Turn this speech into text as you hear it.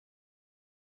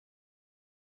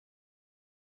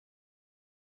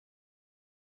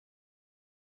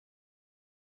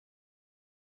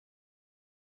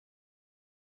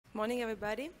Morning,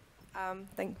 everybody.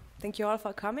 Thank you all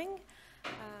for coming.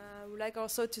 I would like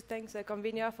also to thank the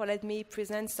convener for letting me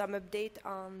present some update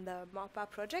on the MARPA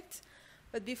project.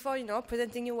 But before,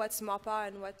 presenting you what's MARPA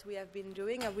and what we have been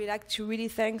doing, I would like to really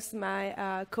thank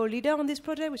my co-leader on this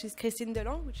project, which is Christine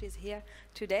Delong, which is here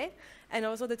today, and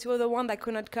also the two other ones that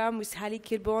could not come, with Hallie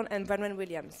Kilbourne and Brendan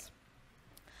Williams.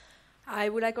 I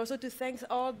would like also to thank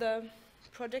all the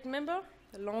project members,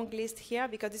 the long list here,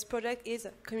 because this project is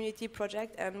a community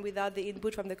project, and without the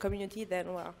input from the community,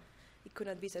 then, well, it could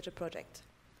not be such a project.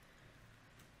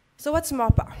 So what's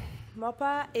MARPA?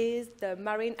 MARPA is the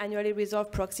Marine Annually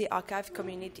Resolved Proxy Archive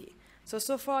community.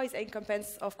 So far it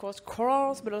encompasses, of course,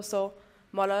 corals, but also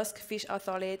mollusks, fish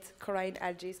otoliths, coralline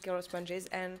algae, sclerosponges,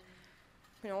 and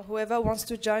whoever wants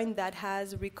to join that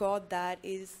has record that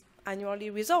is annually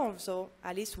resolved, so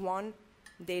at least one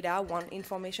data, one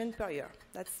information per year.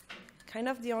 That's kind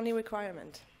of the only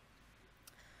requirement.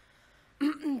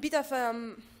 A bit of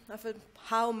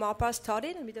how MARPA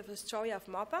started, a bit of a story of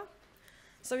MARPA.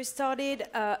 So we started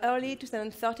early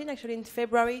 2013, actually in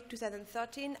February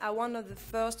 2013, at one of the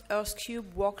first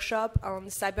EarthCube workshop on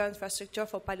cyber infrastructure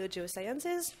for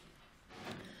paleogeosciences.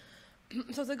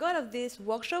 So the goal of this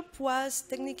workshop was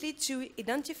technically to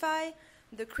identify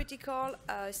the critical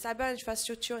cyber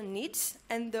infrastructure needs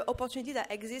and the opportunity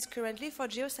that exists currently for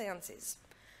geosciences.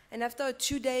 And after a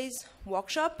 2 days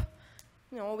workshop,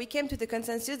 we came to the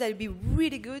consensus that it would be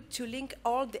really good to link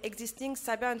all the existing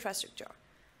cyber infrastructure.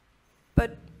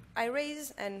 But I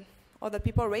raised, and other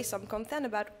people raised some concern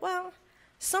about, well,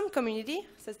 some community,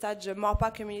 such as the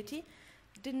MARPA community,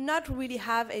 did not really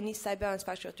have any cyber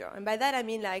infrastructure. And by that I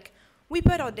mean, like, we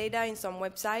put our data in some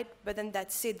website, but then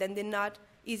that's it. Then they're not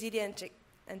easily and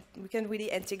we can't really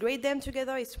integrate them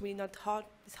together. It's really not hard.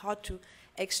 It's hard to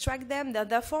extract them.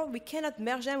 Therefore, we cannot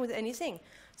merge them with anything.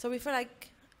 So we feel like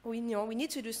we need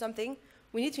to do something.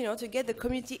 We need to get the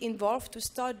community involved to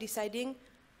start deciding.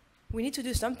 We need to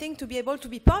do something to be able to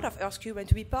be part of EarthCube and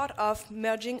to be part of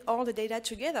merging all the data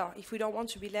together if we don't want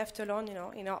to be left alone,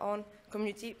 in our own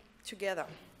community together.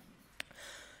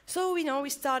 So, we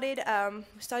started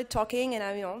talking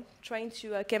and, trying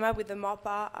to come up with the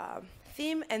MARPA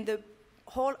theme, and the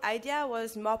whole idea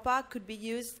was MARPA could be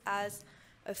used as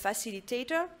a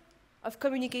facilitator of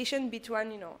communication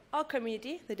between, our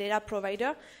community, the data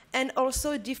provider, and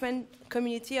also different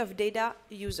community of data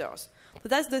users. So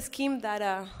that's the scheme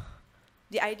that,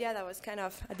 the idea that was kind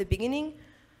of at the beginning.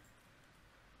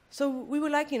 So we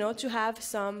would like, to have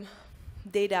some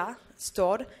data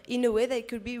stored in a way that it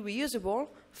could be reusable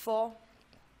for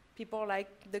people like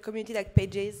the community like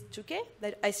Pages 2K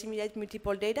that assimilate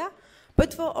multiple data,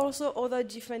 but for also other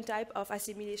different type of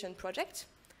assimilation projects.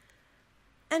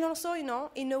 And also,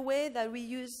 in a way that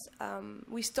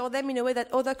we store them in a way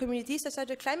that other communities, such as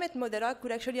a climate modeler,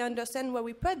 could actually understand what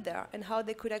we put there and how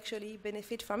they could actually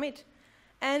benefit from it.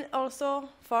 And also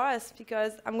for us,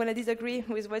 because I'm going to disagree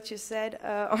with what you said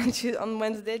on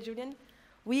Wednesday, Julian,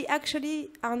 we actually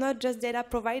are not just data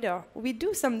provider. We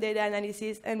do some data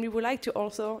analysis, and we would like to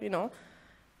also,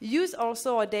 use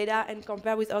also our data and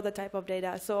compare with other type of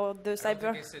data. So the cyber. I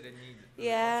don't think I said any.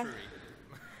 Yeah.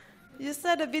 You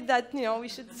said a bit that we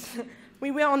should.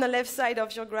 We were on the left side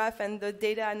of your graph, and the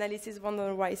data analysis was on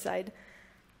the right side.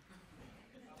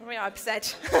 We are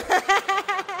upset.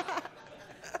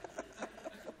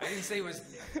 I didn't say it was.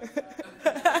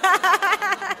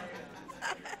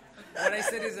 What I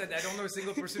said is that I don't know a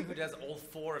single person who does all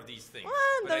four of these things.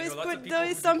 Well, there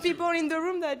is some people in the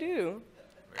room that do.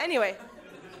 Right. Anyway,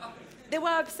 they were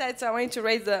upset, so I wanted to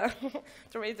raise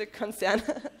the concern.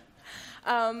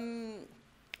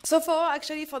 So for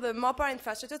the MARPA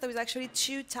infrastructure, there was actually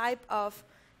two types of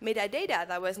metadata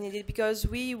that was needed because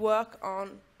we work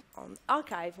on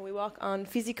archive, we work on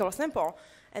physical sample.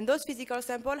 And those physical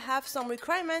samples have some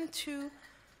requirement to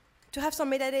have some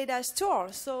metadata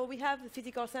stored. So we have the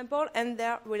physical sample and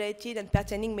their related and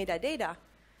pertaining metadata.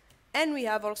 And we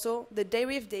have also the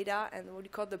derived data and what we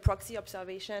call the proxy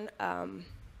observation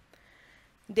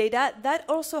data that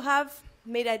also have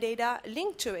metadata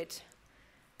linked to it.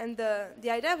 And the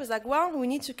idea was like, well, we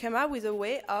need to come up with a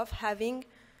way of having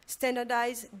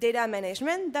standardized data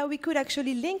management that we could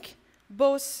actually link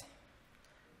both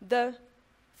the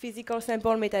physical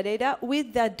sample metadata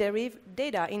with that derived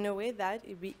data in a way that it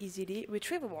would be easily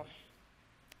retrievable.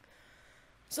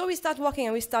 So we start working,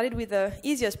 and we started with the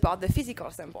easiest part, the physical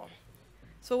sample.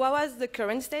 So what was the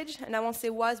current stage? And I won't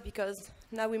say was because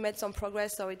now we made some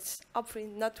progress, so it's hopefully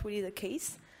not really the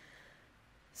case.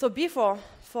 So before,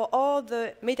 for all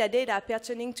the metadata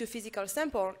pertaining to physical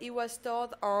sample, it was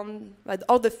stored on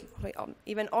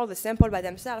even all the sample by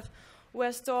themselves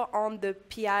were stored on the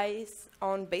PI's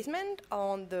own basement,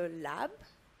 on the lab,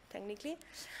 technically.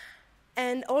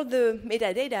 And all the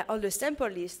metadata, all the sample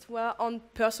lists were on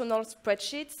personal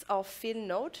spreadsheets or field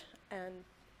note and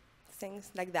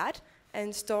things like that,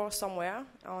 and stored somewhere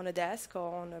on a desk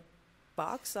or on a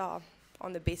box or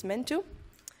on the basement too.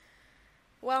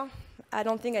 Well, I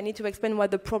don't think I need to explain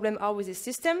what the problem are with this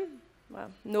system.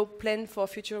 Well, no plan for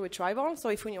future retrieval. So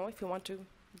if we want to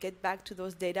get back to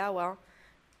those data, well,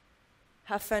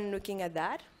 have fun looking at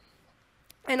that.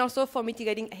 And also for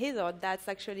mitigating hazard, that's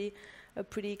actually a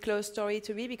pretty close story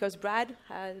to me, because Brad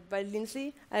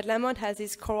Lindsley at Lamont has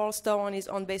his coral store on his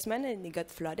own basement and he got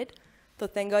flooded. So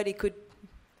thank God he could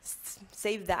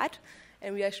save that,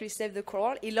 and we actually saved the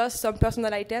coral. He lost some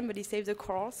personal item, but he saved the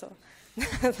coral, so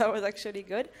that was actually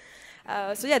good.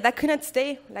 So yeah, that couldn't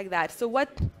stay like that. So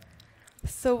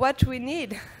what we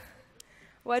need?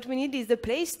 What we need is a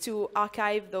place to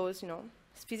archive those,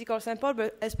 physical samples,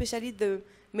 but especially the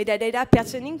metadata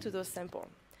pertaining to those samples,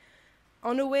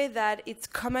 on a way that it's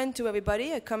common to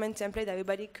everybody, a common template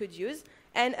everybody could use,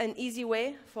 and an easy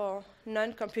way for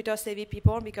non-computer savvy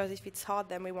people, because if it's hard,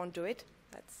 then we won't do it.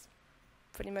 That's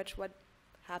pretty much what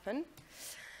happened.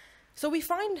 So we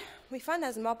find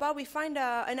as MARPA, we find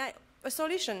a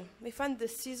solution. We find the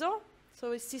CISO,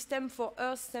 so it's System for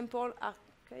Earth Sample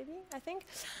Archiving, I think.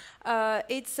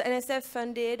 It's an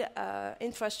NSF-funded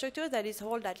infrastructure that is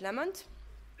held at Lamont.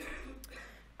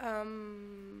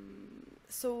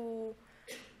 So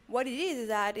what it is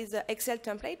that is an Excel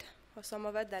template. For some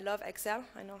of us that love Excel,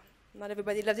 I know not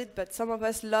everybody loves it, but some of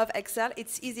us love Excel.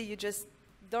 It's easy. You just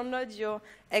download your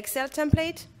Excel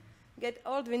template, get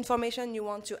all the information you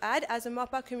want to add. As a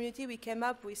MARPA community, we came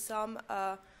up with some,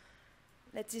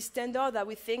 let's say, standard that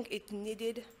we think it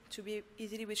needed to be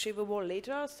easily retrievable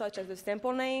later, such as the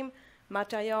sample name,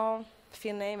 material,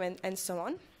 field name, and so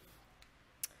on.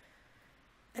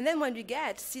 And then when we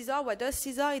get CISR, what does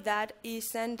CISR is that it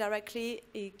sends directly,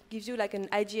 it gives you like an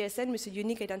IGSN with a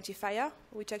unique identifier,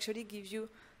 which actually gives you,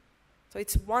 so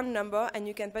it's one number, and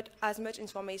you can put as much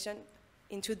information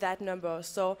into that number.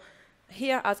 So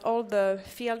here are all the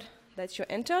fields that you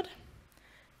entered,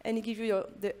 and it gives you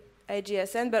the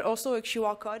IGSN, but also a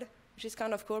QR code, which is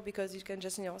kind of cool because you can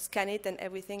just scan it and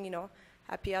everything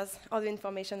appears, all the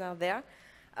information are there.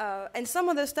 And some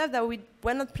of the stuff that we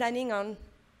were not planning on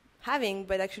having,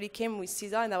 but actually came with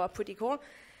CISR and that were pretty cool.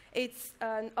 It's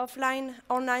an offline,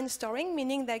 online storing,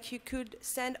 meaning that you could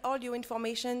send all your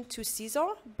information to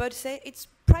CISR, but say it's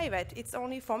private, it's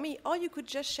only for me, or you could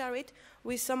just share it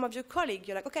with some of your colleagues.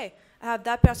 You're like, okay, I have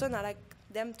that person, I like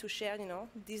them to share,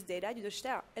 this data, you just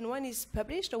share. And when it's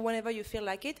published, or whenever you feel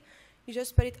like it, you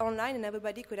just put it online and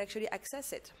everybody could actually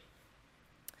access it.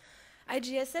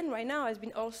 IGSN right now has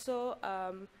been also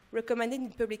recommended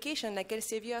in publication, like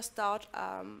Elsevier start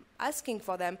asking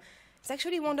for them. It's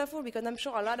actually wonderful because I'm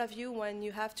sure a lot of you, when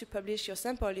you have to publish your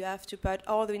sample, you have to put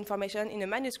all the information in a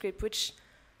manuscript, which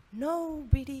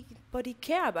nobody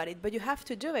care about it, but you have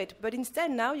to do it. But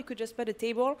instead now you could just put a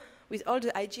table with all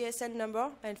the IGSN number,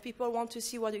 and if people want to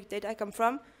see where the data come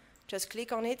from, just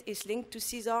click on it, it's linked to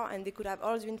CISR, and they could have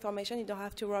all the information. You don't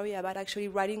have to worry about actually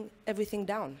writing everything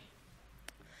down.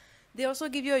 They also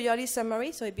give you a yearly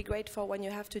summary, so it'd be great for when you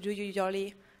have to do your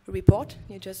yearly report.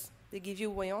 They give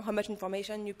you how much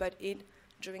information you put in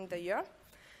during the year.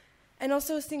 And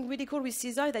also a thing really cool with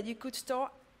CISR is that you could store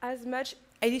as much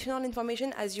additional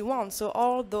information as you want. So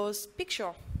all those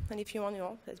pictures, and if you want,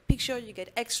 there's picture, you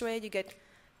get X-ray, you get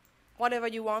whatever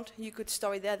you want, you could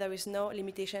store it there. There is no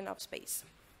limitation of space.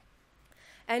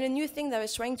 And a new thing that I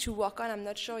was trying to work on, I'm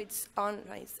not sure it's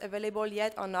available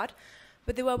yet or not,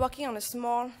 but they were working on a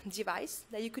small device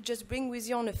that you could just bring with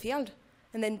you on the field,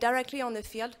 and then directly on the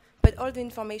field, put all the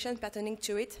information pertaining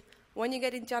to it. When you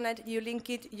get internet, you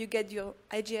link it, you get your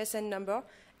IGSN number,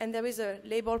 and there is a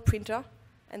label printer,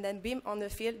 and then beam on the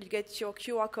field, you get your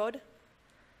QR code,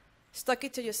 stock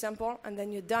it to your sample, and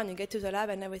then you're done. You get to the lab,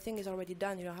 and everything is already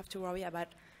done. You don't have to worry about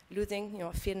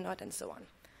losing field note and so on.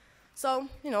 So,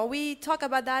 we talk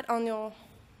about that on your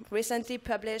recently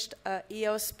published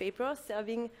EOS paper,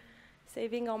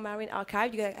 Saving Our Marine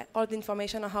Archive. You get all the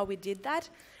information on how we did that.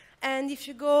 And if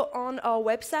you go on our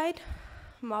website,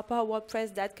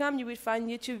 marpawordpress.com, you will find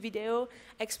YouTube video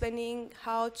explaining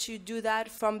how to do that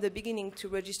from the beginning, to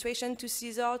registration, to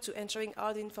CISR, to entering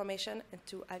all the information, and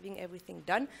to having everything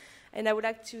done. And I would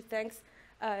like to thank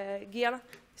Gil,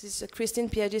 this is a Christine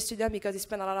PhD student, because he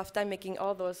spent a lot of time making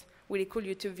all those really cool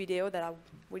YouTube videos that are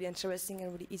really interesting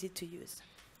and really easy to use.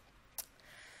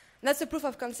 That's the proof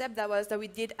of concept that we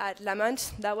did at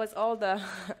Lamont. That was all the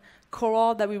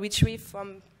coral that we retrieved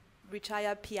from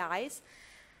retired PIs.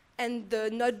 And the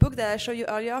notebook that I showed you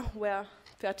earlier were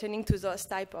pertaining to those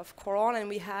type of coral. And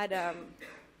we had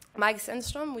Mike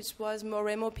Sandstrom, which was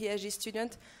Moremo PhD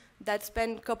student, that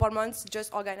spent a couple months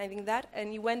just organizing that.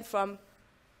 And he went from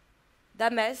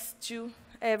that mess to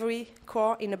every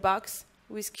core in a box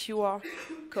with QR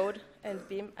code and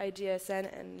BIM,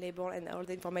 IGSN, and label, and all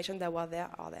the information that were there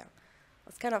are there.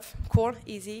 It's kind of cool,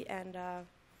 easy, and I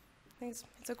think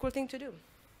it's a cool thing to do.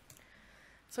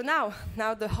 So now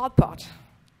the hard part,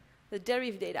 the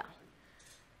derivative data.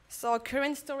 So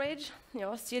current storage,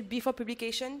 still before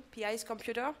publication, PI's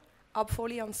computer,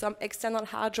 hopefully on some external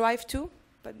hard drive too,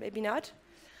 but maybe not.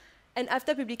 And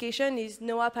after publication is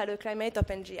NOAA, paleoclimate, or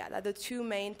Pangea. That's the two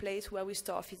main places where we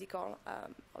store physical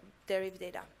derivative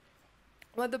data.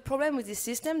 Well, the problem with this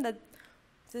system that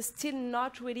there's still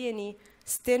not really any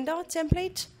standard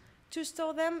template to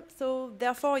store them, so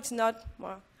therefore it's not,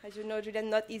 well, as you know, Julian,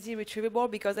 not easy retrievable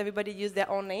because everybody uses their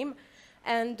own name.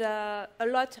 And a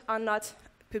lot are not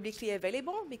publicly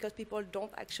available because people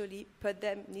don't actually put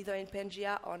them neither in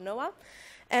Pangea or NOAA.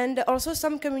 And also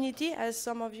some community, as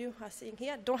some of you are seeing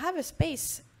here, don't have a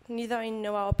space neither in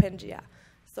NOAA or Pangea.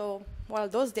 So, well,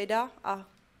 those data are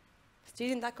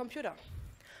still in that computer.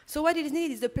 So what is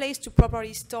needed is a place to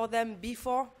properly store them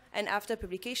before and after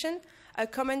publication, a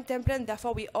common template,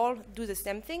 therefore we all do the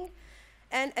same thing,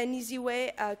 and an easy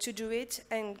way to do it,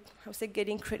 and I would say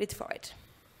getting credit for it.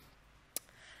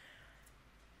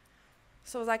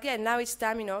 So again, now it's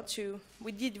time,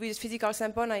 we did with physical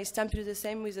sample, now it's time to do the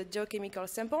same with a geochemical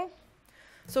sample.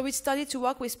 So we started to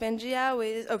work with Pangea,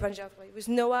 with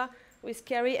NOAA, with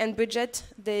Carrie and Budget.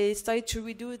 They started to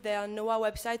redo their NOAA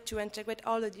website to integrate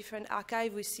all the different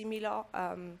archives with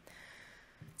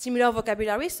similar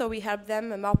vocabulary. So we helped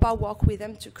them, MARPA work with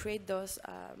them to create those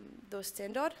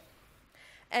standards.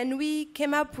 And we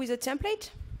came up with a template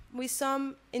with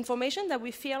some information that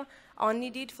we feel are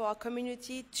needed for our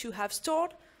community to have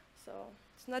stored. So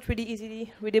it's not really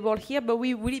easily readable here, but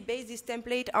we really based this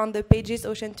template on the Pages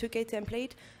Ocean 2K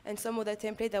template and some other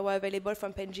templates that were available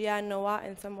from Pangea, NOAA,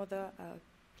 and some other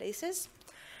places.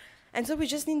 And so we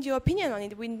just need your opinion on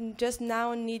it. We just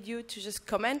now need you to just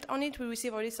comment on it. We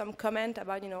received already some comment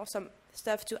about, some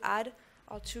stuff to add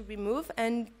or to remove.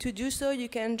 And to do so, you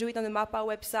can do it on the MARPA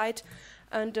website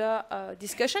under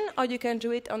discussion, or you can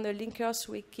do it on the Linkers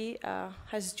Wiki,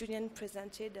 as Julian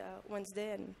presented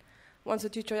Wednesday. And once the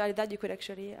tutorial is done, you could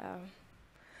actually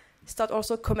start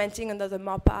also commenting under the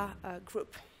MARPA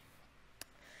group.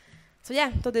 So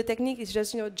yeah, so the technique is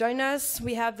just, join us.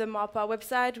 We have the MARPA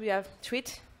website. We have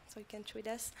tweet, so you can tweet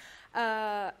us,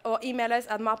 or email us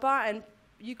at MARPA, and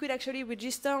you could actually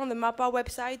register on the MARPA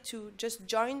website to just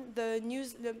join the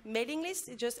mailing list.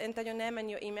 You just enter your name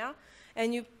and your email,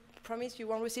 and you promise you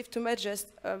won't receive too much, just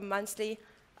a monthly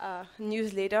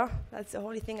newsletter. That's the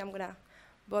only thing I'm gonna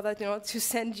bother to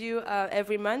send you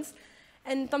every month.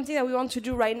 And something that we want to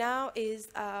do right now is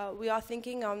we are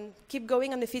thinking on keep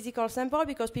going on the physical sample,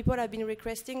 because people have been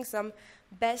requesting some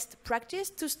best practice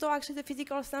to store actually the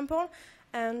physical sample.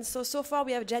 And so far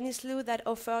we have Janice Liu that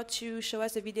offered to show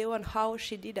us a video on how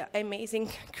she did an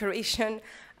amazing curation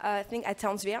thing at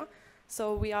Townsville.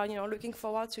 So we are looking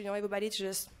forward to everybody to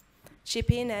just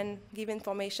chip in and give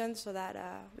information so that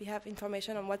we have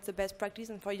information on what's the best practice,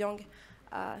 and for young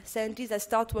scientists that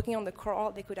start working on the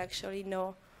coral, they could actually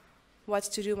know what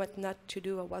to do, what not to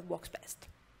do, or what works best.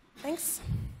 Thanks.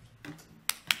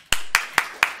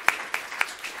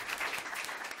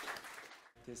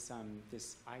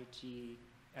 This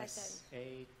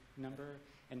IGSA number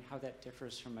and how that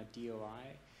differs from a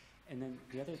DOI. And then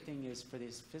the other thing is for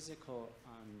this physical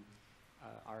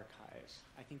archive,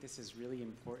 I think this is really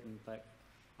important, but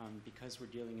because we're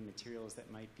dealing in materials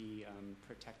that might be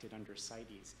protected under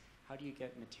CITES, how do you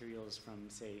get materials from,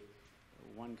 say,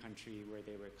 one country where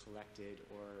they were collected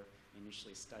or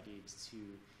initially studied to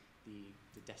the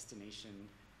destination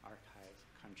archive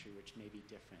country, which may be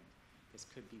different? This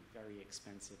could be very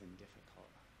expensive and difficult.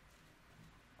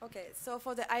 Okay, so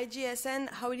for the IGSN,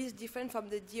 how it is different from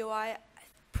the DOI,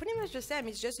 pretty much the same.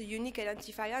 It's just a unique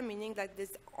identifier, meaning that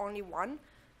there's only one.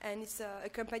 And it's a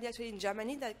company actually in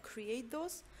Germany that create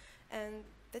those. And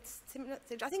that's similar.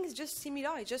 I think it's just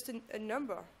similar. It's just a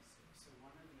number. So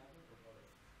one or the other, or both?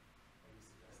 Are you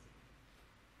suggesting?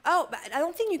 Oh, but I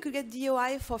don't think you could get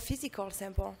DOI for physical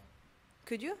sample.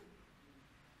 Could you?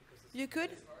 You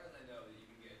could? As far as I know, you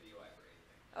can get a DOI for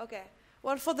anything. Okay.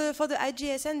 Well, for the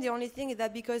IGSN, the only thing is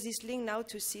that because it's linked now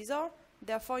to CSER,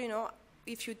 therefore,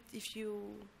 if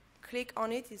you click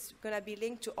on it, it's going to be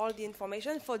linked to all the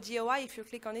information. For DOI, if you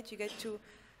click on it, you get to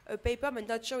a paper, but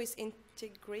not sure it's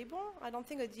integrable. I don't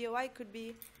think a DOI could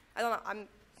be, I don't know, I'm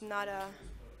not a...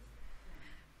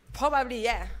 Probably,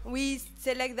 yeah. We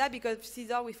select that because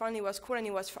Caesar we found it was cool and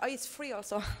it was it's free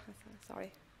also.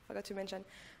 Sorry, forgot to mention.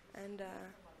 And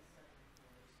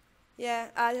yeah,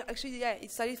 actually, yeah,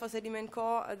 it's studied for sediment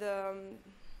core. I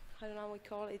don't know what we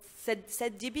call it.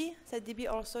 SetDB.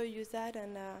 SetDB also use that,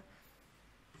 and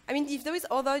I mean, if there is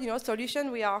other,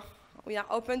 solution, we are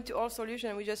open to all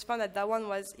solutions. We just found that one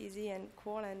was easy and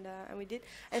cool, and we did.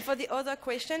 And for the other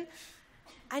question,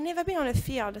 I never been on a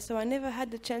field, so I never had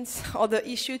the chance or the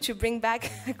issue to bring back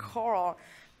a coral.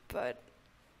 But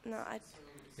no,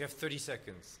 You have 30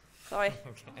 seconds. Sorry.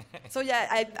 Okay. So yeah,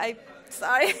 I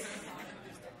sorry.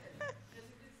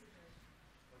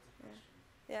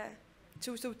 Yeah.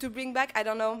 To bring back, I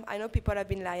don't know. I know people have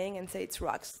been lying and say it's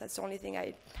rocks. That's the only thing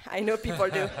I know people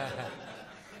do.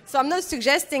 So I'm not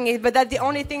suggesting it, but that's the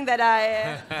only thing that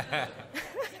I...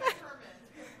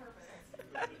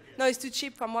 No, it's too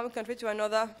cheap from one country to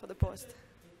another for the post.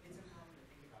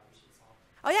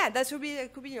 Oh yeah, that could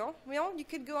be, you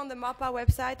could go on the MARPA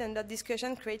website and the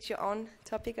discussion, create your own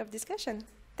topic of discussion.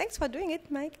 Thanks for doing it,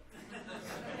 Mike.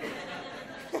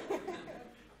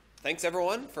 Thanks,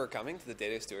 everyone, for coming to the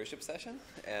data stewardship session.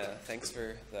 Thanks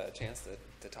for the chance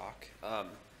to talk.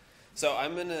 So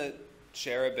I'm going to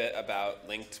share a bit about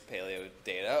linked paleo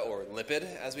data, or lipid,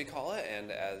 as we call it.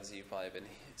 And as you've probably been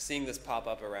seeing this pop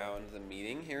up around the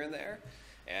meeting here and there.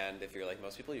 And if you're like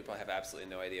most people, you probably have absolutely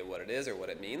no idea what it is or what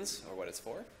it means or what it's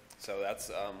for. So that's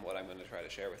what I'm going to try to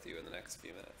share with you in the next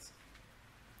few minutes.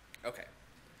 Okay.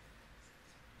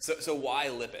 So why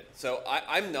lipid? So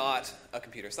I'm not a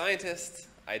computer scientist.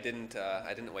 I didn't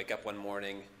wake up one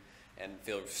morning and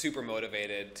feel super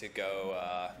motivated to go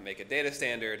make a data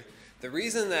standard. The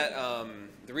reason that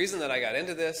I got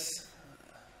into this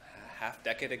half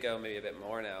decade ago, maybe a bit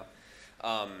more now,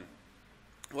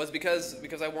 was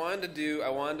because I wanted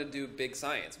to do big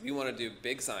science. We want to do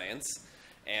big science,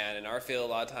 and in our field,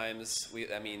 a lot of times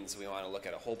that means we want to look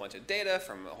at a whole bunch of data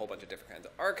from a whole bunch of different kinds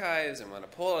of archives, and want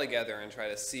to pull it together and try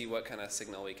to see what kind of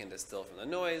signal we can distill from the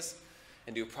noise,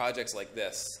 and do projects like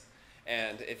this.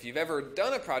 And if you've ever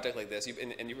done a project like this, if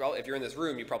you're in this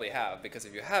room, you probably have, because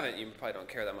if you haven't, you probably don't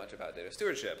care that much about data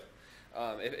stewardship.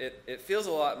 It feels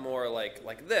a lot more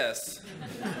like this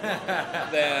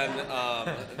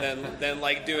than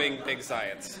like doing big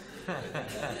science.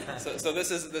 So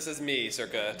this is me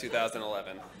circa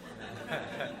 2011,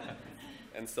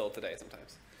 and still today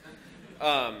sometimes.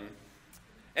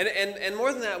 And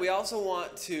more than that, we also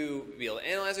want to be able to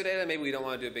analyze our data. Maybe we don't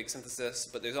want to do a big synthesis,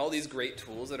 but there's all these great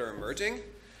tools that are emerging,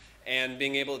 and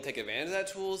being able to take advantage of that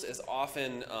tools is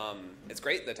often, it's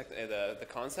great. The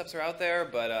concepts are out there,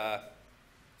 but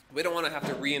we don't want to have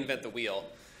to reinvent the wheel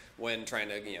when trying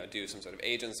to do some sort of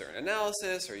agents or an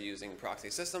analysis or using proxy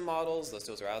system models. Those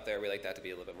tools are out there. We like that to be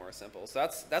a little bit more simple. So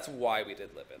that's why we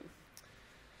did lipid.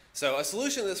 So a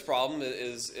solution to this problem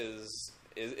is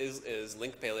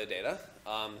linked paleo data.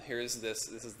 This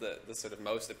is the sort of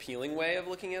most appealing way of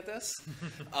looking at this.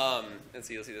 And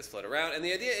so you'll see this float around. And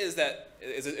the idea is that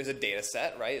it's a data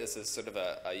set, right? This is sort of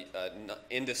a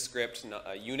indescript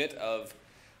unit of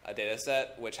a data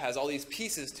set which has all these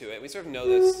pieces to it. We sort of know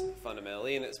this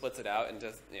fundamentally, and it splits it out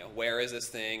into where is this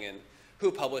thing and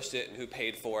who published it and who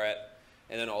paid for it.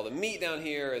 And then all the meat down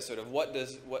here is sort of what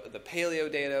the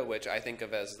paleo data, which I think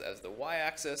of as the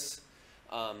y-axis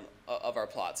of our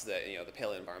plots, the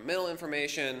paleo environmental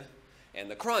information,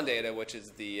 and the cron data, which is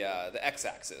the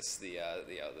x-axis, the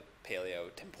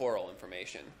paleo temporal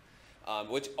information,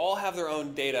 which all have their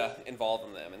own data involved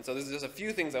in them. And so there's just a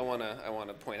few things I want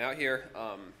to point out here.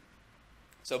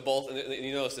 So both, and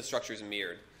you notice the structure is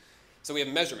mirrored. So we have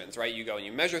measurements, right? You go and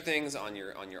you measure things on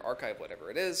your archive,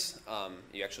 whatever it is.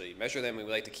 You actually measure them. We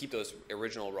like to keep those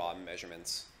original raw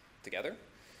measurements together.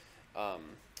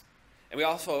 And we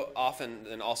also often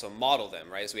then also model them,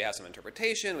 right? So we have some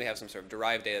interpretation, we have some sort of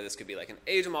derived data. This could be like an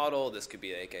age model. This could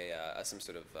be like some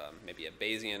sort of maybe a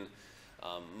Bayesian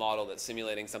model that's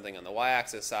simulating something on the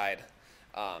y-axis side.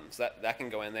 So that can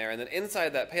go in there. And then inside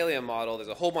that paleo model, there's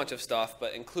a whole bunch of stuff,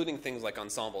 but including things like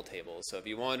ensemble tables. So if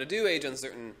you wanted to do age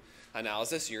uncertain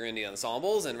analysis, you're in the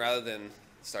ensembles, and rather than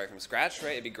starting from scratch,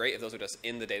 right, it'd be great if those were just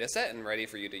in the data set and ready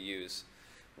for you to use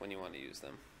when you want to use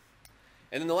them.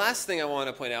 And then the last thing I want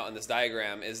to point out in this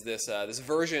diagram is this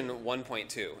version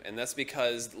 1.2, and that's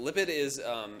because lipid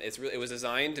it was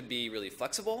designed to be really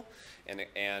flexible and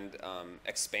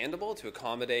expandable to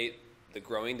accommodate the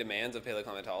growing demands of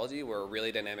paleoclimatology. We're a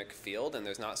really dynamic field, and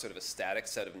there's not sort of a static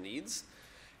set of needs.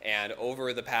 And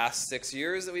over the past 6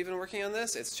 years that we've been working on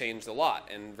this, it's changed a lot,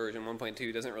 and version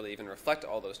 1.2 doesn't really even reflect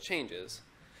all those changes.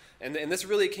 And this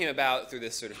really came about through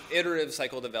this sort of iterative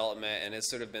cycle development, and has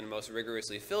sort of been most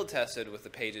rigorously field tested with the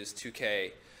pages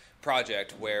 2K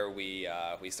project where we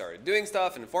started doing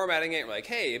stuff and formatting it. And we're like,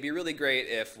 hey, it'd be really great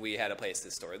if we had a place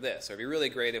to store this, or it'd be really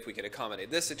great if we could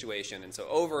accommodate this situation. And so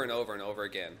over and over and over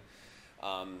again,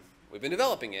 we've been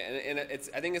developing it. And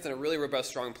I think it's in a really robust,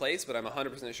 strong place, but I'm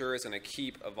 100% sure it's going to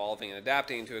keep evolving and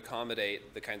adapting to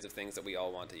accommodate the kinds of things that we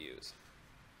all want to use.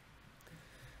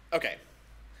 Okay.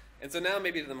 And so now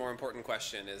maybe the more important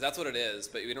question is, that's what it is,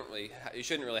 but you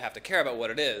shouldn't really have to care about what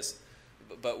it is.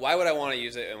 But why would I want to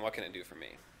use it, and what can it do for me?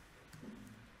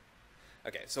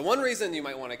 Okay, so one reason you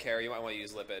might want to care, you might want to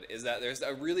use lipid, is that there's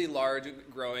a really large,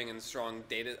 growing, and strong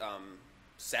data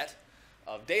set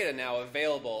of data now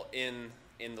available in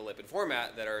the lipid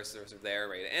format that are sort of there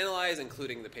ready to analyze,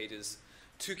 including the Pages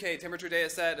 2K temperature data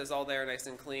set is all there, nice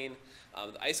and clean.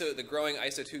 The growing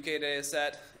ISO 2K data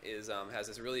set has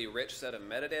this really rich set of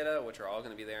metadata, which are all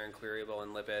going to be there and queryable in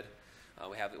lipid.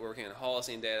 We're working on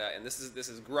Holocene data, and this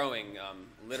is growing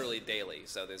literally daily.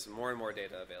 So there's more and more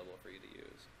data available for you to use.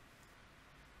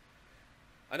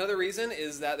 Another reason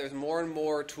is that there's more and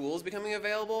more tools becoming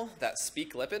available that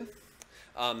speak lipid,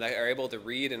 that are able to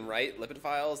read and write lipid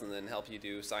files and then help you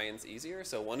do science easier.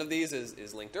 So one of these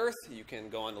is Linked Earth. You can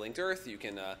go onto Linked Earth. You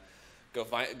can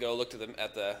go look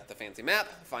at the fancy map,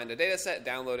 find a data set,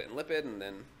 download it in lipid, and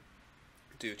then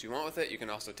do what you want with it. You can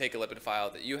also take a lipid file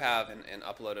that you have and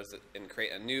upload it and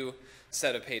create a new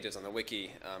set of pages on the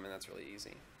wiki, and that's really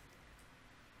easy.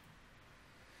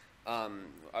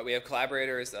 We have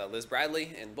collaborators. Liz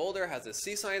Bradley in Boulder has a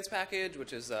Sea Science package,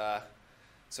 which is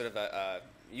sort of a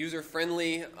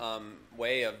user-friendly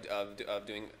way of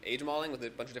doing age modeling with a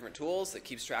bunch of different tools that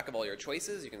keeps track of all your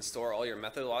choices. You can store all your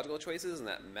methodological choices in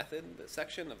that method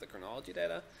section of the chronology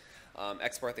data.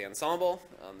 Export the ensemble.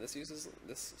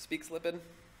 This speaks lipid.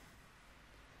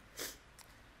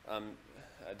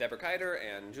 Deborah Kiter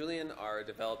and Julian are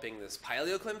developing this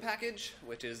paleoclim package,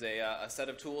 which is a set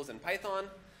of tools in Python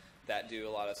that do a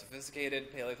lot of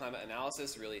sophisticated paleoclimate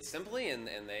analysis really simply, and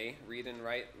they read and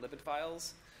write lipid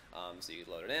files. So you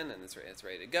load it in, and it's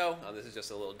ready to go. This is just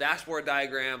a little dashboard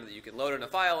diagram that you can load in a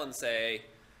file and say,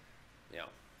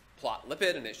 plot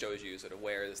lipid, and it shows you sort of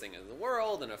where this thing is in the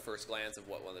world, and a first glance of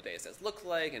what one of the data sets look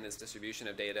like, and its distribution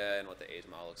of data, and what the age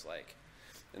model looks like.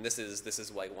 And this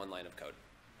is like one line of code.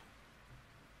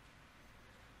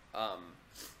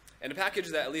 And a package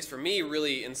that, at least for me,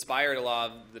 really inspired a lot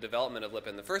of the development of lipid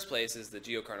in the first place is the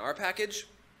GeoCarnar package,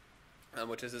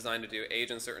 which is designed to do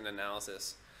age-uncertain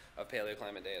analysis of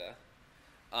paleoclimate data.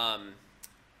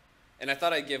 And I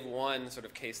thought I'd give one sort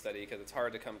of case study, because it's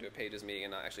hard to come to a Pages meeting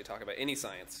and not actually talk about any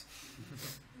science.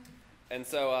 And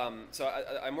so,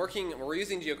 we're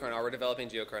using GeoCarnar, we're developing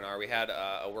GeoCarnar. We had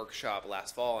a workshop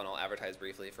last fall, and I'll advertise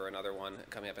briefly for another one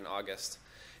coming up in August.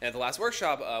 And at the last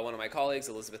workshop, one of my colleagues,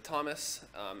 Elizabeth Thomas,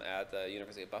 at the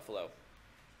University of Buffalo,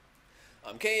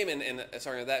 came, and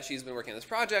starting with that, she's been working on this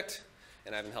project,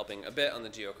 and I've been helping a bit on the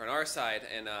GeoCarnar side.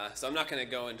 And so I'm not going to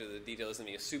go into the details. It's going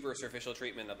to be a super superficial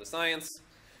treatment of the science.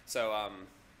 So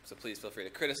please feel free to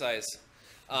criticize.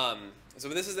 So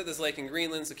this is at this lake in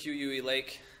Greenland, it's a QUE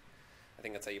lake. I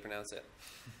think that's how you pronounce it.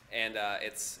 And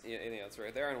it's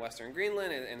right there in western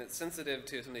Greenland, and it's sensitive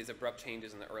to some of these abrupt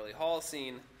changes in the early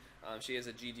Holocene. She has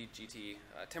a GT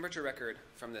temperature record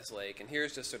from this lake, and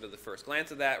here's just sort of the first glance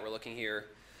of that. We're looking here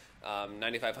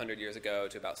 9,500 years ago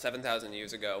to about 7,000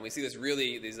 years ago, and we see this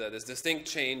this distinct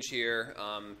change here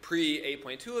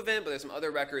pre-8.2 event, but there's some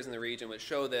other records in the region which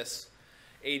show this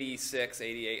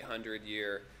 8,800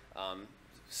 year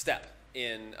step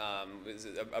in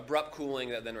abrupt cooling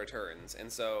that then returns.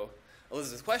 And so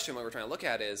Elizabeth's question, what we're trying to look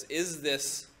at is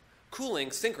this cooling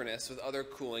synchronous with other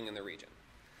cooling in the region?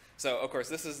 So of course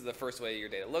this is the first way your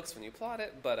data looks when you plot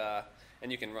it, but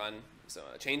and you can run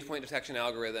a change point detection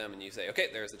algorithm, and you say, okay,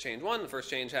 there's the change one. The first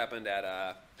change happened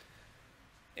at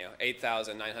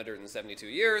 8,972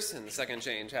 years, and the second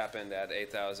change happened at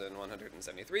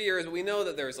 8,173 years. But we know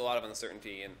that there's a lot of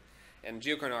uncertainty, and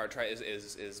GeoCarnar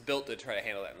is built to try to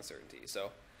handle that uncertainty.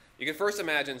 So you can first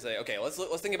imagine, say, okay, let's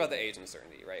think about the age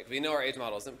uncertainty, right? We know our age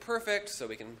model isn't perfect, so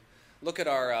we can look at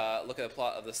a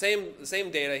plot of the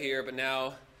same data here, but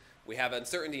now we have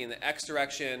uncertainty in the x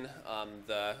direction.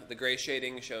 The gray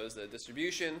shading shows the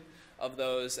distribution of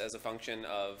those as a function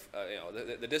of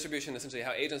the distribution, essentially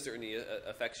how age uncertainty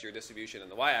affects your distribution in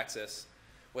the y-axis,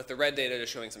 with the red data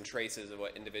just showing some traces of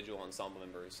what individual ensemble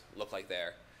members look like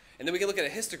there. And then we can look at a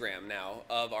histogram now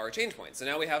of our change points. So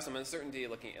now we have some uncertainty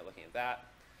looking at that.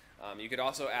 You could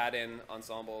also add in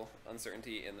ensemble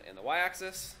uncertainty in the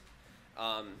y-axis.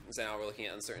 So now we're looking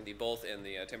at uncertainty both in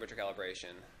the temperature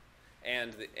calibration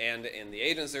and in the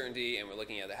age uncertainty, and we're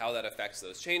looking at how that affects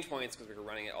those change points, because we're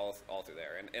running it all through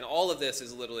there. And all of this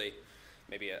is literally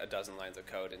maybe a dozen lines of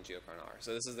code in GeoChronar.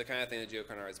 So this is the kind of thing that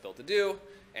GeoChronar is built to do,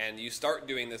 and you start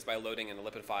doing this by loading in a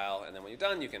lipid file, and then when you're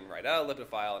done, you can write out a lipid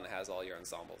file, and it has all your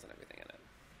ensembles and everything in it.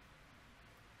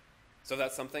 So if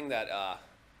that's something that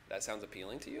that sounds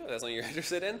appealing to you, if that's something you're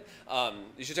interested in,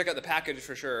 you should check out the package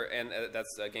for sure, and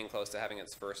that's getting close to having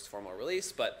its first formal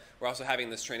release, but we're also having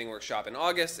this training workshop in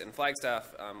August in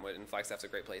Flagstaff, and Flagstaff's a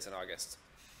great place in August.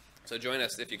 So join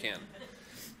us if you can.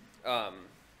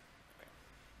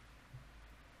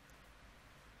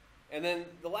 And then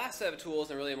the last set of tools,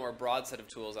 and really a more broad set of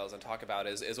tools I was going to talk about,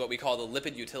 is what we call the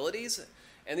lipid utilities.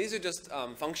 And these are just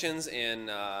functions in,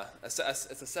 it's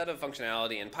a set of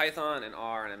functionality in Python and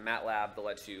R and in MATLAB that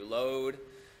lets you load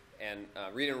and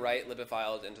read and write lipid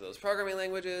files into those programming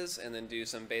languages, and then do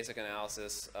some basic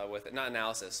analysis with it, not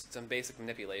analysis, some basic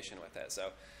manipulation with it. So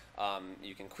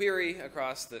you can query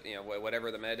across the, whatever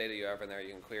the metadata you have in there,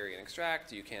 you can query and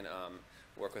extract. You can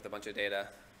work with a bunch of data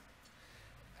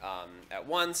at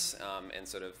once and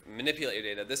sort of manipulate your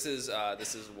data. This is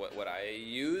what I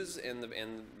use in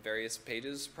various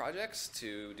Pages projects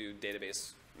to do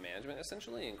database management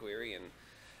essentially, and query and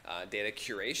data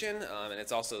curation, and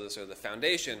it's also sort of the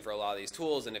foundation for a lot of these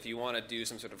tools. And if you want to do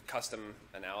some sort of custom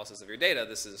analysis of your data,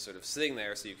 this is sort of sitting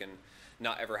there so you can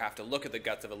not ever have to look at the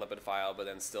guts of a lipid file, but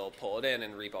then still pull it in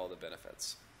and reap all the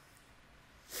benefits.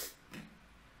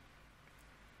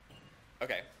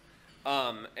 Okay.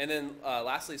 And then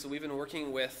lastly, so we've been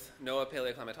working with NOAA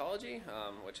Paleoclimatology,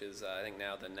 which is I think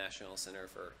now the National Center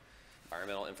for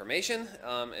Environmental Information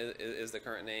is the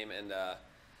current name, and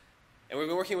we've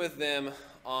been working with them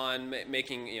on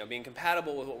making, being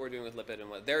compatible with what we're doing with lipid and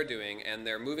what they're doing, and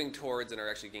they're moving towards and are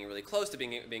actually getting really close to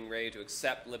being ready to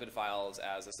accept lipid files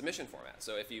as a submission format.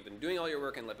 So if you've been doing all your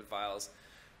work in lipid files,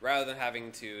 rather than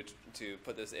having to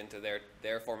put this into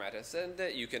their format to send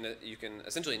it, you can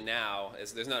essentially now,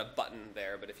 there's not a button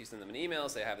there, but if you send them an email,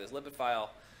 say I have this lipid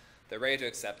file, they're ready to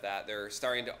accept that. They're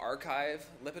starting to archive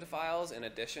lipid files in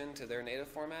addition to their native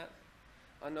format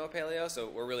on NOAA Paleo, so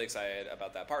we're really excited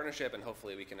about that partnership, and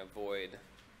hopefully we can avoid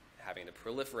having to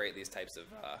proliferate these types of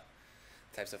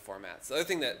formats. The other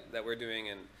thing that we're doing,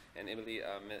 and Emilie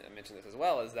mentioned this as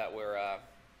well, is that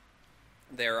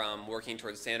they're working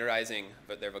towards standardizing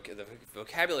the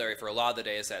vocabulary for a lot of the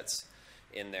data sets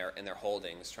in their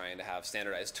holdings, trying to have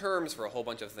standardized terms for a whole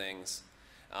bunch of things.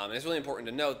 And it's really important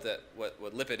to note that what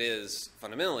lipid is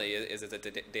fundamentally is it's a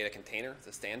data container. It's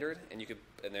a standard, and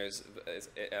it's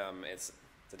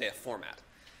a data format.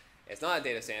 It's not a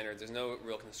data standard. There's no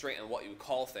real constraint on what you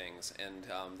call things, and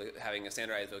having a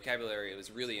standardized vocabulary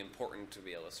is really important to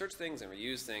be able to search things and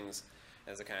reuse things.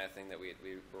 As the kind of thing that we're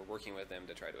working with them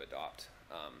to try to adopt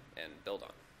and build on.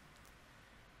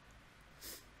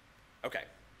 Okay,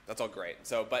 that's all great.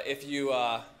 So, but if you,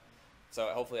 so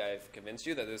hopefully I've convinced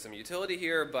you that there's some utility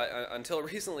here. But until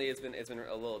recently, it's been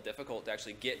a little difficult to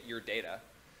actually get your data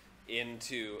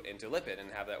into lipid and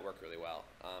have that work really well.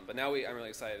 But now I'm really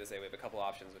excited to say we have a couple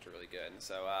options which are really good.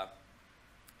 So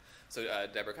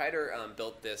Deborah Kiter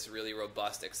built this really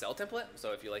robust Excel template.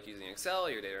 So if you like using Excel,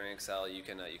 your data are in Excel, you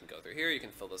can go through here, you can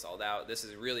fill this all out. This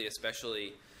is really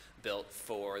especially built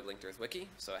for Linked Earth Wiki,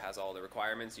 so it has all the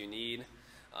requirements you need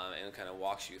and it kind of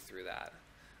walks you through that.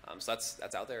 So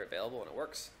that's out there, available, and it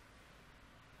works.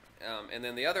 And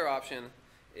then the other option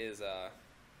is,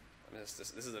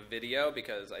 this is a video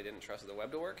because I didn't trust the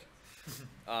web to work.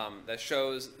 That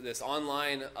shows this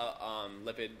online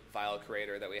lipid file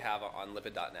creator that we have on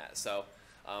lipid.net. So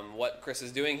what Chris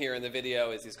is doing here in the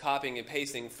video is he's copying and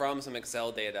pasting from some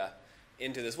Excel data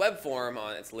into this web form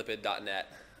on its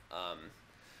lipid.net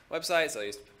website. So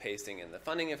he's pasting in the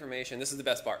funding information. This is the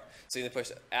best part. So he's going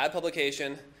to push add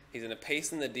publication. He's going to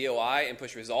paste in the DOI and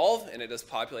push resolve, and it just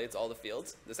populates all the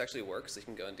fields. This actually works, so you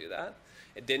can go and do that.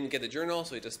 It didn't get the journal,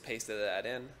 so he just pasted that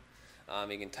in.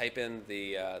 You can type in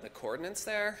the coordinates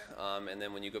there, and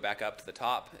then when you go back up to the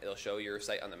top, it'll show your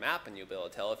site on the map, and you'll be able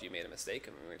to tell if you made a mistake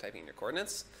when you're typing in your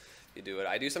coordinates. You do what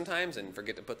I do sometimes and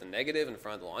forget to put the negative in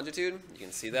front of the longitude. You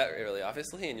can see that really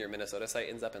obviously, and your Minnesota site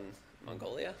ends up in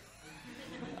Mongolia.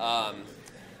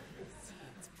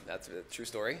 That's a true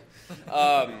story.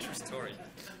 True story.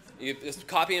 You just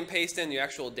copy and paste in your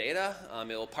actual data. It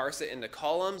will parse it into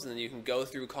columns, and then you can go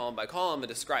through column by column and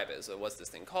describe it. So what's this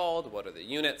thing called? What are the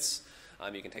units?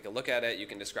 You can take a look at it. You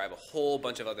can describe a whole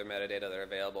bunch of other metadata that are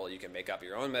available. You can make up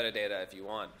your own metadata if you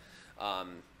want.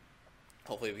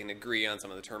 Hopefully we can agree on some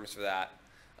of the terms for that.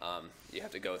 You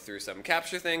have to go through some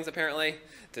capture things, apparently,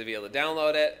 to be able to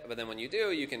download it. But then when you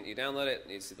do, you download it,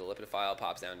 and you see the lipid file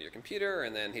pops down to your computer,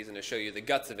 and then he's going to show you the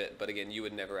guts of it. But again, you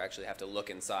would never actually have to look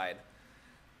inside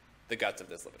the guts of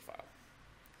this lipid file.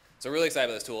 So we're really excited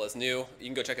about this tool. It's new. You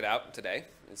can go check it out today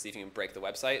and see if you can break the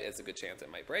website. It's a good chance it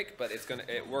might break, but it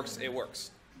works,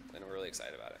 and we're really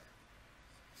excited about it.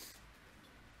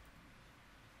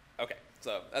 Okay,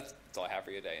 so that's all I have for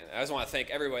you today. And I just want to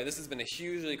thank everybody. This has been a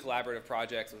hugely collaborative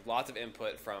project with lots of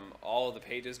input from all of the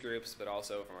Pages groups, but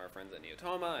also from our friends at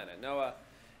Neotoma and at NOAA,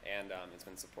 and it's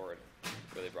been supported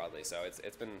really broadly. So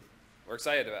we're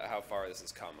excited about how far this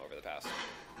has come over the past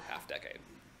half decade.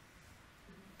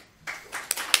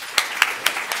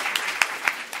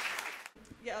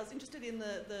 Yeah, I was interested in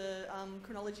the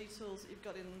chronology tools that you've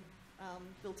got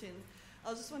built in. I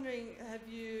was just wondering, have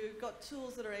you got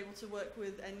tools that are able to work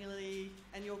with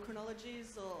annual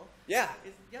chronologies, or? Yeah.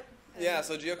 Yep. Yeah.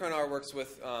 So GeoChronar works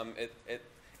with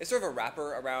it's sort of a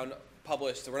wrapper around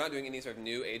published. So we're not doing any sort of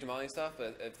new age modeling stuff,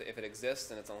 but if it exists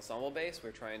and it's ensemble based,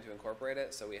 we're trying to incorporate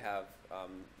it. So we have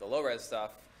the low res stuff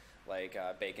like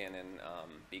Bacon and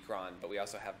Bcron, but we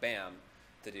also have BAM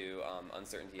to do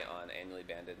uncertainty on annually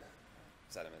banded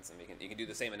sediments, and you can do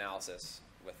the same analysis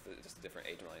with just a different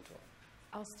age modeling tool.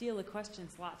 I'll steal a question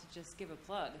slot to just give a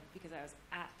plug, because I was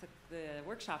at the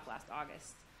workshop last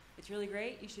August. It's really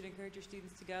great. You should encourage your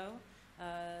students to go.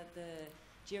 The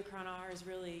GeoChronar is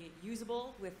really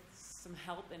usable with some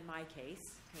help in my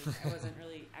case, because I wasn't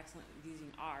really excellent with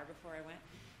using R before I went.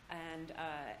 And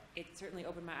it certainly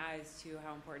opened my eyes to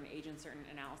how important age-uncertain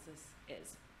analysis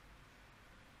is.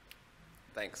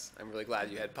 Thanks. I'm really glad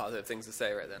you had positive things to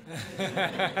say right then.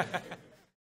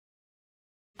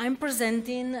 I'm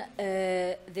presenting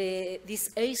this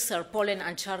Acer pollen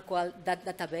and charcoal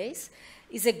database.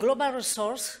 It's a global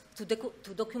resource to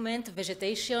document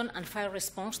vegetation and fire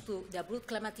response to the abrupt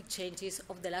climatic changes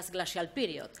of the last glacial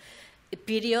period, a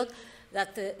period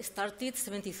that started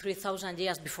 73,000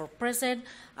 years before present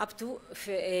up to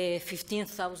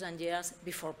 15,000 years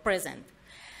before present.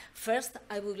 First,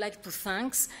 I would like to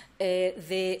thank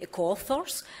the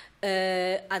co-authors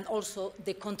and also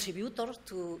the contributors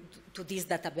to this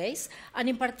database, and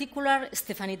in particular,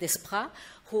 Stéphanie Desprats,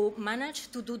 who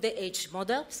managed to do the age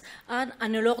models, and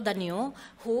Anne-Laure Dagneau,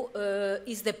 who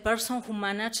is the person who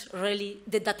managed really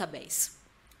the database.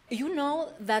 You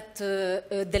know that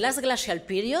the last glacial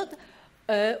period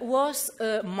was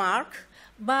marked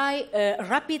by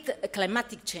rapid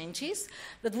climatic changes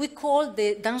that we call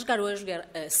the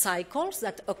Dansgaard-Oeschger cycles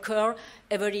that occur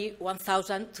every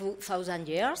 1,000 to 2,000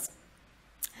 years.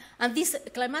 And these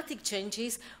climatic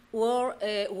changes were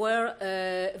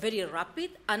very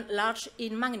rapid and large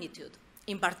in magnitude.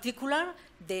 In particular,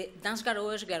 the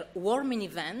Dansgaard-Oeschger warming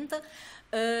event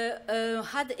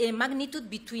had a magnitude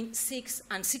between 6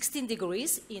 and 16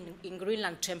 degrees in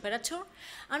Greenland temperature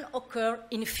and occurred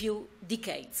in a few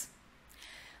decades.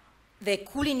 The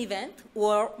cooling events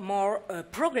were more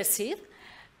progressive,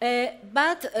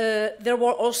 but they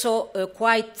were also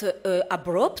quite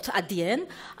abrupt at the end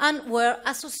and were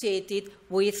associated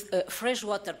with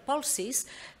freshwater pulses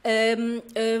due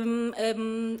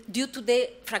to the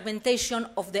fragmentation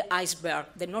of the iceberg,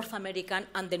 the North American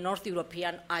and the North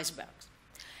European icebergs.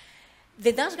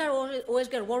 The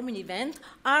Dansgaard-Oeschger warming events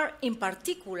are, in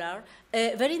particular,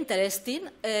 very interesting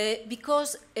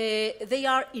because they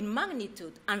are in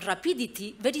magnitude and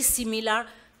rapidity very similar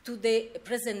to the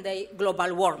present-day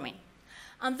global warming.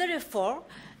 And therefore,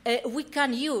 we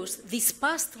can use these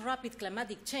past rapid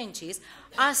climatic changes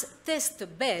as test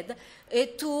bed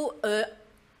to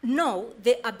know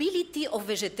the ability of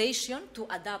vegetation to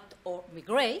adapt or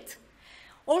migrate,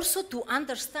 also to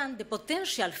understand the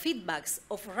potential feedbacks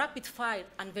of rapid fire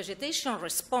and vegetation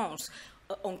response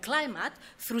on climate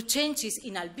through changes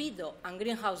in albedo and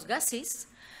greenhouse gases,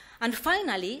 and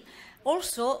finally,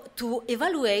 also to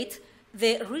evaluate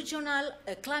the regional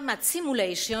climate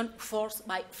simulation forced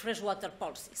by freshwater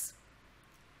pulses.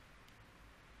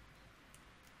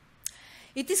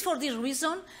 It is for this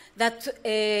reason that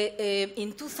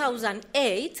in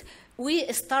 2008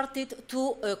 we started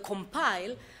to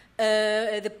compile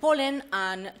the pollen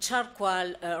and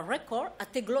charcoal record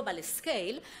at a global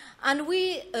scale, and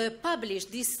we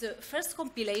published this first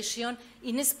compilation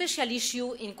in a special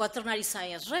issue in Quaternary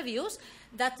Science Reviews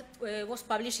that was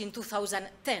published in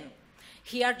 2010.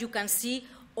 Here you can see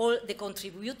all the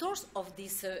contributors of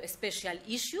this special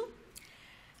issue.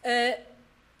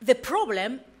 The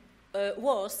problem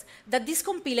was that this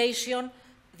compilation,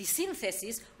 the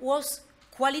synthesis, was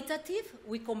qualitative.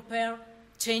 We compare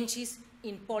changes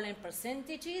in pollen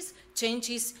percentages,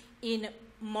 changes in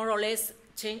more or less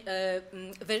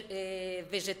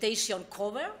vegetation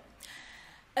cover.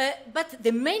 But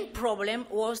the main problem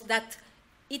was that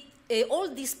all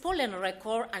these pollen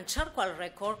record and charcoal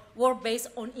record were based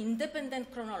on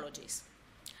independent chronologies.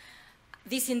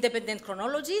 These independent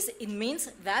chronologies, it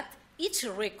means that each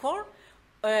record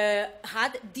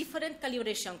had different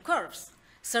calibration curves.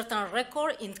 Certain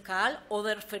record in Cal,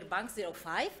 other Fairbanks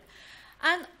 05.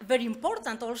 And very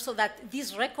important also that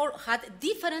this record had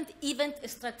different event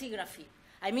stratigraphy.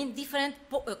 I mean different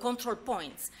control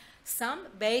points. Some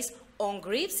based on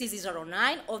grips,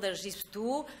 CZ09, others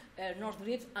GIPS2, North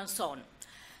grips, and so on.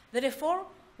 Therefore,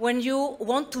 when you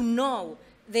want to know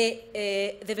the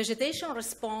vegetation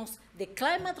response, the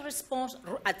climate response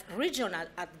at regional,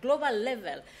 at global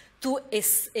level to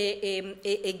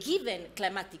a given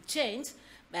climatic change,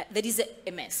 there is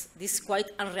a mess. This is quite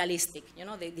unrealistic, you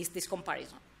know, this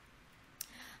comparison.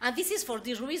 And this is for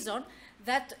this reason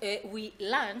that we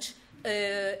launched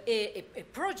a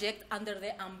project under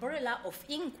the umbrella of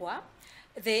INQUA,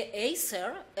 the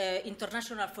ACER,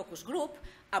 International Focus Group,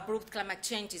 Abrupt Climate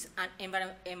Changes and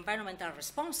Environmental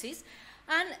Responses.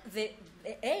 And the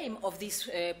aim of this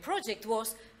project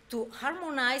was to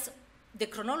harmonize the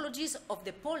chronologies of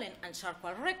the pollen and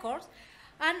charcoal records,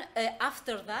 and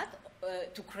after that,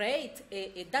 to create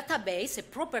a database, a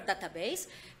proper database,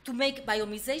 to make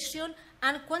biomization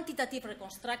and quantitative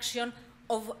reconstruction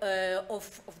of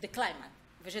the climate,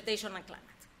 vegetation and climate.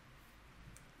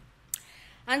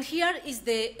 And here is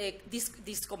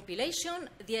this compilation.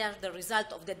 They are the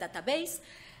result of the database.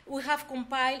 We have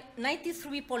compiled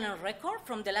 93 pollen records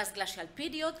from the last glacial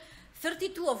period,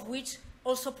 32 of which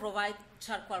also provide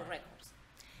charcoal records.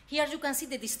 Here you can see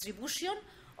the distribution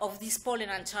of this pollen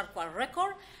and charcoal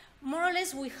record. More or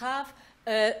less, we have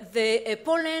the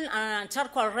pollen and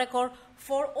charcoal record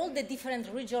for all the different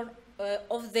regions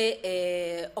of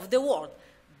the world.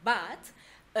 But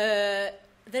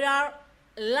there are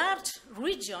large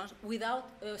regions with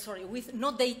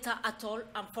no data at all,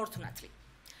 unfortunately.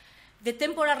 The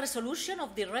temporal resolution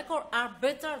of the record are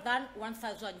better than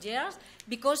 1,000 years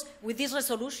because with this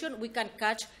resolution we can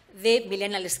catch the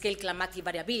millennial scale climatic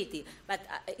variability, but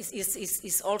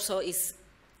is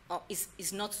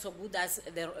not so good as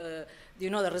the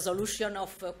resolution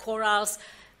of corals.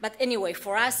 But anyway,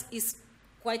 for us, it's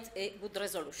quite a good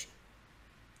resolution.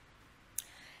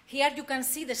 Here you can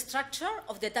see the structure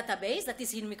of the database that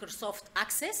is in Microsoft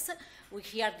Access. We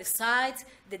here the sites,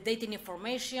 the dating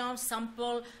information,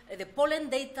 sample, the pollen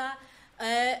data.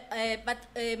 But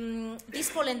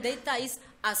this pollen data is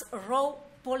as raw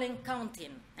pollen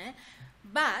counting.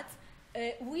 But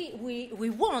we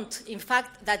want, in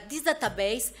fact, that this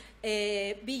database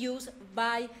be used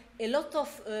by a lot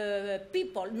of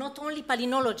people, not only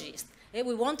palynologists.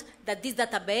 We want that this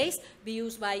database be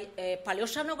used by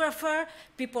paleoceanographers,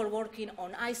 people working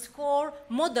on ice core,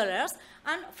 modelers,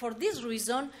 and for this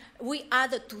reason, we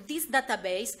add to this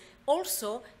database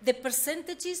also the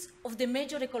percentages of the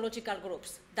major ecological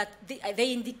groups that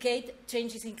they indicate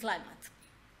changes in climate.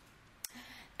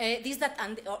 And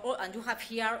you have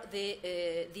here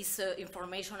this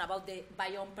information about the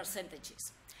biome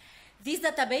percentages. This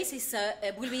database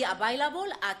will be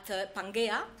available at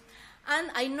Pangea.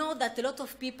 And I know that a lot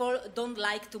of people don't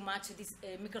like too much this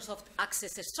Microsoft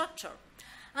Access structure.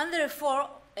 And therefore,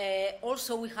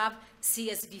 also we have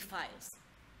CSV files.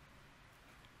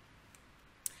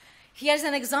 Here's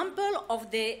an example of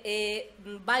the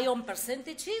biome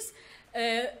percentages.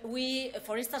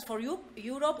 For instance, for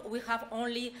Europe, we have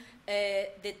only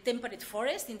the temperate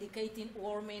forest indicating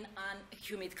warming and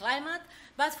humid climate.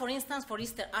 But for instance, for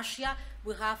Eastern Asia,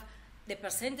 we have the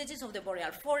percentages of the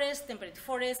boreal forest, temperate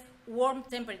forest, warm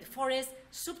temperate forest,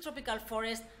 subtropical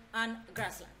forest, and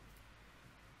grassland.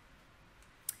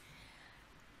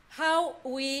 How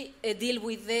we deal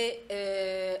with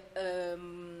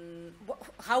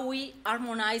how we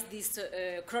harmonize these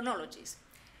chronologies.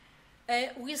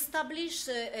 We establish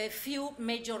a few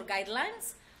major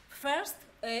guidelines. First,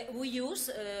 we use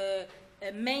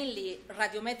mainly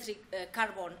radiometric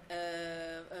carbon,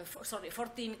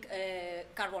 14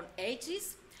 carbon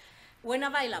ages when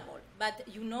available. But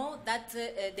you know that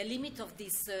the limit of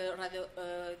this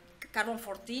carbon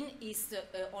 14 is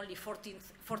only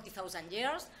 40,000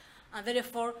 years, and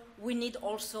therefore we need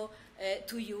also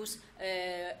to use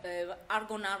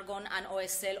argon-argon and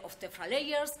OSL of tephra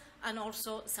layers, and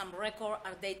also some records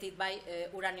are dated by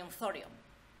uranium-thorium.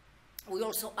 We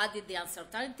also added the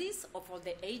uncertainties of all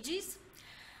the ages.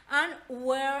 And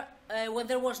when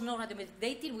there was no radiometric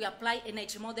dating, we applied an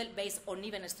age model based on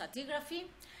even stratigraphy.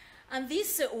 And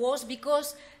this was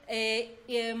because it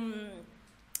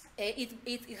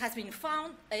has been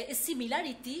found a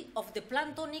similarity of the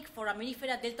planktonic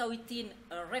foraminifera delta 18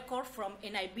 record from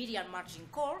an Iberian margin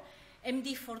core,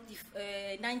 MD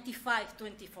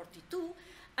 95-2042,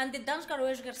 and the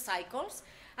Dansgaard-Oeschger cycles.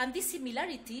 And this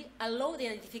similarity allowed the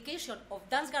identification of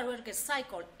Dansgaard-Oeschger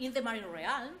cycle in the marine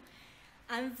realm.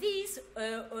 And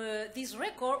this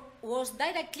record was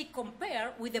directly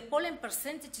compared with the pollen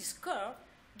percentages curve,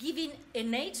 giving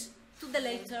an age to the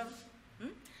later.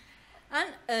 And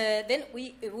then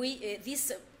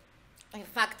this, in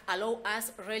fact, allow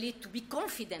us really to be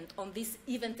confident on this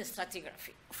event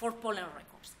stratigraphy for pollen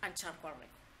records and charcoal records.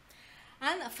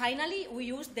 And finally, we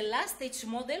used the last stage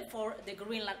model for the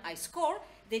Greenland ice core,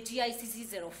 the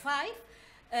GICC05,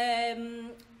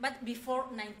 but before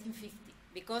 1950,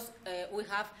 because we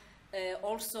have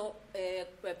also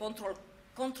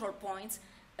control points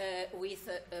with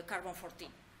carbon-14.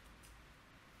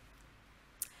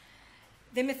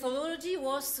 The methodology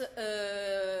was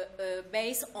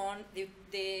based on the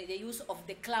use of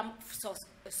the CLAMP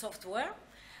software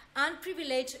and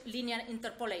privileged linear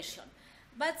interpolation.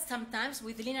 But sometimes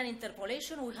with linear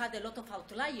interpolation, we had a lot of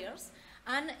outliers,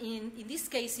 and in these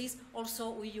cases, also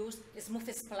we used a smooth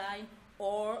spline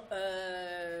or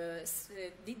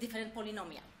different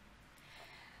polynomial.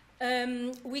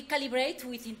 We calibrate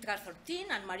with INTCAR 13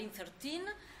 and Marine 13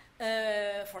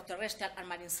 for terrestrial and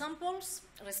marine samples,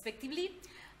 respectively.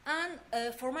 And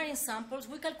for marine samples,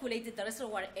 we calculated the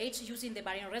reservoir age using the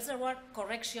Marine Reservoir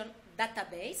Correction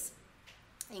Database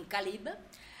in CALIB.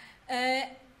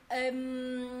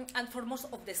 And for most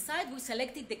of the sites, we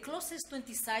selected the closest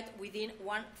 20 sites within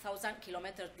 1,000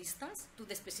 kilometer distance to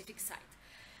the specific site.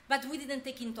 But we didn't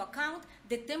take into account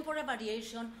the temporal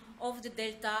variation of the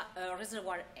delta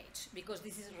reservoir age, because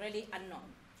this is really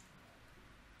unknown.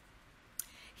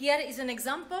 Here is an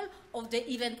example of the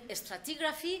event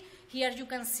stratigraphy. Here you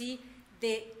can see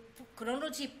the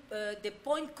chronology, the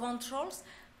point controls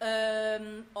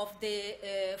of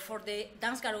for the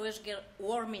Dansgaard-Oeschger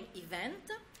warming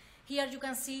event. Here you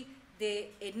can see the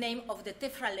name of the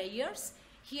tephra layers.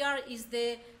 Here is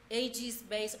the ages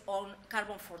based on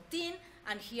carbon-14,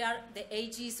 and here the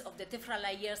ages of the tephra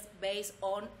layers based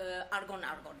on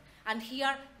argon-argon. And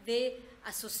here the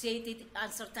associated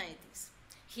uncertainties.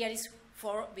 Here is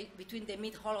for between the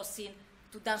mid-Holocene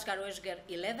to Dansgaard-Oeschger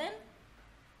 11,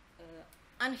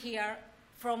 and here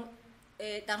from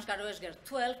Dansgaard-Oeschger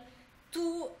 12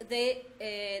 to the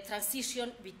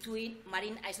transition between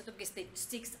marine isotopic state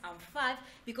 6 and 5,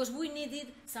 because we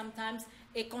needed sometimes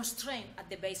a constraint at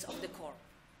the base of the core.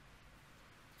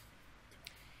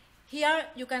 Here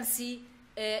you can see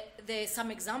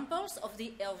some examples of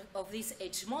this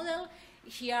age model.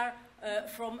 Here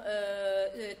from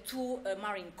two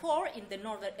marine core in the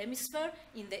northern hemisphere,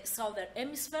 in the southern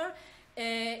hemisphere.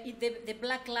 The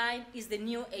black line is the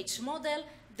new age model.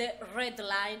 The red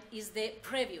line is the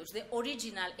previous, the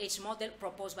original age model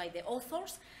proposed by the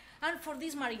authors. And for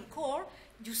this marine core,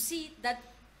 you see that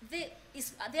they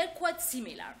are quite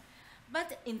similar.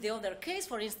 But in the other case,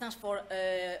 for instance, for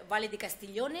Valle di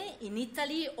Castiglione in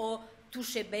Italy or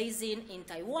Touché Basin in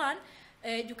Taiwan,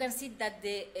 you can see that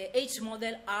the age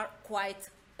model are quite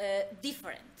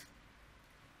different.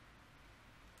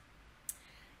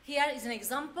 Here is an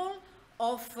example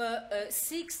of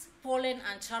 6 pollen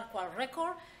and charcoal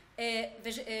record,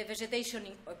 vegetation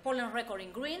in pollen record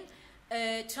in green,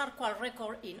 charcoal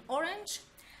record in orange,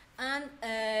 and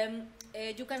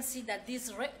you can see that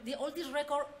all these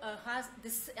records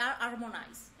are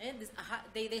harmonized.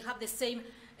 They have the same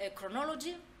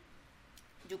chronology.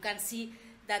 You can see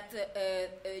that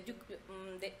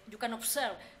you can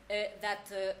observe that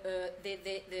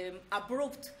the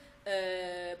abrupt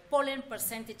pollen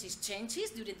percentages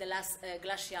changes during the last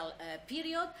glacial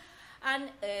period, and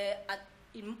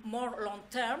in more long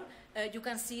term, you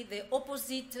can see the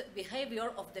opposite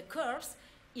behavior of the curves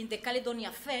in the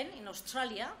Caledonia Fen in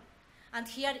Australia, and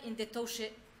here in the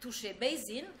Touché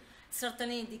Basin,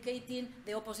 certainly indicating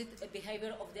the opposite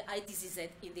behavior of the ITCZ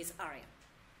in this area.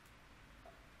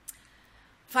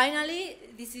 Finally,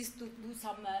 this is to do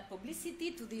some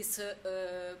publicity to this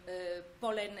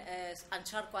pollen and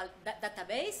charcoal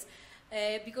database,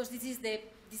 because this is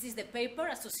the paper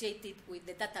associated with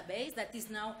the database that is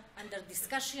now under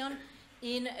discussion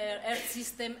in Earth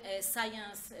System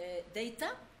Science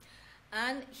Data.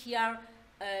 And here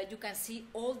you can see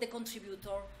all the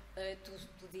contributors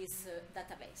to this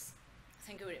database.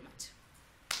 Thank you very much.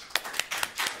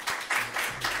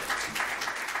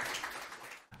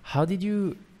 How did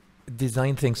you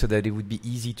design things so that it would be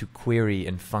easy to query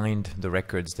and find the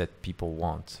records that people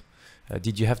want?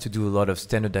 Did you have to do a lot of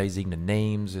standardizing the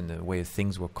names and the way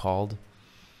things were called?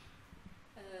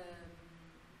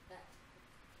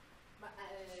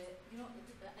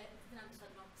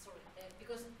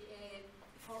 Because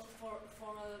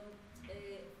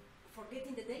for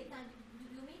getting the data,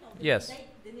 do you mean? Or the Yes.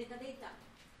 The metadata.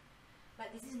 But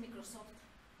this is Microsoft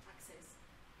Access.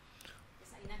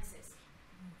 It's in Access.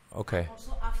 Okay.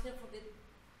 Also after for the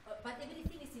but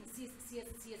everything is in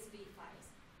CSV files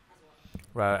as well.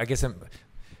 Right. I guess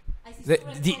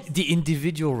the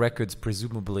individual records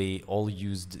presumably all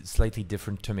used slightly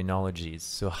different terminologies.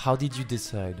 So how did you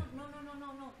decide? No.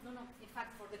 In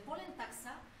fact, for the pollen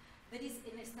taxa, there is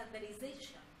a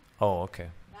standardization. Oh, okay.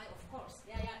 Right, of course.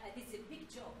 Yeah. It's a big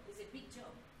job.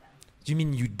 Do you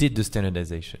mean you did the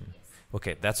standardization? Yes.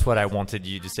 Okay, that's what I wanted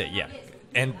you to say. Yeah.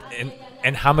 And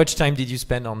how much time did you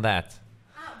spend on that?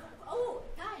 Time.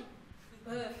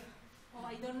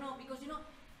 I don't know, because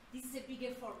this is a big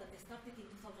effort that started in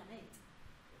 2008.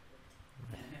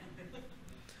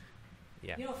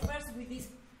 Yeah. First with this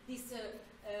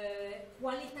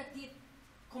qualitative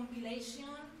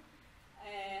compilation,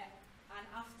 and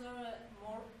after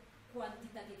more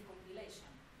quantitative compilation.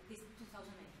 This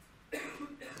 2008.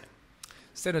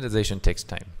 Standardization takes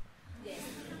time. Yes,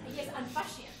 and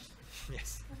patience.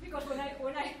 Yes. Because when I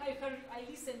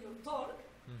listened your talk,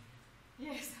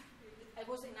 yes, I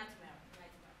was a nightmare.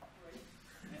 Really.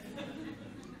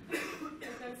 I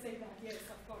can say that. Yes,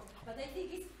 of course. But I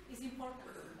think it's important.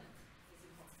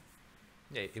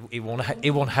 Yeah,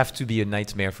 it won't have to be a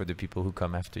nightmare for the people who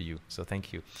come after you. So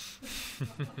thank you.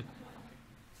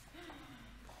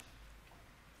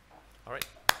 All right.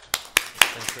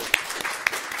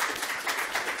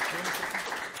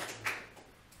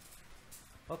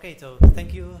 Okay, so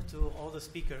thank you to all the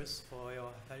speakers for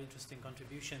your very interesting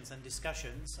contributions and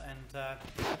discussions. And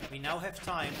we now have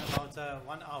time, about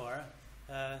 1 hour,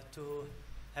 to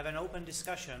have an open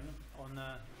discussion on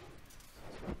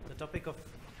the topic of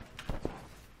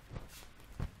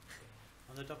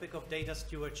data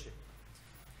stewardship.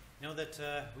 You know that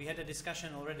we had a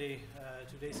discussion already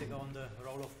 2 days ago on the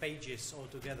role of pages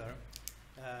altogether.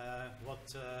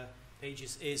 What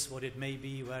pages is, what it may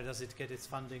be, where does it get its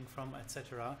funding from,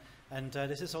 etc. And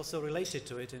this is also related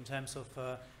to it in terms of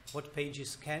what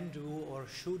pages can do or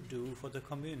should do for the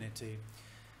community.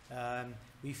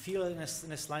 We feel in a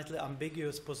slightly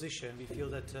ambiguous position. We feel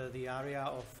that the area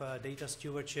of data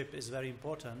stewardship is very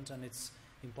important, and it's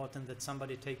important that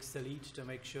somebody takes the lead to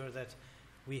make sure that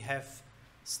we have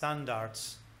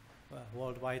standards,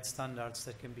 worldwide standards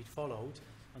that can be followed.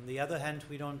 On the other hand,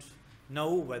 we don't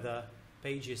know whether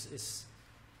pages is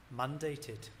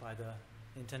mandated by the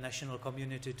international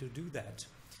community to do that.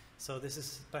 So this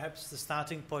is perhaps the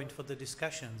starting point for the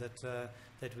discussion that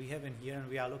we have in here, and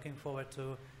we are looking forward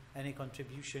to any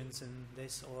contributions in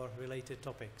this or related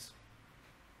topics.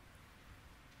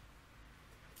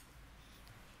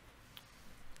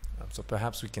 So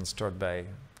perhaps we can start by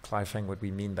clarifying what we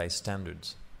mean by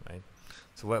standards, right?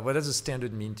 So what does a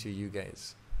standard mean to you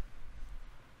guys?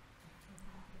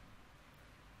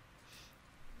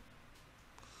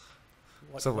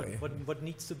 What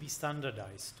needs to be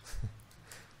standardized?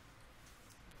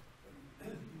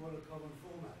 You want a common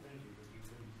format, don't you, that you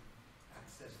can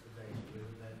access the data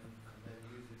with and then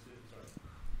use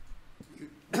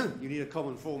it. You need a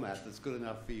common format that's good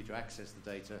enough for you to access the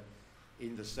data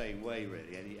in the same way,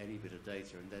 really, any bit of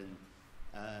data,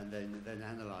 and then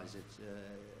analyze it.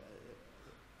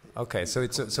 Okay, so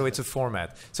it's a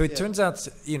format. So it turns out,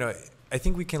 I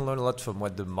think we can learn a lot from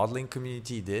what the modeling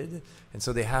community did. And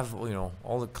so they have,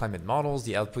 all the climate models.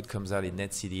 The output comes out in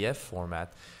netCDF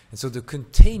format. And so the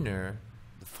container,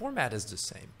 the format is the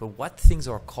same, but what things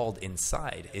are called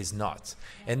inside is not.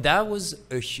 And that was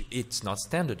it's not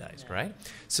standardized, right?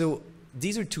 So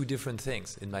these are two different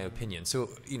things, in my opinion. So,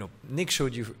 Nick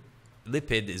showed you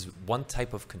Lipid is one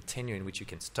type of container in which you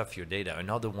can stuff your data.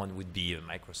 Another one would be a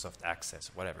Microsoft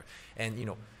Access, whatever. And,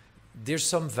 there's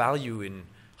some value in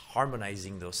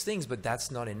harmonizing those things, but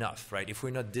that's not enough, right? If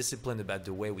we're not disciplined about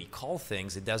the way we call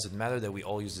things, it doesn't matter that we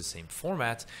all use the same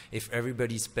format. If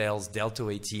everybody spells Delta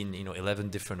 18, 11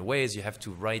 different ways, you have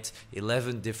to write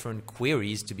 11 different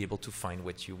queries to be able to find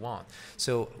what you want.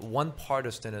 So one part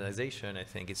of standardization, I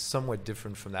think, is somewhat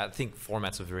different from that. I think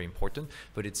formats are very important,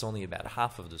 but it's only about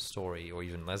half of the story, or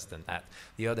even less than that.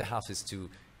 The other half is to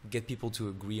get people to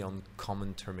agree on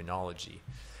common terminology.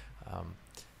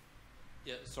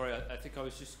 Yeah, sorry, I think I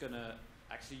was just going to,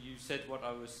 actually you said what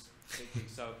I was thinking.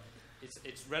 So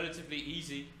it's relatively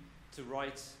easy to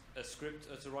write a script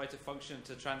or to write a function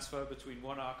to transfer between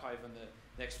one archive and the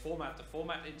next format. The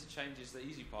format interchange is the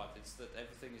easy part. It's that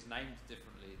everything is named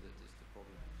differently that is the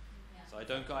problem. Yeah. So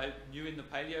I knew in the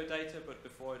paleo data, but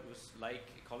before it was lake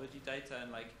ecology data,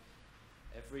 and like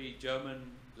every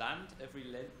German land, every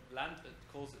land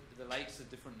calls it, the lakes a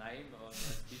different name, or the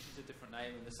species a different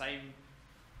name, and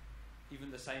even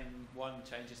the same one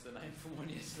changes the name from one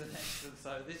year to the next. And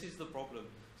so this is the problem.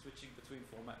 Switching between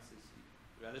formats is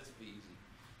relatively easy.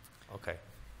 Okay.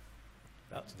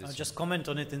 I'll just comment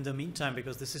on it in the meantime,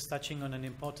 because this is touching on an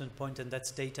important point, and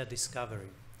that's data discovery.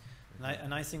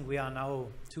 And I think we are now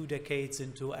 2 decades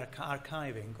into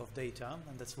archiving of data,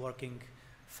 and that's working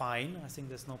fine. I think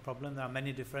there's no problem. There are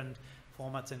many different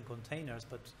formats and containers,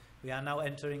 but we are now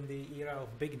entering the era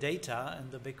of big data,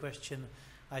 and the big question,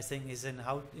 I think, is in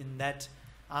how in that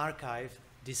archive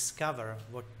discover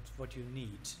what you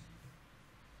need.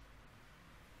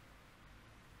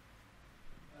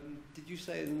 Did you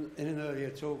say in an earlier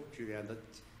talk, Julian,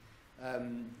 that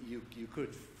you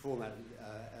could format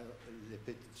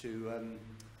lipid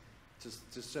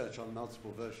to search on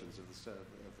multiple versions of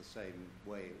the same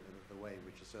way, the way in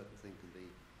which a certain thing can be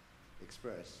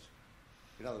expressed?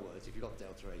 In other words, if you've got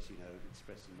delta 8,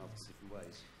 expressed in multiple different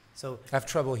ways. So I have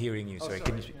trouble hearing you. Sorry.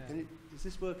 Can you speak? Is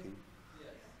this working? Yes.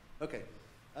 Okay.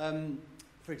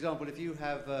 For example, if you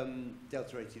have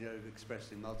delta 8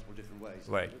 expressed in multiple different ways,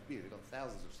 right. You've got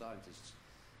thousands of scientists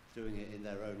doing it in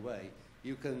their own way,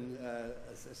 you can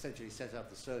essentially set up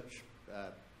the search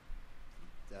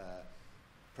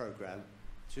program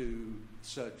to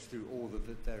search through all the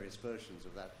various versions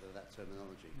of that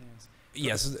terminology. Yes.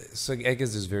 Yes, so I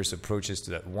guess there's various approaches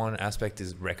to that. One aspect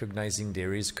is recognizing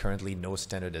there is currently no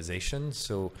standardization,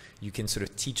 so you can sort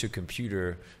of teach a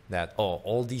computer that,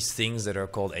 all these things that are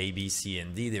called A, B, C,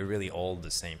 and D, they're really all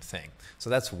the same thing. So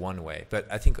that's one way. But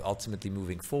I think ultimately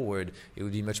moving forward, it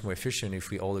would be much more efficient if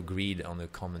we all agreed on a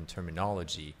common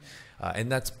terminology. And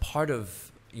that's part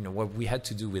of what we had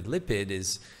to do with lipid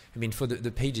is, for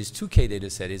the Pages 2K data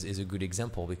set is a good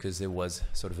example, because there was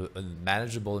sort of a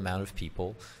manageable amount of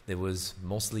people. There was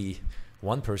mostly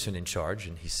one person in charge,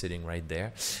 and he's sitting right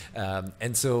there.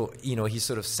 And so, he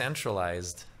sort of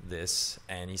centralized this,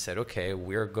 and he said, okay,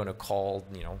 we're going to call,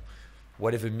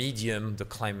 whatever medium the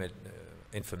climate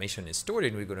information is stored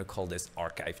in, we're going to call this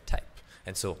archive type.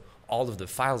 And so all of the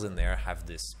files in there have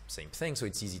this same thing, so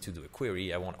it's easy to do a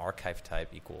query. I want archive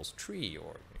type equals tree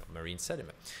or marine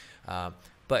sediment.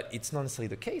 But it's not necessarily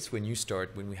the case when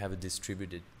we have a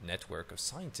distributed network of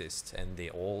scientists, and they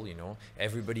all,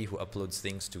 everybody who uploads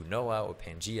things to NOAA or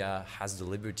Pangea has the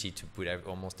liberty to put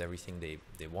almost everything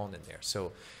they want in there.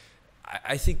 So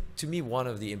I think, to me, one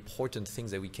of the important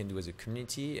things that we can do as a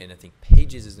community, and I think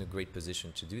Pages is in a great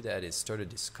position to do that, is start a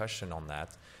discussion on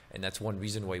that. And that's one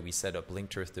reason why we set up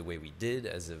Linked Earth the way we did,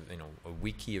 as a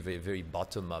wiki, a very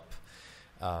bottom-up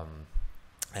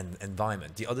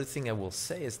environment. The other thing I will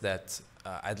say is that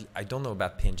I don't know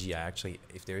about Pangea. Actually,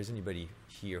 if there is anybody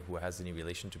here who has any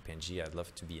relation to Pangea, I'd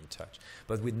love to be in touch.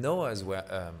 But with NOAA as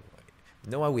well,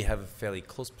 NOAA we have a fairly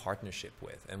close partnership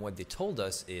with, and what they told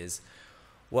us is,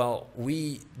 well,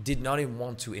 we did not even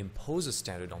want to impose a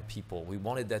standard on people. We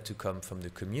wanted that to come from the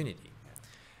community.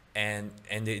 And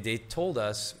they told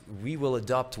us, we will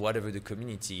adopt whatever the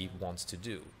community wants to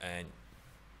do, and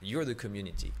you're the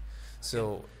community.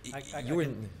 So you're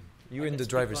in the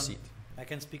driver's seat. I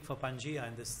can speak for Pangea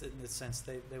in this sense.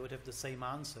 They would have the same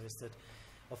answer, is that,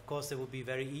 of course, it would be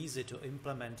very easy to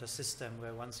implement a system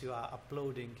where once you are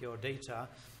uploading your data,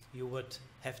 you would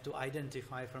have to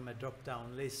identify from a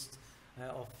drop-down list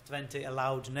of 20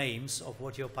 allowed names of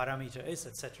what your parameter is,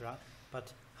 etc.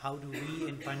 But how do we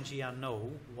in Pangea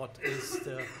know what is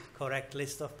the correct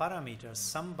list of parameters?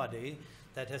 Somebody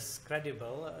that is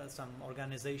credible, some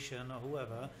organization or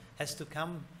whoever, has to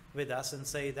come with us and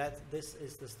say that this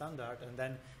is the standard, and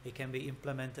then it can be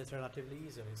implemented relatively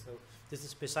easily. So this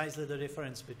is precisely the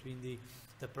difference between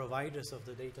the providers of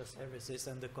the data services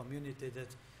and the community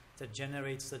that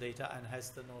generates the data and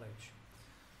has the knowledge.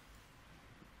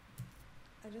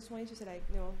 I just wanted to say,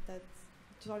 that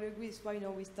totally agree. It's why,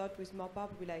 we start with MAPA,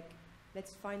 we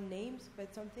let's find names, but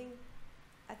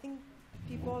I think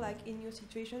people in your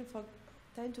situation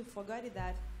tend to forget it,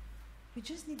 that we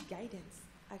just need guidance.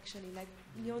 Actually,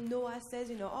 NOAA says,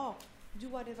 do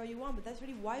whatever you want, but that's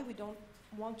really why we don't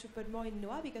want to put more in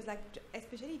NOAA, because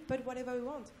especially put whatever we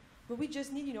want. But we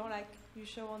just need, you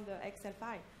show on the Excel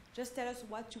file, just tell us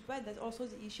what to put. That's also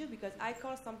the issue, because I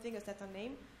call something a certain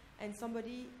name, and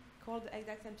somebody called the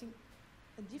exact same thing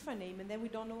a different name, and then we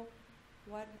don't know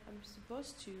what I'm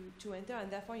supposed to enter, and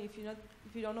therefore, if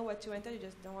you don't know what to enter, you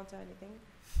just don't enter anything,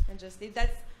 and just leave.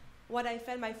 That's what I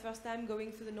felt my first time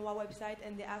going through the NOAA website,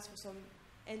 and they asked for some.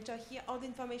 Enter here all the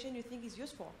information you think is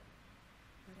useful.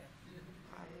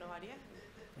 I have no idea.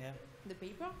 Yeah. The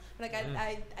paper?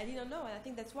 I didn't know, and I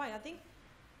think that's why. I think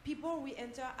people, we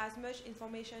enter as much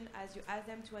information as you ask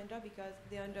them to enter, because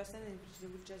they understand and they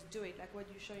will just do it. Like what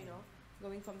you show,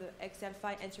 going from the Excel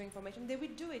file, entering information. They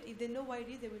will do it. If they know what it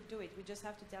is, they will do it. We just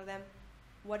have to tell them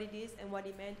what it is and what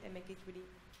it meant, and make it really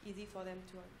easy for them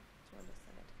to understand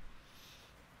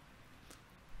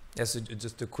it. Yes,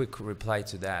 just a quick reply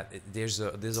to that. There's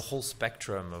a whole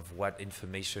spectrum of what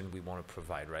information we want to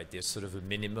provide, right? There's sort of a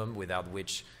minimum without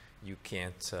which you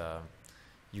can't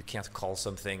call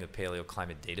something a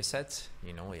paleoclimate data set.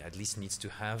 You know, it at least needs to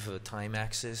have a time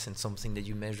axis and something that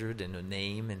you measured and a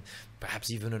name and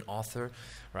perhaps even an author,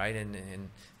 right? And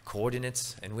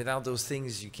coordinates. And without those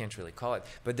things, you can't really call it.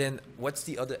 But then what's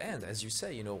the other end? As you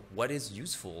say, you know, what is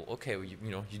useful? Okay, well,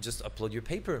 you just upload your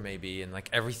paper maybe, and like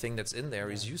everything that's in there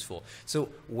is useful. So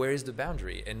where is the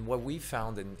boundary? And what we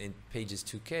found in Pages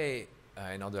 2K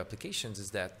and other applications is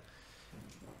that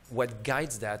what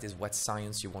guides that is what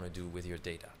science you want to do with your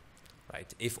data,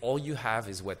 right? If all you have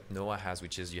is what NOAA has,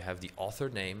 which is you have the author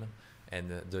name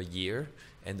and the year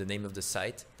and the name of the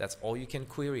site, that's all you can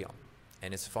query on.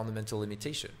 And it's a fundamental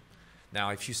limitation. Now,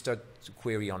 if you start to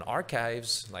query on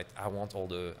archives, like I want all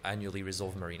the annually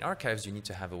resolved marine archives, you need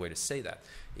to have a way to say that.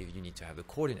 If you need to have the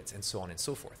coordinates and so on and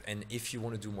so forth. And if you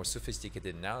want to do more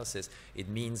sophisticated analysis, it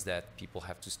means that people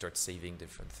have to start saving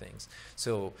different things.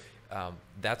 So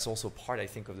that's also part, I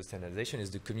think, of the standardization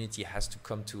is the community has to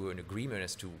come to an agreement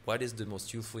as to what is the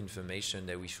most useful information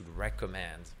that we should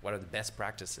recommend, what are the best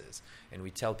practices. And we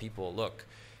tell people, look,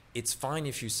 it's fine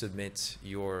if you submit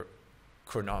your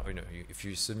if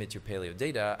you submit your paleo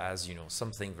data as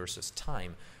something versus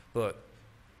time, but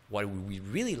what we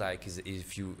really like is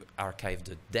if you archive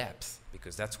the depth,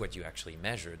 because that's what you actually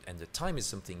measured, and the time is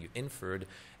something you inferred,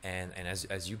 and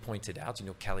as you pointed out,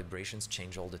 calibrations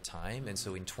change all the time, and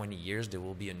so in 20 years there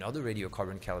will be another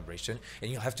radiocarbon calibration, and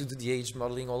you'll have to do the age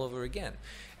modeling all over again.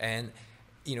 And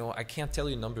I can't tell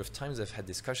you a number of times I've had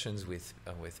discussions with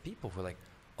people who are like,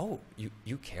 oh,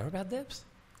 you care about depth?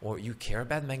 Or you care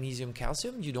about magnesium,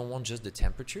 calcium, you don't want just the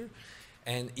temperature?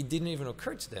 And it didn't even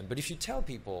occur to them. But if you tell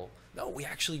people, no, we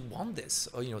actually want this,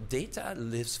 or, data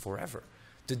lives forever.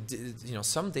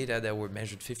 Some data that were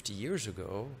measured 50 years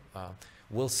ago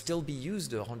will still be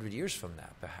used 100 years from now,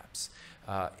 perhaps.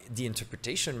 The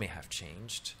interpretation may have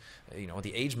changed,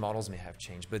 the age models may have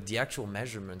changed, but the actual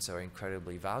measurements are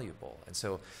incredibly valuable. And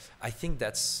so I think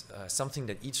that's something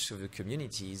that each of the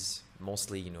communities,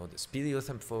 mostly, the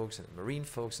speleothem folks and the marine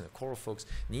folks and the coral folks,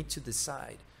 need to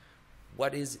decide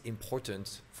what is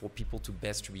important for people to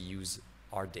best reuse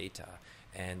our data.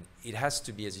 And it has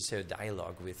to be, as you said, a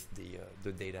dialogue with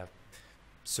the data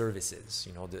services,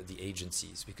 the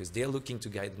agencies, because they're looking to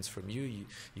guidance from you,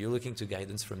 you're looking to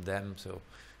guidance from them, so you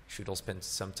should all spend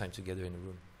some time together in a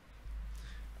room.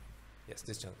 Yes,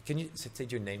 this gentleman. Can you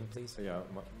state your name, please? Yeah,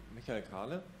 McKay.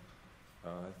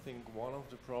 I think one of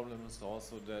the problems is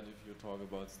also that if you talk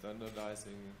about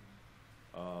standardizing,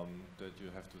 that you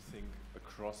have to think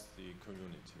across the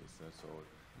communities. So,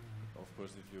 of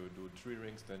course, if you do tree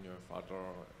rings, then you have other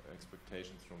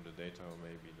expectations from the data,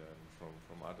 maybe than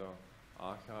from other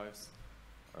archives.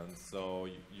 And so,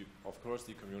 of course,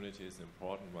 the community is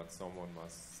important, but someone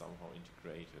must somehow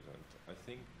integrate it. And I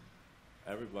think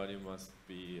everybody must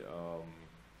be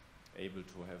able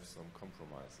to have some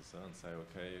compromises and say,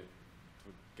 okay, to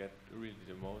get really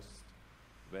the most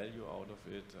value out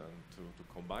of it and to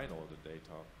combine all the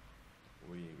data,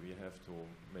 we have to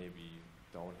maybe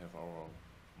don't have our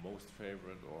most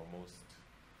favorite or most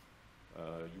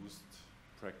used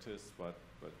practice, but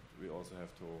we also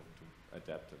have to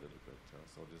adapt a little bit.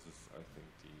 So this is, I think,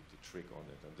 the trick on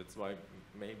it, and that's why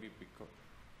maybe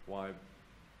why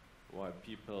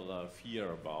people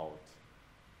fear about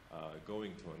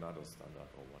going to another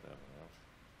standard or whatever.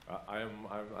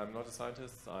 I'm not a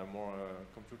scientist. I'm more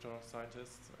a computer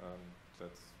scientist, and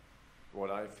that's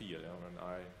what I feel.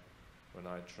 When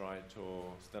I try to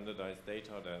standardize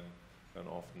data, then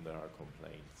often there are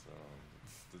complaints.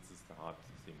 This is the hard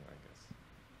thing, I guess.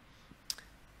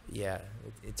 Yeah,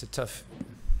 it's a tough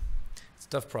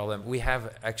problem. We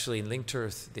have actually in Linked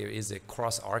Earth, there is a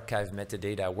cross-archive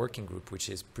metadata working group, which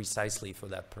is precisely for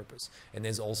that purpose. And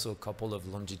there's also a couple of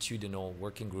longitudinal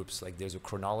working groups, like there's a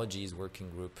chronologies working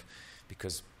group,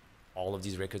 because all of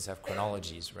these records have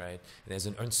chronologies, right? And there's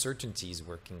an uncertainties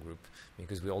working group,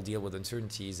 because we all deal with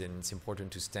uncertainties, and it's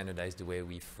important to standardize the way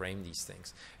we frame these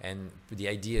things. And the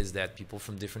idea is that people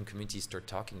from different communities start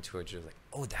talking to each other, like,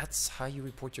 oh, that's how you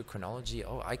report your chronology?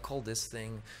 Oh, I call this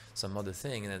thing some other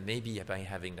thing. And then maybe by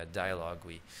having that dialogue,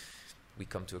 we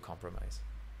come to a compromise.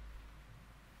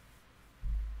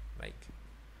 Mike.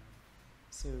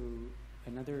 So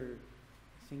another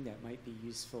thing that might be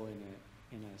useful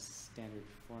in a standard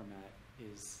format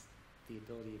is the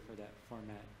ability for that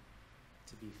format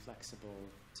to be flexible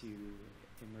to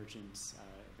emergent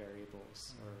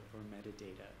variables or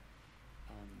metadata.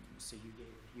 So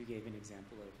you gave an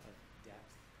example of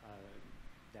depth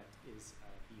that is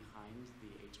behind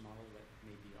the age model that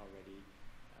may be already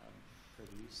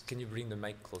produced. used. Can you bring the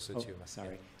mic closer to you?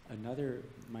 Sorry. Another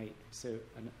might, so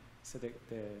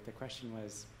the question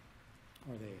was,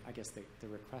 or I guess the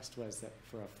request was that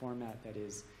for a format that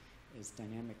is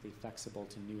dynamically flexible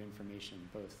to new information,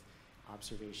 both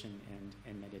observation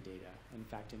and metadata. In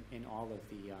fact, in all of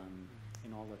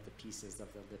the pieces of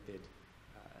the lipid,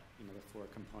 the 4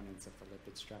 components of the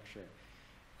lipid structure.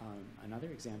 Another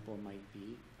example might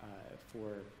be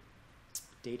for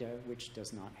data which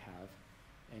does not have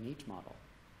an H model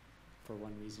for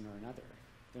one reason or another.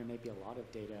 There may be a lot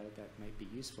of data that might be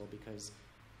useful because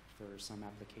for some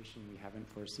application we haven't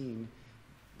foreseen,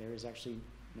 there is actually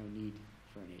no need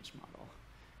for an H model.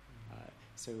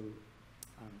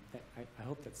 I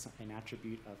hope that's an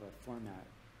attribute of a format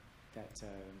that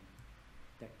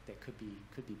could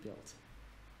be built.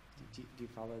 Do you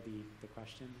follow the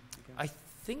question? I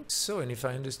think so, and if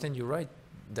I understand you right,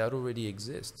 that already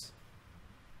exists,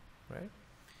 right?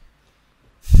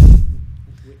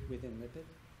 Within lipid?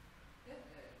 Yeah,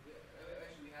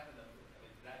 actually we have enough. I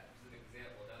mean, that is an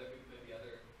example. Now there could be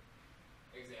other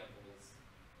examples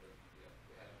that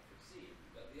we haven't foreseen.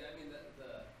 But I mean,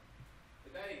 the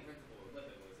guiding principle of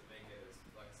lipid was to make it as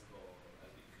flexible as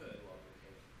we could while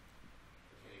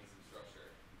retaining some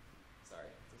structure. Sorry,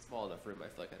 it's a small enough room. I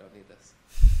feel like I don't need this.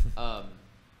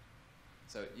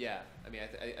 So yeah, I mean,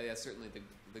 I that's certainly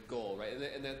the goal, right?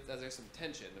 And there's some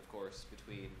tension, of course,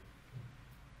 between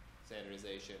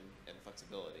standardization and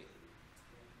flexibility,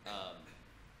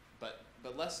 but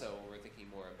less so when we're thinking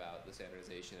more about the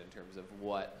standardization in terms of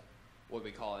what are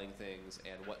we calling things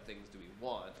and what things do we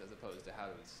want, as opposed to how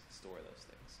do we store those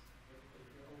things. If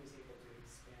you're always able to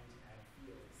expand and add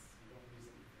fields, you don't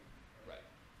lose anything. Right.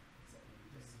 Except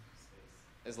maybe just space.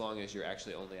 As long as you're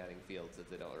actually only adding fields that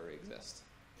they don't already exist.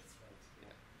 That's right.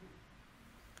 Yeah.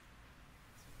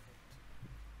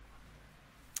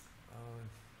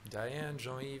 Diane,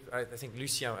 Jean-Yves, I think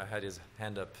Lucien had his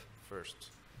hand up first.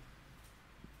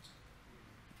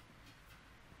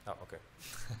 Oh, okay.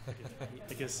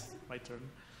 I guess my turn.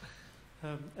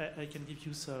 I can give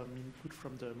you some input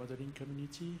from the modeling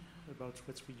community about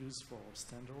what we use for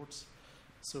standards.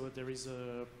 So there is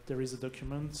a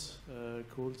document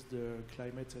called the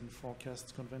Climate and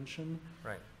Forecast Convention,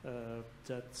 right,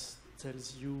 that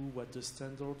tells you what the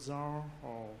standards are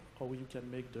or how you can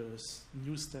make the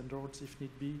new standards if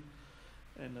need be,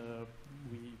 and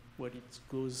it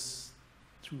goes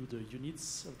to the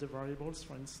units of the variables,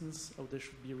 for instance, how they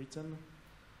should be written.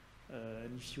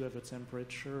 And if you have a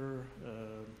temperature,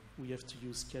 we have to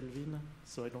use Kelvin.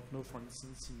 So I don't know, for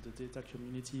instance, in the data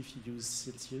community, if you use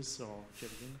Celsius or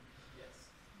Kelvin. Yes.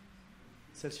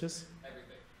 Celsius?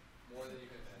 Everything. More than you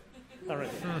can imagine. All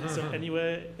right. So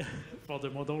anyway, for the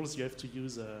models, you have to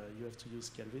use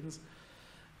Kelvins.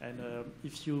 And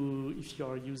if you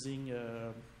are using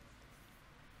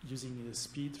the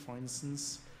speed, for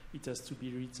instance, it has to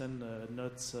be written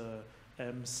not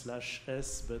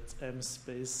m/s, but m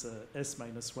space s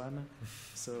minus 1.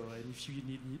 So, and if you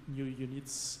need new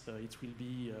units, it will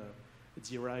be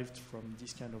derived from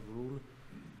this kind of rule.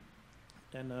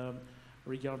 And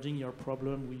regarding your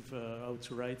problem with how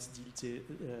to write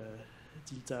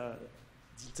delta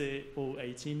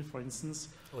O18, for instance.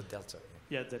 Oh, delta.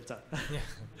 Yeah, delta.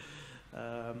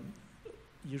 Yeah.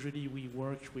 Usually we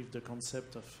work with the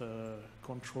concept of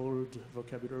controlled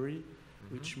vocabulary,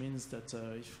 which means that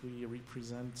if we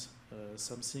represent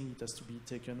something, it has to be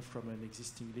taken from an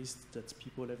existing list that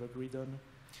people have agreed on.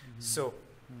 So,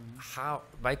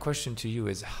 my question to you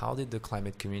is, how did the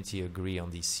climate community agree on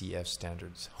these CF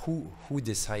standards? Who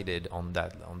decided on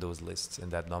those lists and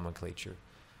that nomenclature?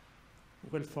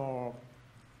 Well,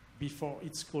 before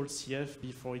it's called CF,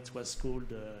 before it was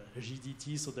called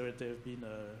GDT, so there have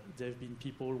been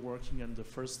people working on the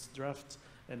first draft,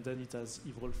 and then it has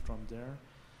evolved from there.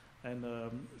 And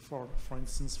for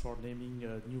instance, for naming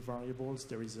new variables,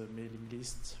 there is a mailing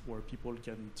list where people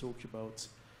can talk about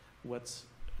what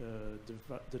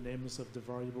the names of the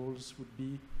variables would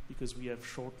be, because we have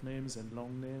short names and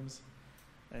long names.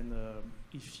 And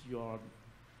if you are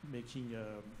making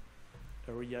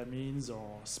area means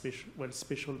or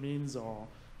spatial means or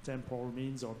temporal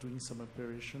means or doing some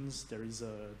operations,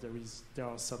 there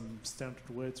are some standard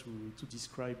way to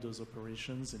describe those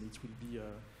operations, and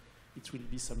it will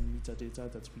be some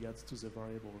metadata that we add to the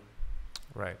variable.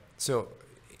 Right. So,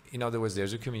 in other words,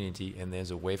 there's a community, and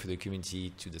there's a way for the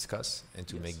community to discuss and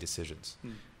to make decisions,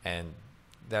 and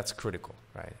that's critical,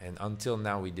 right? And until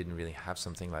now, we didn't really have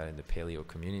something like that in the paleo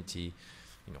community.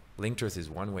 Linked Earth is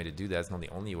one way to do that. It's not the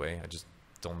only way. I just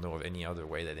don't know of any other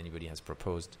way that anybody has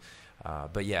proposed.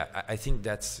 But yeah, I think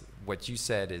that's what you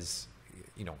said is,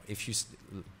 if you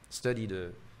study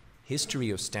the history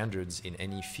of standards in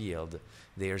any field,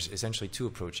 there's essentially two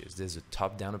approaches. There's a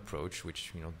top-down approach, which,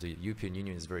 you know, the European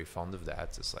Union is very fond of that.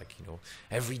 It's like, you know,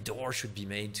 every door should be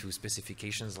made to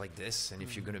specifications like this, and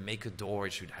if you're going to make a door,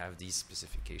 it should have these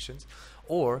specifications.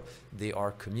 Or they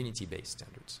are community-based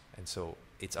standards. And so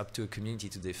it's up to a community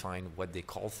to define what they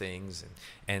call things,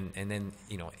 and then,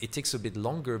 you know, it takes a bit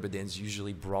longer, but then it's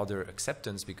usually broader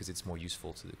acceptance because it's more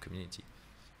useful to the community.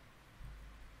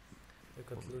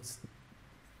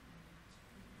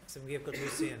 So we have got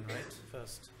Lucien, right,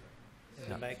 first.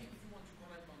 Yeah. Back.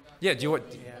 Yeah, do you want... I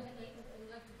would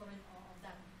like to comment on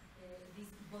that, this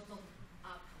bottom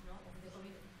up, no, of the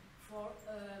community. For,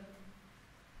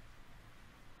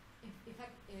 in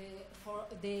fact, for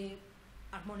the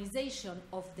harmonization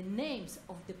of the names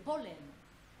of the pollen,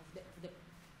 of the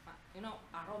you know,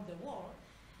 around the world,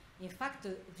 in fact,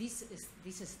 this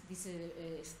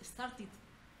started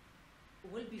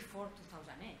well before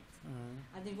 2008.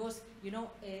 And it was, you know,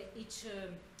 each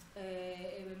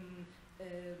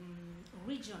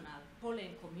regional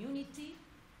pollen community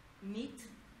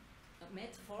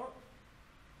met for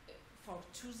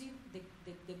choosing the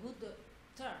good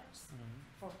terms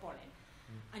for pollen.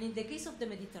 And in the case of the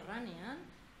Mediterranean,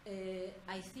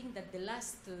 I think that the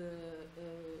last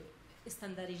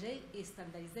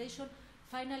standardization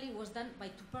finally was done by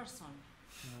 2 persons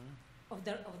of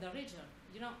the region,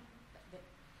 you know,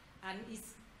 and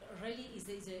it's really is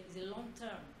a long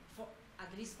term, for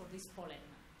at least for this pollen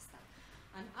stuff.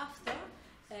 And after,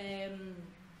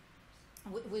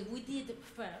 what we did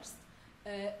first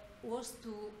was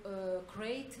to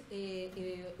create a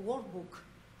workbook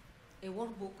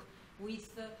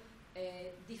with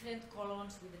different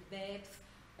columns with the depth,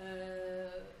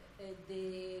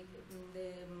 the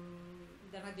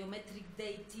radiometric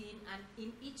dating, and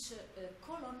in each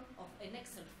column of an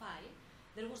Excel file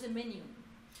there was a menu.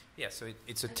 Yeah, so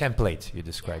it's a template you're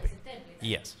describing. Yeah, it's a template.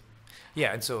 Yes.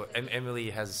 Yeah, and so Emilie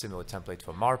has a similar template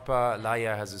for MARPA,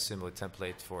 Laia has a similar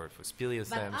template for speleothems.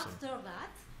 But after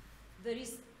that, there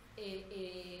is you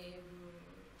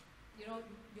know,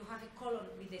 you have a column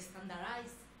with the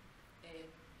standardized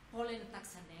pollen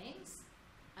taxa names,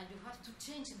 and you have to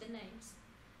change the names,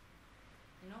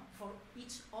 you know, for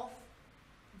each of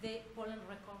the pollen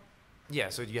record. Yeah,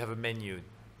 so you have a menu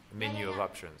of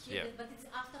options. Yeah. But it's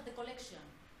after the collection.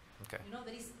 Okay. You know,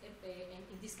 there is,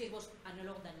 in this case was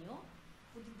Anne-Laure Dagneau,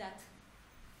 who did that,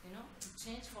 you know, to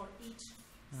change for each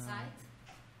site,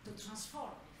 to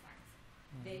transform, in fact,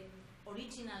 the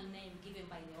original name given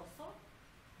by the author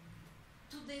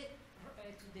to the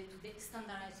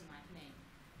standardized name.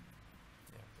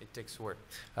 Yeah, it takes work.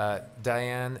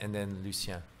 Diane and then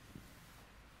Lucien.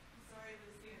 Sorry,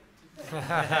 Lucien.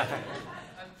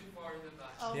 I'm too far in the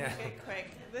back. I'll make it quick.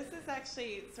 This is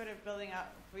actually sort of building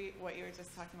up what you were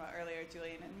just talking about earlier,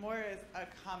 Julian, and more as a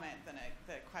comment than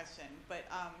a question. But,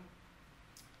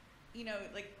 you know,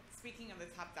 like speaking of the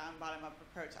top-down, bottom-up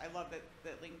approach, I love that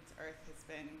Linked Earth has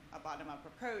been a bottom-up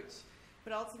approach.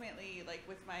 But ultimately, like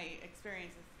with my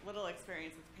experience, little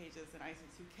experience with Pages and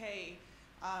ISO2K,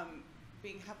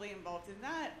 being heavily involved in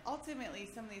that, ultimately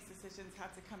some of these decisions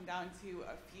have to come down to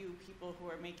a few people who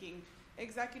are making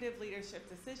executive leadership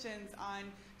decisions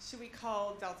on, should we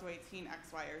call Delta 18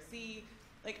 X, Y, or Z?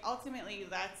 Like ultimately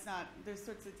that's not, those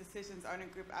sorts of decisions aren't a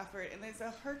group effort, and there's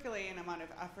a Herculean amount of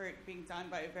effort being done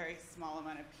by a very small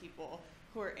amount of people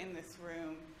who are in this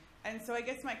room. And so I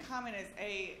guess my comment is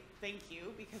A, thank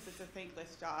you, because it's a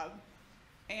thankless job.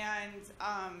 And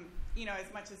you know,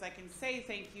 as much as I can say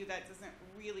thank you, that doesn't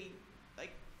really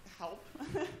like help.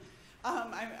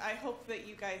 I hope that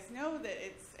you guys know that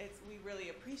we really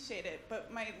appreciate it.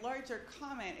 But my larger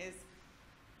comment is,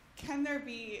 can there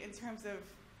be, in terms of,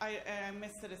 I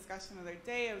missed the discussion the other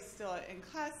day, I was still in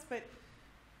class, but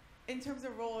in terms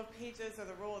of role of Pages or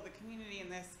the role of the community in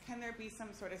this, can there be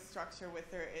some sort of structure with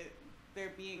there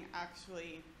being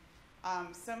actually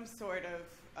some sort of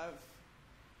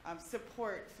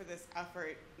support for this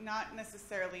effort, not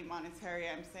necessarily monetary.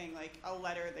 I'm saying like a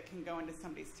letter that can go into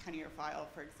somebody's tenure file,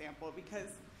 for example, because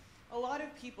a lot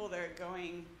of people that are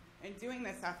going and doing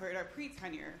this effort are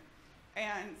pre-tenure.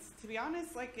 And to be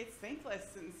honest, like it's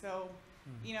thankless. And so,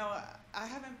 you know, I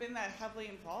haven't been that heavily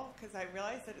involved because I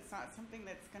realize that it's not something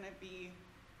that's going to be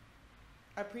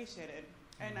appreciated.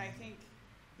 And I think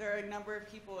there are a number of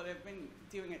people that have been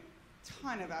doing a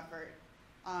ton of effort.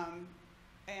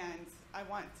 And I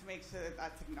want to make sure that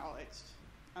that's acknowledged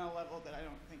on a level that I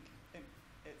don't think it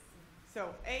is.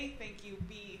 So A, thank you.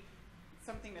 B,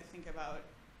 something to think about.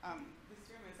 This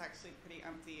room is actually pretty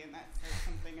empty, and that says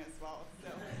something as well. So.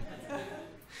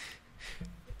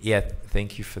 Yeah,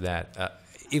 thank you for that.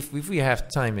 If we have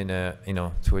time in you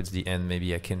know, towards the end,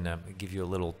 maybe I can give you a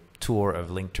little tour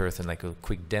of Linked Earth and like a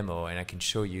quick demo, and I can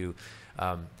show you.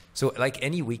 So like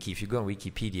any wiki, if you go on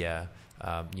Wikipedia,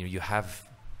 you know, you have,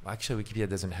 actually Wikipedia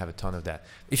doesn't have a ton of that.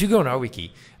 If you go on our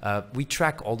wiki, we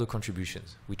track all the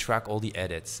contributions, we track all the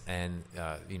edits, and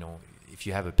you know, if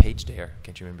you have a page there,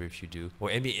 can't you remember if you do? Or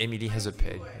Emilie has a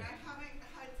page.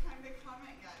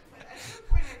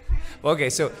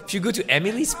 Okay, so if you go to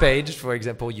Emilie's page, for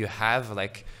example, you have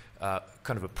like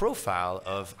kind of a profile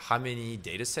of how many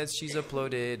data sets she's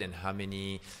uploaded and how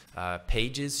many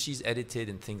pages she's edited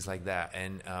and things like that.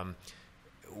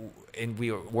 And we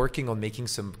are working on making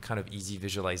some kind of easy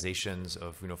visualizations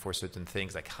of, you know, for certain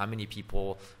things, like how many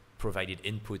people provided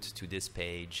input to this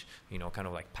page, you know, kind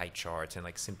of like pie charts and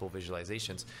like simple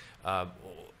visualizations.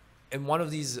 And one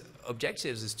of these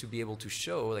objectives is to be able to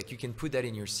show, like, you can put that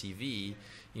in your CV,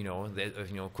 you know, that,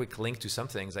 you know, quick link to some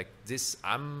things like this.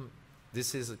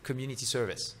 This is a community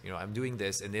service. You know, I'm doing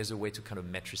this, and there's a way to kind of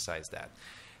metricize that.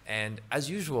 And as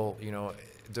usual, you know,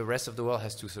 the rest of the world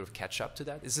has to sort of catch up to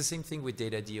that. It's the same thing with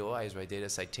data DOIs, right? Data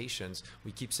citations.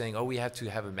 We keep saying, oh, we have to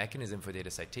have a mechanism for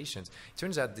data citations. It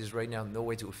turns out there's right now no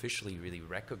way to officially really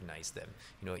recognize them.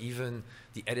 You know, even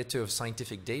the editor of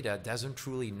scientific data doesn't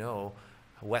truly know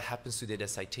what happens to data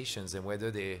citations and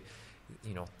whether they,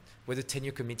 you know, whether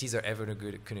tenure committees are ever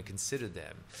going to consider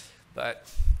them.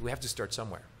 But we have to start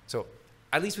somewhere. So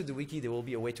at least with the wiki, there will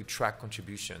be a way to track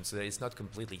contributions so that it's not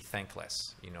completely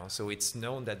thankless, you know. So it's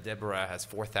known that Deborah has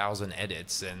 4,000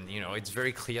 edits, and, you know, it's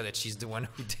very clear that she's the one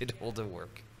who did all the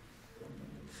work.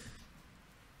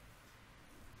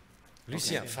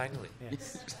 Lucien, okay. Finally.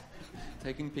 Yes.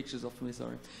 Taking pictures of me,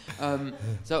 sorry.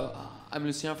 So I'm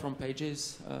Lucien from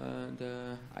Pages,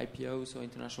 the IPO, so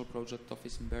International Project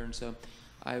Office in Bern. So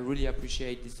I really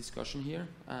appreciate this discussion here,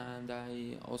 and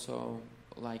I also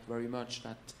like very much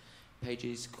that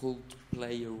Pages could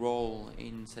play a role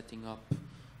in setting up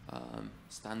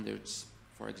standards,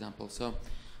 for example. So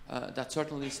that's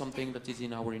certainly something that is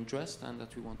in our interest and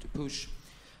that we want to push.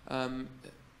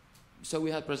 So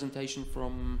we had presentation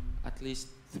from at least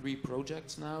 3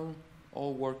 projects now,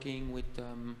 all working with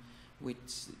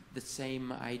the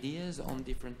same ideas on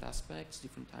different aspects,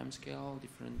 different timescale,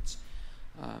 different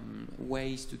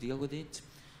ways to deal with it.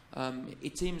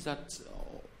 It seems that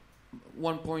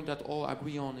one point that all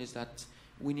agree on is that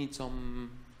we need some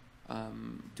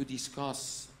to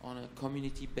discuss on a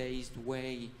community-based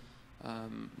way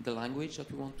the language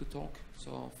that we want to talk.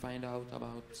 So find out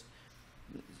about,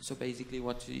 so basically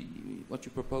what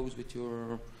you propose with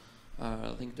your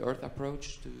Linked Earth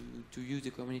approach to use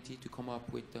the community to come up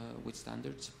with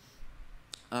standards.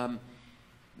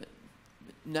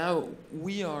 Now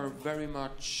we are very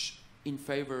much in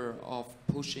favor of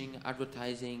pushing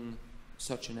advertising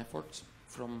such an effort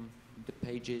from the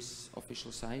Pages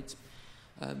official site.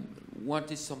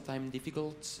 What is sometimes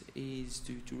difficult is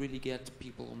to really get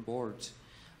people on board,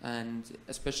 and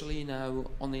especially now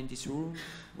only in this room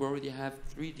we already have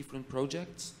 3 different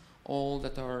projects, all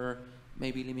that are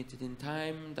maybe limited in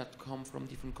time, that come from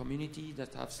different communities,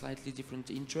 that have slightly different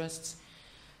interests.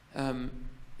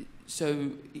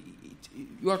 So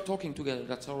you are talking together,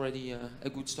 that's already a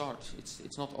good start.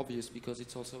 It's not obvious because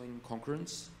it's also in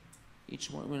concurrence each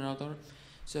one with another.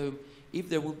 So if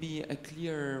there will be a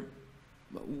clear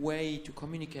way to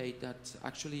communicate that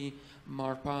actually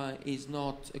MARPA is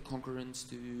not a concurrence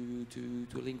to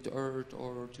Linked Earth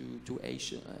or to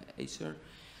Acer,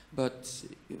 but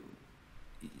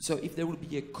so if there will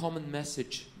be a common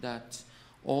message that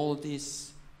all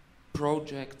these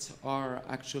projects are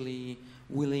actually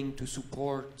willing to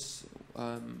support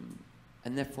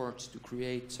an effort to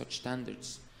create such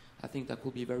standards, I think that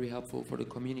will be very helpful for the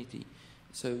community.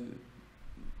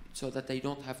 So that they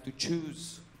don't have to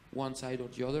choose one side or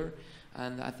the other.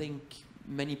 And I think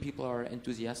many people are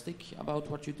enthusiastic about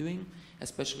what you're doing,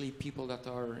 especially people that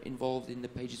are involved in the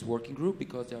Pages working group,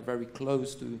 because they are very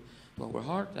close to our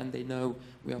heart, and they know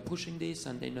we are pushing this,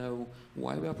 and they know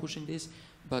why we are pushing this.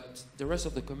 But the rest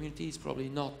of the community is probably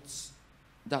not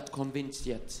that convinced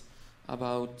yet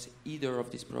about either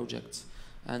of these projects.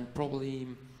 And probably,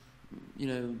 you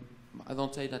know, I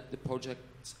don't say that the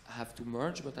projects have to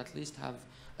merge, but at least have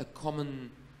a common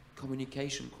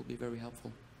communication could be very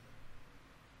helpful.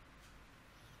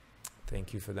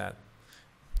 Thank you for that.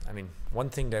 I mean, one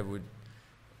thing that would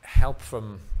help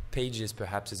from Pages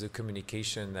perhaps is a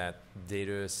communication that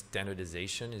data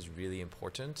standardization is really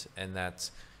important, and that,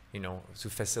 you know, to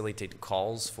facilitate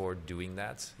calls for doing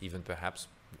that, even perhaps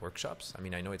workshops. I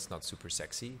mean, I know it's not super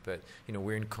sexy, but, you know,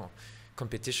 we're in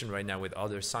competition right now with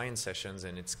other science sessions,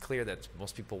 and it's clear that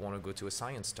most people want to go to a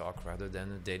science talk rather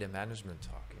than a data management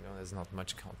talk. You know, there's not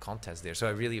much contest there. So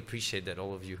I really appreciate that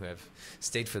all of you have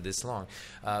stayed for this long.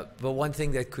 But one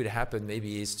thing that could happen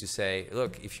maybe is to say,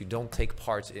 look, if you don't take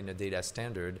part in a data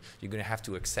standard, you're going to have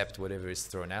to accept whatever is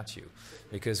thrown at you.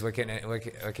 Because what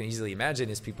I can easily imagine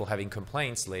is people having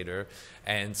complaints later.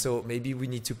 And so maybe we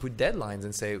need to put deadlines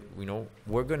and say, you know,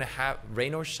 we're going to have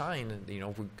rain or shine, you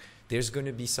know, there's going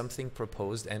to be something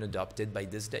proposed and adopted by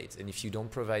this date. And if you don't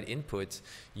provide input,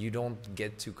 you don't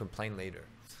get to complain later.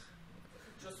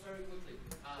 Just very quickly,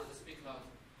 to speak loud.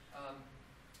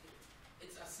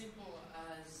 It's as simple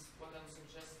as what I'm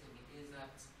suggesting is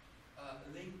that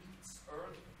linked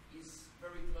Earth is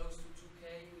very close to 2K,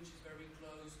 which is very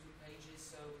close to pages.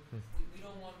 So we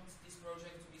don't want this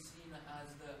project to be seen as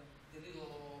the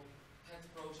little pet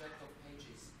project of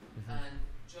pages. And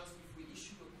just if we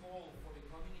issue a call for the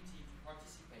community to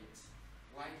participate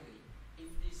widely,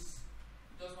 if this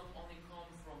does not only come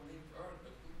from Linked Earth,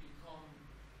 but could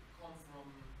come from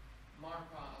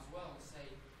MARPA as well, say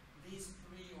these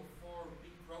 3 or 4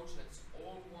 big projects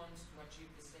all want to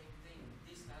achieve the same thing,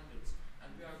 these standards, and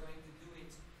we are going to do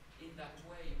it in that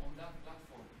way, on that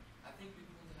platform, I think we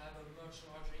could have a much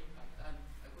larger impact. And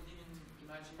I could even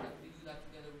imagine that we do that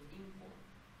together with Infor.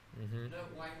 No,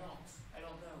 why not? I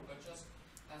don't know, but just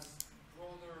as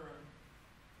broader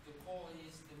the call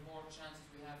is, the more chances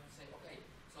we have to say, okay,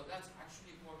 so that's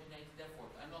actually a coordinated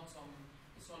effort, and not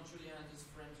it's on Julian and his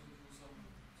friends who do some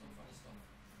funny stuff.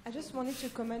 I just wanted to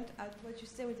comment at what you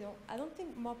said. I don't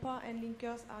think MARPA and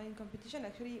linkers are in competition.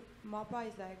 Actually, MARPA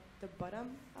is like the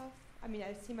bottom of. I mean,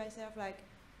 I see myself like,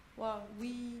 well,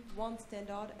 we want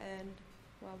standard, and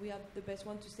well, we are the best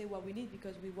one to say what we need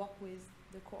because we work with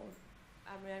the core.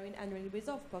 Annual release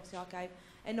of Proxy Archive,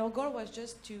 and our goal was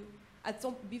just to,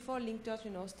 before Linkers,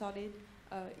 you know, started,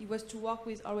 it was to work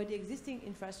with already existing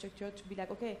infrastructure to be like,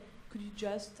 okay, could you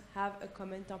just have a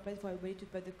common template for everybody to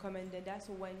put the common data,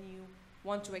 so when you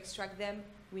want to extract them,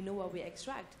 we know what we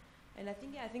extract. And I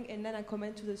think, and then I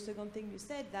comment to the second thing you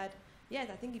said that, yes,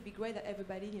 I think it'd be great that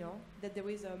everybody, you know, that there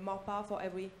is a MARPA for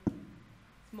every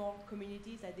small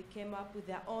communities, that they came up with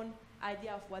their own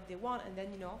idea of what they want, and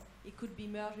then, you know, it could be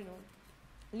merged, you know,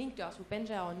 Linkers with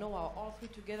Pangea or NOAA, or all 3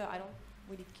 together. I don't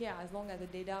really care as long as the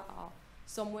data are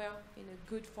somewhere in a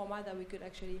good format that we could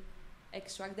actually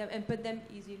extract them and put them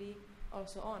easily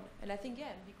also on. And I think, yeah,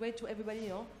 it'd be great to everybody, you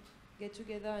know, get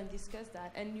together and discuss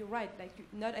that. And you're right, like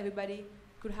not everybody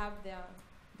could have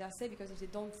their say, because if they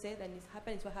don't say, then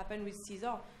it's what happened with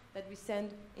Caesar, that we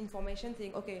send information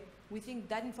saying, okay, we think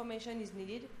that information is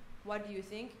needed. What do you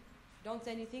think? If you don't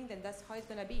say anything, then that's how it's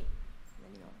gonna be. And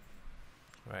then, you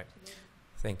know. Right.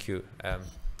 Thank you.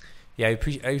 Yeah, I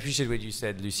appreciate what you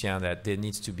said, Lucien, that there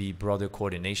needs to be broader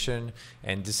coordination,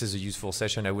 and this is a useful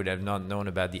session. I would have not known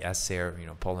about the ASER, you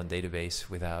know, pollen database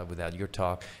without your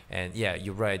talk. And yeah,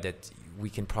 you're right that we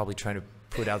can probably try to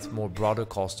put out more broader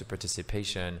calls to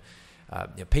participation.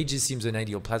 Pages seems an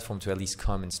ideal platform to at least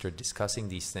come and start discussing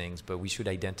these things, but we should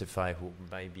identify who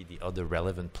might be the other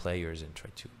relevant players and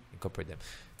try to incorporate them.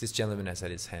 This gentleman has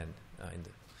had his hand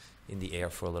in the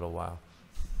air for a little while.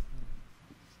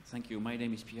 Thank you. My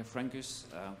name is Pierre Frankus.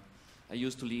 I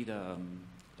used to lead a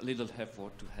little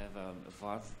effort to have a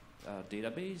VARV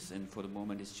database, and for the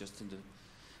moment it's just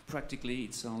practically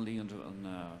it's only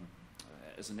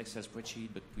as an Excel spreadsheet,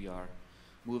 but we are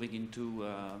moving into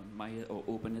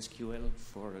OpenSQL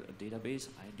for a database.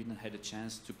 I didn't have a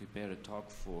chance to prepare a talk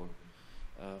for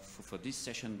this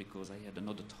session because I had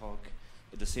another talk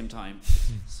at the same time,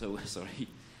 so sorry.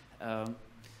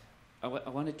 I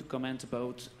wanted to comment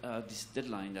about this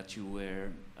deadline that you were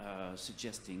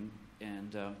suggesting,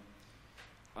 and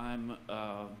I'm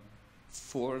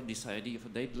for this idea of a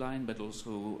deadline, but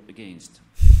also against.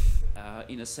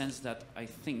 In a sense that I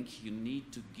think you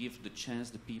need to give the chance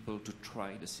the people to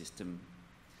try the system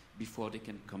before they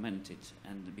can comment it,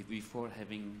 and before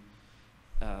having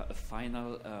a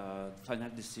final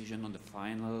decision on the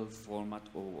final format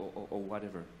or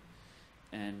whatever.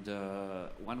 And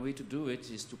one way to do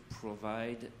it is to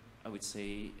provide, I would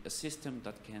say, a system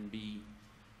that can be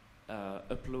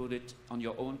uploaded on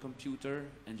your own computer,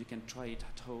 and you can try it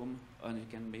at home, and you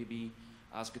can maybe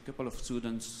ask a couple of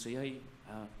students, say, hey,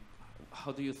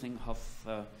 how do you think of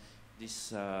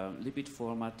this lipid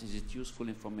format? Is it useful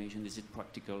information? Is it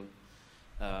practical?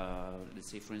 Let's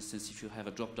say, for instance, if you have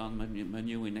a drop-down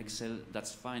menu in Excel,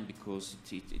 that's fine because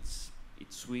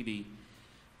it's really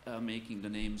making the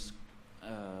names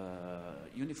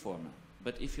uniform.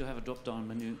 But if you have a drop-down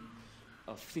menu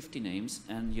of 50 names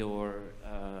and your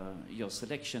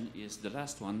selection is the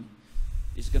last one,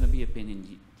 it's going to be a pain in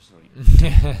the... Sorry.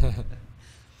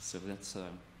 So that's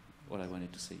what I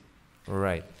wanted to say.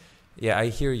 Right. Yeah, I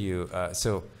hear you.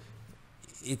 So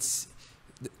it's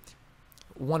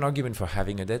one argument for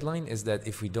having a deadline is that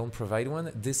if we don't provide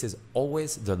one, this is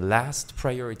always the last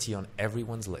priority on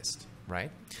everyone's list,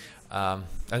 right?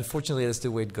 Unfortunately, that's the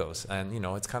way it goes, and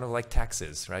it's kind of like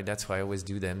taxes, right? That's why I always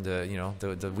do them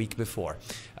the week before,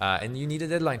 and you need a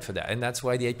deadline for that, and that's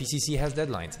why the IPCC has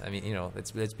deadlines. I mean,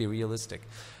 let's be realistic.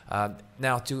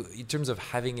 Now, in terms of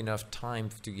having enough time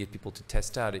to get people to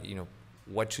test out,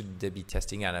 what should they be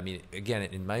testing out? I mean, again,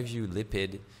 in my view,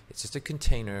 lipid, it's just a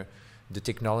container. The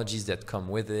technologies that come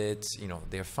with it,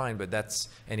 they're fine, but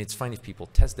and it's fine if people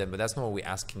test them, but that's not what we're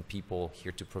asking people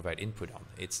here to provide input on.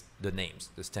 It's the names,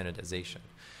 the standardization.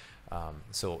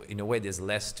 So in a way, there's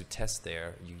less to test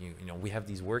there. We have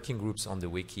these working groups on the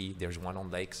wiki. There's one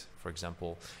on lakes, for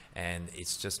example, and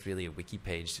it's just really a wiki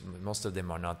page. Most of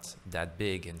them are not that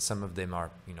big, and some of them are,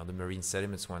 the marine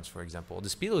sediments ones, for example. The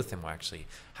speleothem actually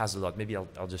has a lot. Maybe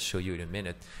I'll just show you in a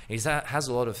minute. It has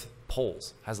a lot of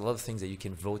polls, has a lot of things that you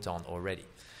can vote on already.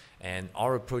 And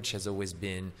our approach has always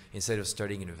been, instead of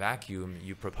starting in a vacuum,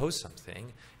 you propose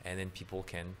something, and then people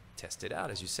can test it out,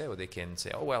 as you say, or they can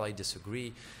say, oh, well, I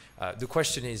disagree. The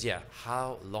question is,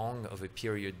 how long of a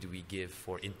period do we give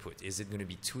for input? Is it going to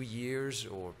be 2 years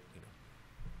or,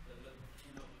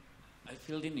 I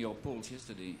filled in your polls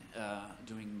yesterday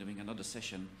doing another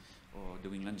session or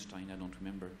doing lunchtime, I don't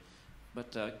remember.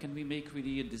 But can we make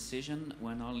really a decision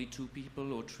when only 2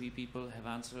 people or 3 people have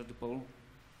answered the poll?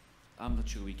 I'm not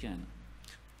sure we can.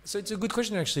 So it's a good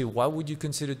question, actually. What would you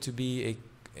consider to be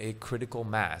a critical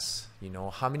mass?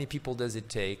 How many people does it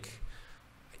take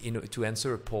to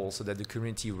answer a poll so that the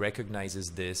community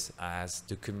recognizes this as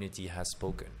the community has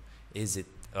spoken? Is it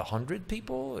 100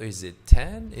 people? Is it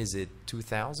 10? Is it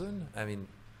 2,000? I mean,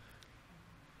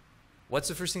 what's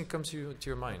the first thing that comes to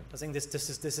your mind? I think this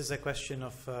is a question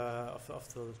of the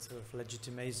sort of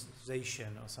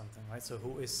legitimization or something, right? So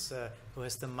who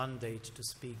has the mandate to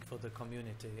speak for the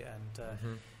community?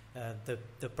 And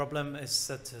the problem is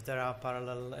that there are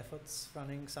parallel efforts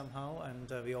running somehow,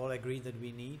 and we all agree that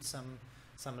we need some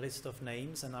list of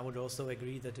names. And I would also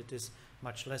agree that it is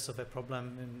much less of a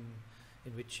problem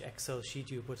in which Excel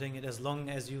sheet you're putting it, as long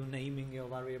as you're naming your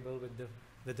variable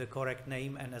with the correct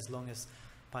name, and as long as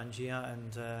Pangea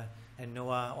and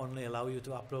NOAA only allow you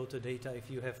to upload the data if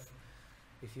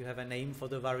you have a name for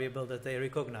the variable that they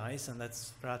recognize, and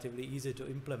that's relatively easy to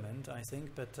implement, I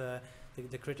think. But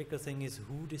the critical thing is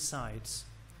who decides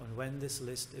on when this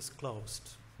list is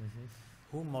closed,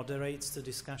 who moderates the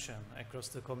discussion across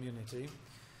the community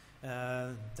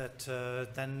that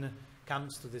then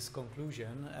comes to this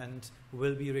conclusion and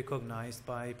will be recognized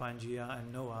by Pangea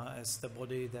and NOAA as the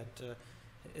body that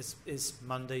is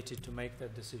mandated to make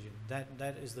that decision.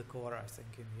 That is the core, I think,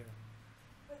 in here.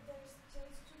 But there's 2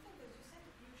 things. You said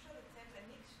you showed a template,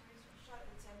 Nick showed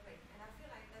a template, and I feel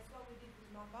like that's what we did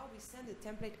with MAPA. We sent the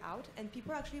template out, and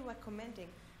people actually were commenting.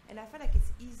 And I feel like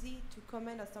it's easy to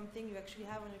comment on something you actually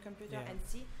have on your computer and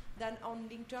see than on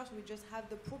Linktree. We just have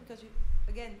the proof because,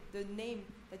 again, the name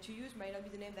that you use might not be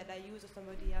the name that I use or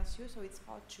somebody else used, so it's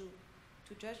hard to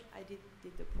judge. I did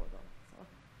the program, so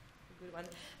a good one.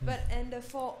 But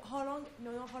for how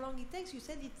long it takes? You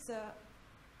said it's a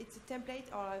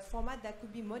template or a format that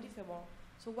could be modifiable.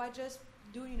 So why just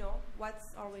do what's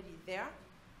already there,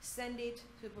 send it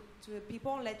to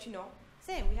people, let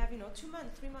Say we have 2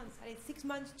 months, 3 months, 6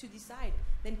 months to decide.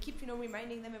 Then keep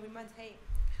reminding them every month, hey,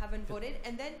 haven't voted,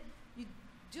 and then you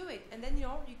do it, and then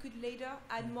you could later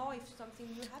add more if something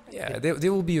new happens. Yeah,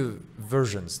 there will be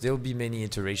versions. There will be many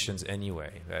iterations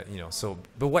anyway. So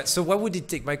what would it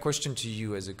take? My question to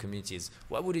you as a community is,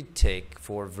 what would it take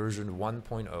for version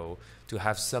 1.0 to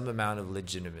have some amount of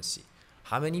legitimacy?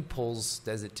 How many polls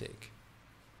does it take?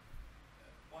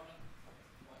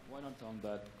 Why not on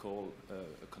that call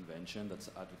a convention that's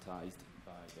advertised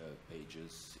by the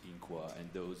Pages, Inqua, and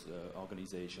those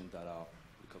organizations that are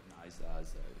recognized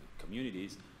as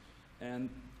communities, and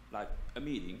like a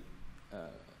meeting,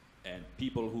 and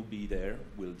people who be there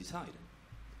will decide,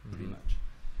 pretty much.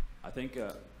 I think,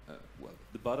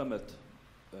 the bottom-up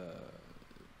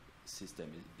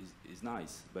system is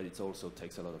nice, but it also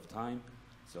takes a lot of time.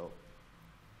 So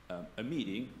a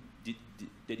meeting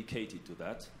dedicated to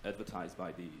that, advertised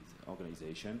by the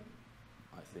organization,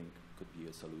 I think could be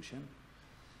a solution.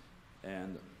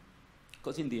 And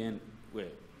because in the end,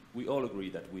 we all agree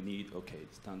that we need,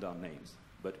 standard names,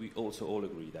 but we also all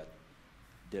agree that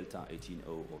Delta 18.0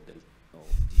 or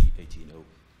D 18.0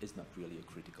 is not really a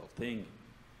critical thing.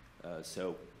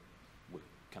 So we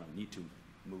kind of need to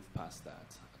move past that.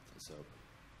 So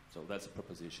that's a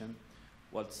proposition.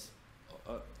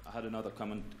 I had another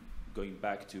comment going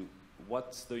back to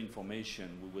what's the information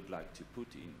we would like to put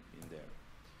in there.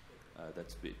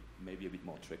 That's maybe a bit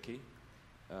more tricky.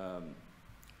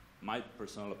 My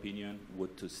personal opinion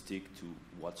would to stick to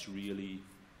what's really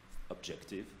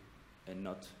objective and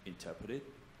not interpreted,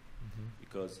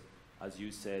 because as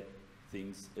you said,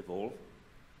 things evolve.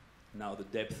 Now the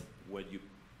depth where you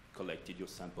collected your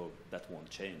sample, that won't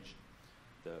change.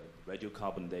 The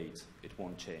radiocarbon date, it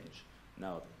won't change.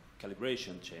 Now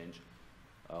calibration change,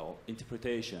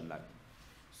 interpretation, like,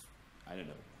 I don't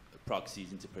know, proxy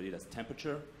is interpreted as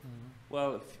temperature.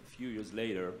 Well, a few years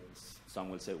later, some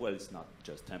will say, well, it's not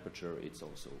just temperature, it's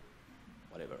also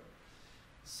whatever.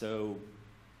 So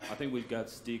I think we've got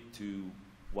to stick to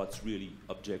what's really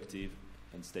objective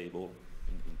and stable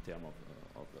in terms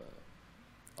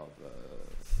of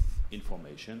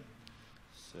information.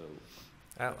 So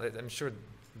I'm sure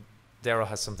Daryl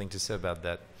has something to say about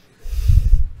that.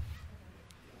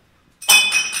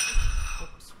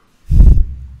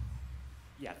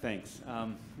 Yeah, thanks.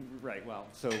 Right, well,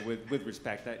 so with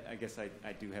respect, I guess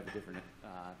I do have a different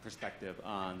perspective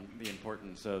on the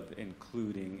importance of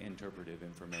including interpretive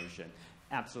information.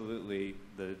 Absolutely,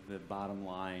 the bottom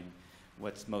line,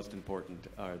 what's most important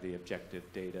are the objective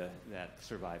data that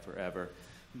survive forever.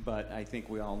 But I think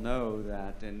we all know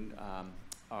that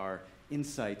our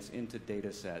insights into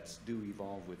data sets do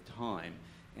evolve with time.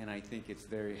 And I think it's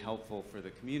very helpful for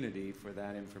the community for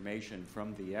that information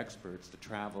from the experts to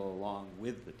travel along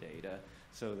with the data,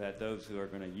 so that those who are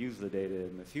going to use the data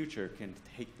in the future can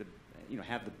take the,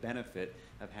 have the benefit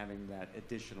of having that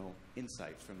additional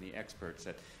insights from the experts.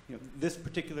 That, this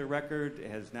particular record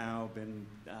has now been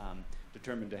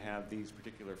determined to have these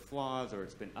particular flaws, or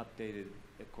it's been updated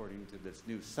according to this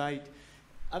new site.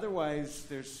 Otherwise,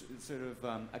 there's sort of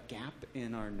a gap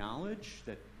in our knowledge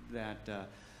that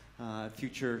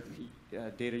future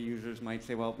data users might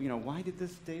say, well, why did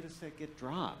this data set get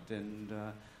dropped? And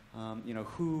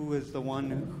who is the one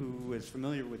who is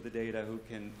familiar with the data who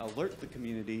can alert the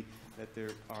community that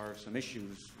there are some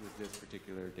issues with this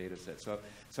particular data set? So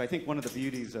I think one of the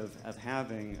beauties of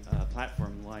having a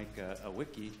platform like a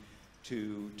wiki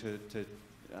to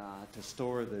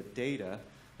store the data,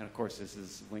 and of course this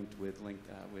is linked with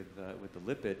the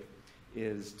lipid,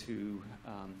 is to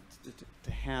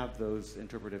have those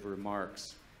interpretive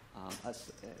remarks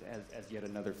as yet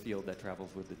another field that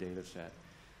travels with the data set.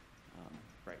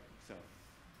 Right, so.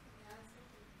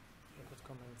 Good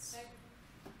comments.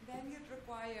 Then you'd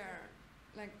require,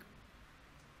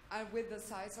 with the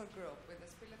CISL group, with the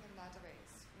Spillefin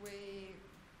database,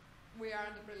 we are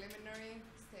in the preliminary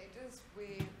stages.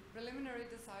 We preliminary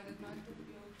decided not to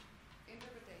include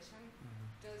interpretation,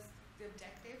 just the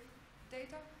objective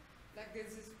data.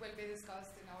 This will be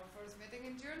discussed in our first meeting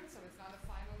in June, so it's not a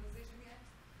final decision yet.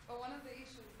 But one of the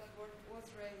issues that was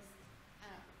raised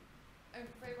in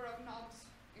favor of not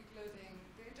including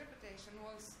the interpretation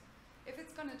was if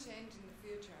it's going to change in the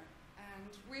future,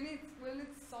 and we'll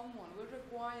need someone, we'll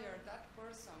require that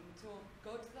person to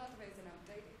go to the database and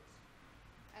update it,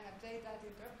 and update that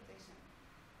interpretation.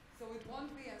 So it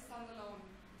won't be a standalone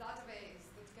database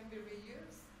that can be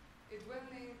reused. It will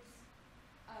need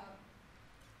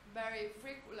very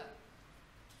frequent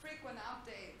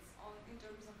updates in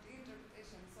terms of the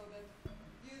interpretation, so that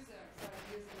users are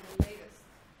using the latest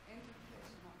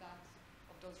interpretation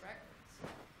of those records.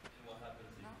 And what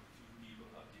happens if two people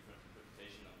have different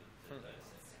interpretation of the data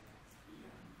set?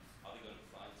 Are they going to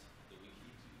fight the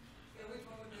wiki to?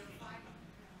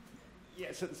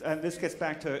 Yeah, so this gets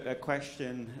back to a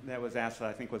question that was asked that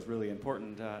I think was really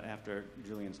important after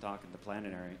Julian's talk at the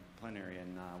plenary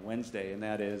on Wednesday, and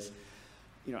that is,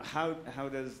 how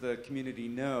does the community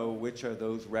know which are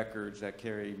those records that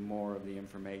carry more of the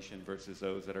information versus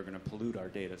those that are going to pollute our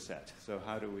data set? So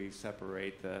how do we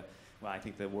separate I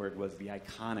think the word was the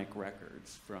iconic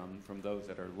records from those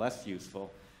that are less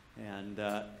useful? And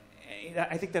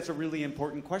I think that's a really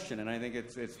important question, and I think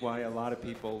it's why a lot of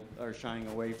people are shying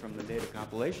away from the data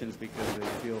compilations, because they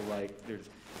feel like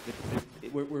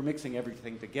we're mixing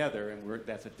everything together, and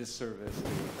that's a disservice to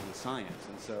the science.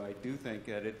 And so I do think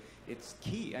that it's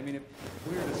key. I mean, if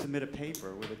we were to submit a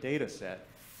paper with a data set,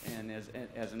 and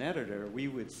as an editor, we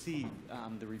would see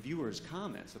the reviewers'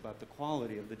 comments about the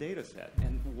quality of the data set.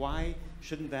 And why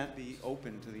shouldn't that be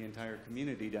open to the entire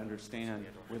community to understand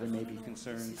where there may be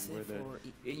concerns, where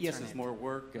yes, it's more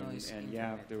work, and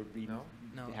yeah, there would be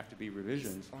have to be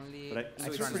revisions. But I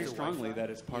feel pretty strongly that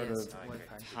it's part of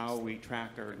how we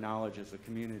track our knowledge as a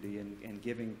community, and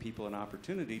giving people an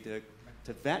opportunity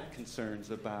to vet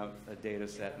concerns about a data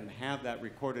set and have that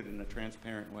recorded in a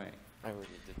transparent way.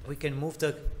 We can move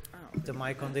the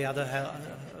mic on the other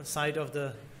side of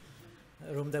the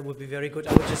room, that would be very good.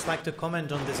 I would just like to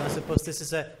comment on this. I suppose this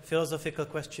is a philosophical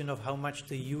question of how much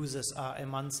the users are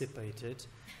emancipated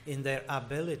in their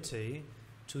ability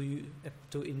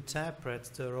to interpret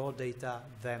the raw data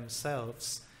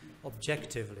themselves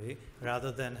objectively,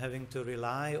 rather than having to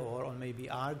rely or maybe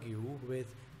argue with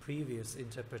previous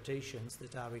interpretations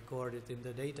that are recorded in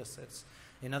the data sets.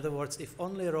 In other words, if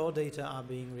only raw data are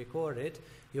being recorded,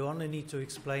 you only need to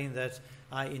explain that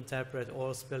I interpret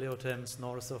all speleothems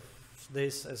north of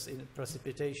this as in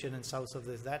precipitation and south of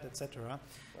this, that, etc.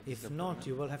 If not,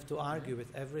 you will have to argue with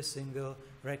every single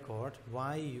record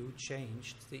why you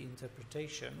changed the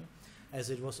interpretation as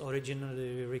it was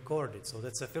originally recorded. So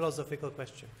that's a philosophical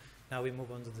question. Now we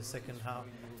move on to the second half.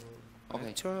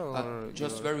 Okay.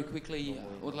 Just very quickly,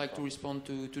 I would like to respond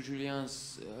to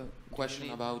Julien's question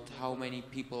about how many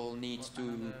people need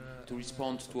to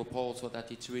respond to a poll so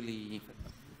that it's really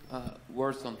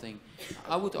worth something.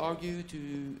 I would argue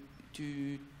to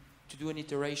do an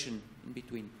iteration in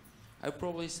between. I would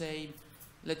probably say,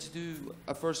 let's do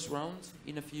a first round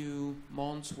in a few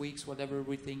months, weeks, whatever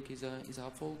we think is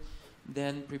helpful.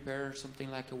 Then prepare something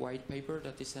like a white paper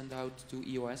that is sent out to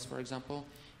EOS, for example.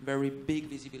 Very big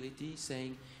visibility,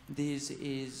 saying this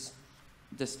is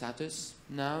the status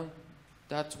now.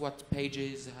 That's what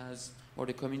Pages has, or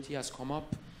the community has come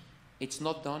up. It's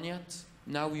not done yet.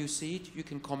 Now you see it, you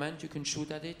can comment, you can shoot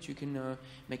at it, you can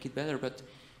make it better. But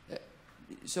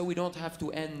so we don't have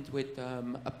to end with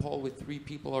a poll with 3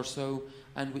 people or so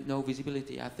and with no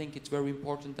visibility. I think it's very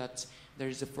important that there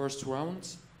is a first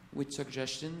round with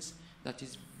suggestions that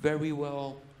is very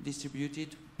well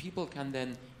distributed. People can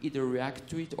then either react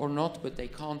to it or not, but they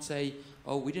can't say,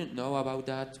 oh, we didn't know about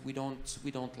that, we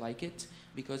don't like it,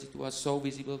 because it was so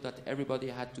visible that everybody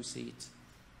had to see it.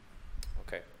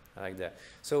 Okay, I like that.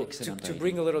 So to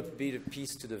bring a little bit of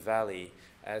peace to the valley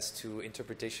as to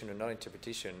interpretation or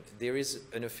non-interpretation, there is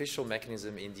an official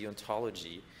mechanism in the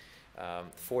ontology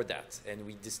for that, and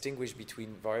we distinguish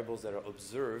between variables that are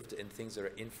observed and things that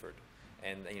are inferred.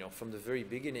 And from the very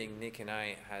beginning, Nick and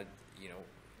I had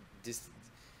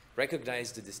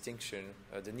recognized the distinction,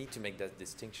 the need to make that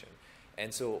distinction.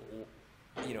 And so,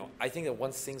 I think that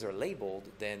once things are labeled,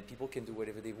 then people can do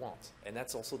whatever they want. And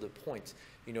that's also the point.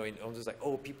 In just like,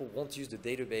 oh, people won't use the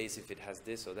database if it has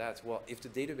this or that. Well, if the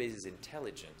database is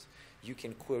intelligent, you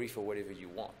can query for whatever you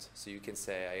want. So you can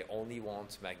say, I only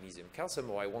want magnesium, calcium,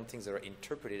 or I want things that are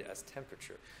interpreted as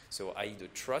temperature. So I either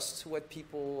trust what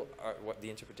the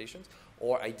interpretations,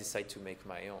 or I decide to make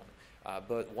my own.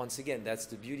 But once again, that's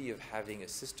the beauty of having a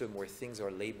system where things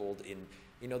are labeled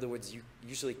in other words, you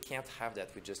usually can't have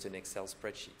that with just an Excel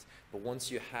spreadsheet. But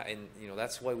once you have, and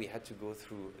that's why we had to go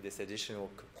through this additional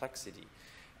complexity.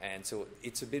 And so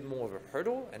it's a bit more of a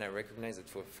hurdle, and I recognize that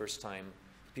for the first time,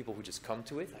 people who just come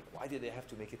to it, like, why did they have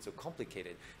to make it so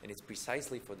complicated? And it's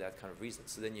precisely for that kind of reason.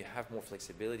 So then you have more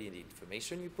flexibility in the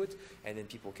information you put, and then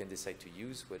people can decide to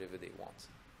use whatever they want.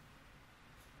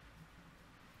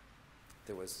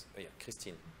 There was,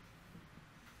 Christine.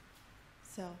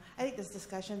 So I think this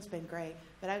discussion's been great,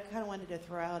 but I kind of wanted to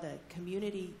throw out a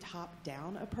community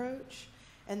top-down approach,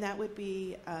 and that would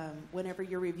be whenever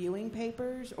you're reviewing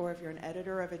papers or if you're an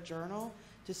editor of a journal,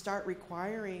 to start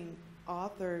requiring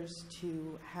authors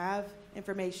to have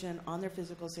information on their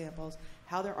physical samples,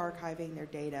 how they're archiving their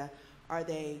data. Are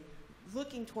they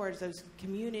looking towards those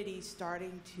communities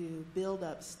starting to build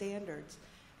up standards?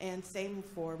 And same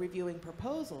for reviewing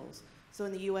proposals. So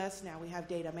in the US now we have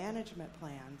data management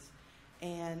plans.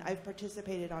 And I've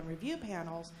participated on review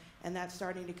panels, and that's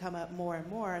starting to come up more and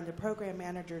more, and the program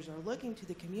managers are looking to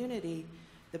the community,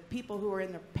 the people who are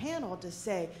in the panel, to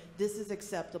say, this is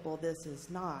acceptable, this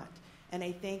is not. And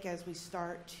I think as we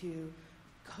start to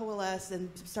coalesce and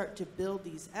start to build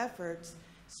these efforts,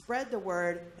 spread the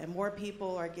word, and more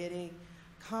people are getting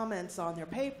comments on their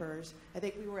papers. I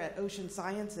think we were at Ocean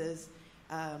Sciences,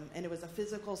 and it was a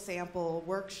physical sample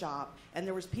workshop, and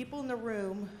there was people in the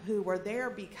room who were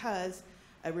there because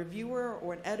a reviewer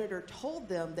or an editor told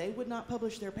them they would not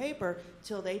publish their paper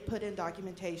till they put in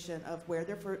documentation of where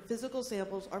their physical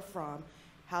samples are from,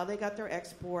 how they got their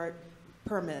export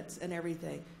permits and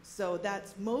everything. So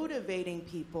that's motivating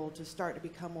people to start to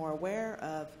become more aware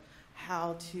of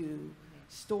how to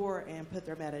store and put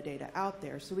their metadata out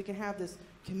there. So we can have this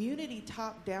community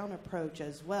top-down approach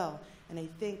as well, and I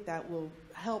think that will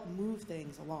help move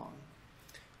things along.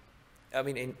 I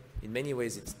mean, in many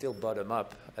ways, it's still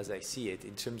bottom-up, as I see it,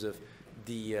 in terms of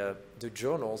the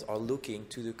journals are looking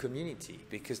to the community,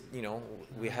 because,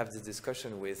 we have this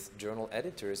discussion with journal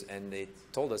editors, and they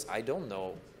told us, I don't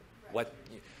know what,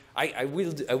 I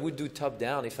would do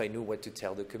top-down if I knew what to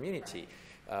tell the community,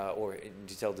 or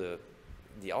to tell the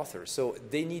the author. So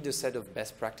they need a set of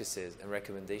best practices and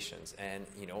recommendations. And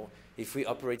if we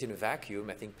operate in a vacuum,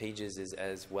 I think Pages is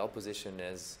as well positioned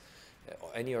as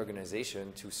any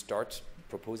organization to start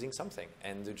proposing something,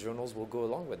 and the journals will go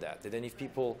along with that. And then if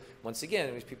people, once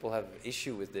again, if people have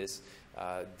issue with this,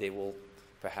 they will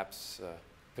perhaps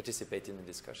participate in the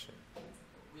discussion.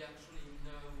 We actually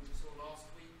know, so last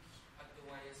week at the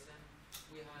OSM,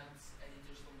 we had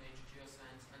editors from Nature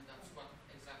Geoscience, and that's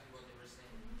exactly what they were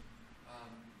saying.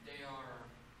 They are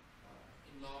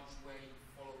in large way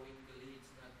following the lead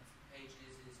that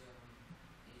Pages is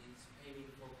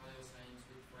paving for paleoscience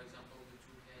with, for example, the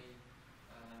 2K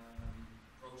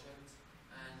project.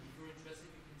 And if you're interested,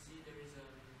 you can see there is a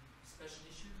special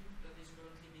issue that is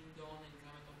currently being done in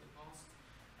Climate of the Past.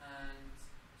 And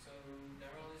so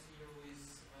Daryl is here, who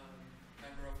is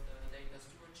member of the data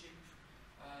stewardship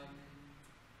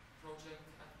project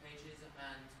at Pages,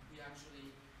 and we actually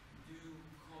do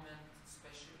comment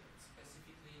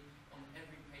specifically on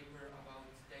every paper about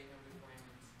data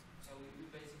requirements. So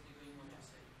we're basically doing what you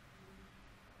say.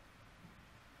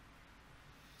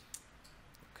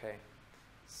 Okay.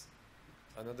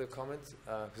 Another comment?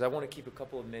 Because I want to keep a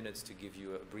couple of minutes to give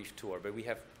you a brief tour, but we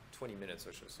have 20 minutes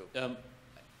or so.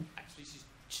 Actually,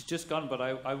 she's just gone, but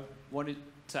I wanted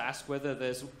to ask whether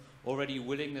there's already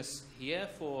willingness here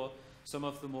for some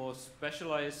of the more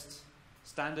specialized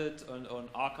standards on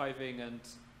archiving and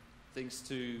things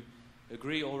to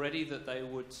agree already that they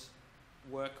would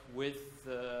work with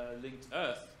Linked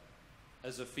Earth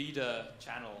as a feeder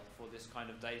channel for this kind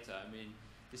of data. I mean,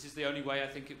 this is the only way I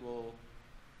think it will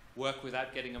work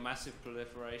without getting a massive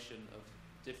proliferation of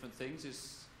different things,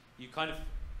 is you kind of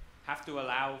have to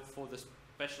allow for the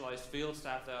specialized fields to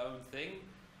have their own thing,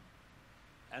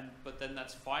 but then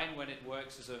that's fine when it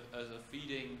works as a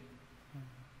feeding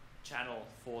channel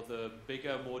for the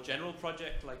bigger, more general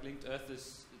project like Linked Earth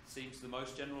is, it seems, the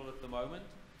most general at the moment.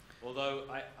 Although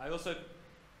I also,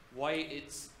 why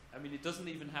it's, I mean, it doesn't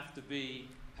even have to be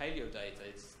paleo data.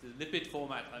 It's the lipid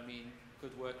format, I mean,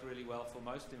 could work really well for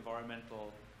most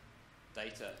environmental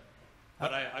data.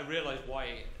 But I realize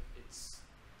why it's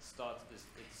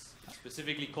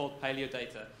specifically called paleo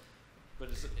data. But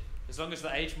as long as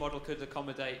the age model could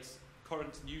accommodate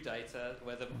current new data,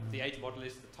 where the age model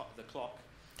is the clock.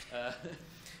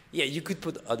 Yeah, you could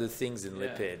put other things in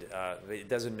lipid. It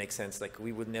doesn't make sense. Like,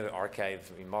 we would never archive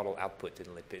model output in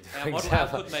lipid. Model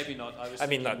output, maybe not. I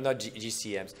mean, not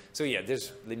GCMs. So yeah,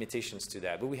 there's limitations to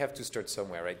that, but we have to start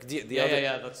somewhere, right?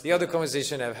 The other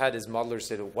conversation I've had is modelers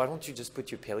said, why don't you just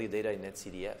put your paleo data in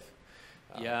NetCDF?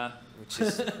 Which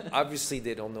is obviously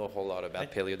they don't know a whole lot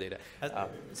about paleo data.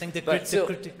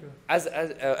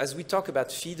 As we talk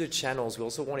about feeder channels, we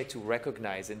also wanted to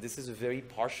recognize, and this is a very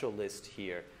partial list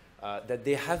here, that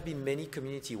there have been many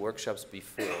community workshops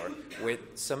before where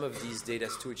some of these data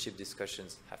stewardship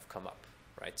discussions have come up,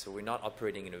 right? So we're not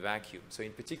operating in a vacuum. So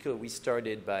in particular, we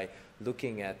started by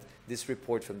looking at this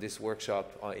report from this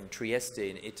workshop in Trieste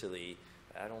in Italy.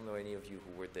 I don't know any of you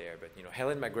who were there, but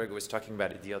Helen McGregor was talking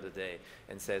about it the other day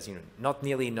and says, not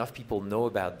nearly enough people know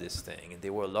about this thing. And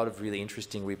there were a lot of really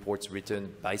interesting reports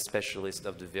written by specialists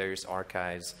of the various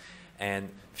archives, and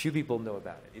few people know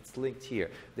about it. It's linked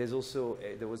here. There was also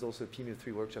a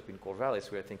PMU3 workshop in Corvallis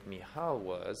where I think Michal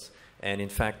was, and in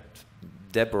fact,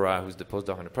 Deborah, who's the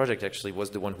postdoc on the project, actually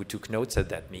was the one who took notes at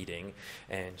that meeting.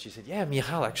 And she said, yeah,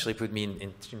 Michal actually put me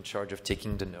in charge of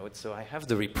taking the notes, so I have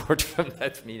the report from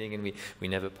that meeting, and we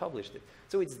never published it.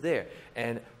 So it's there.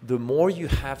 And the more you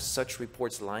have such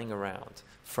reports lying around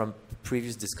from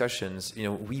previous discussions,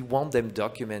 we want them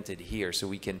documented here so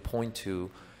we can point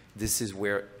to this is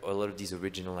where a lot of these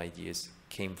original ideas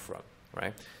came from,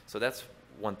 right? So that's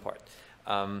one part.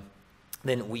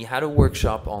 Then we had a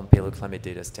workshop on paleoclimate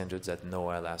data standards at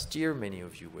NOAA last year. Many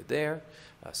of you were there,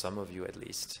 some of you at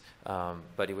least.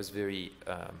 But it was very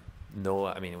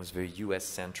NOAA, it was very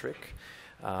US-centric.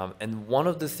 And one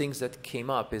of the things that came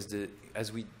up is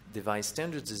as we devise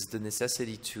standards is the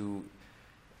necessity to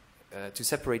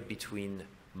separate between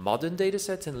modern data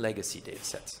sets and legacy data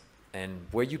sets. And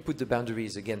where you put the boundary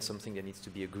is, again, something that needs to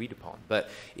be agreed upon. But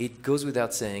it goes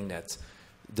without saying that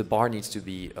the bar needs to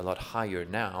be a lot higher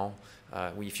now.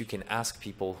 If you can ask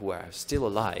people who are still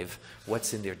alive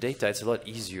what's in their data, it's a lot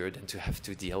easier than to have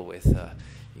to deal with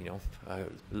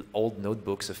old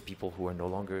notebooks of people who are no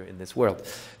longer in this world.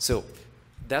 So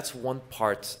that's one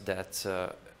part that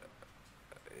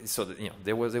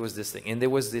there was this thing, and there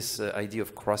was this idea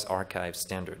of cross-archive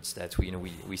standards that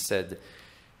we said,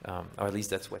 or at least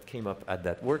that's what came up at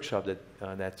that workshop,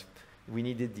 that we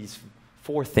needed these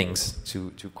 4 things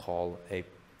to call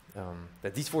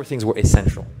that these 4 things were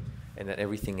essential. and that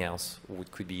everything else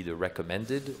could be either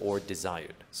recommended or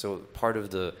desired. So part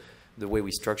of the way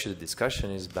we structure the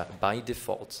discussion is by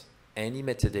default, any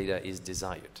metadata is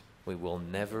desired. We will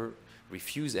never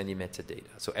refuse any metadata.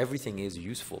 So everything is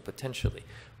useful potentially,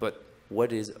 but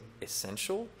what is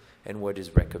essential and what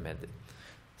is recommended?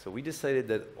 So we decided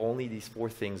that only these 4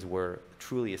 things were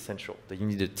truly essential. That you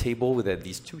need a table with at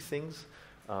least 2 things,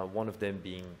 one of them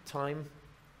being time,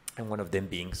 and one of them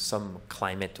being some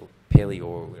climate or paleo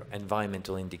or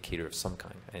environmental indicator of some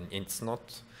kind. And it's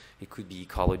not, it could be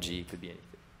ecology, it could be anything.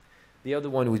 The other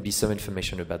one would be some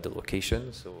information about the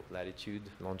location, so latitude,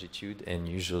 longitude, and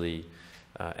usually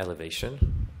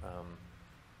elevation.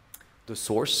 The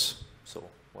source, so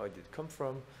where did it come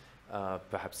from?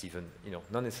 Perhaps even,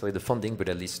 not necessarily the funding, but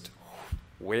at least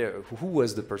who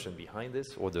was the person behind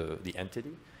this, or the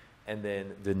entity, and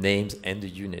then the names and the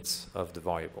units of the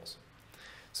variables.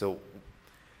 So,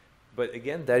 but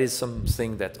again, that is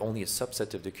something that only a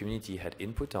subset of the community had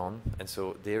input on, and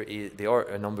so there are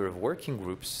a number of working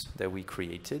groups that we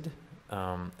created,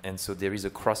 and so there is a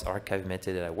cross-archive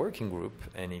metadata working group,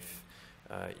 and if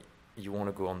you want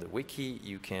to go on the wiki,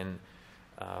 you can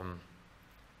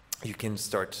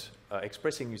start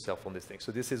expressing yourself on this thing.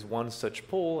 So this is one such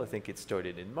poll. I think it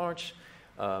started in March.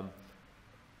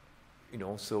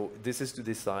 So this is to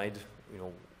decide,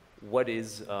 what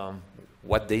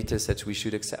data sets we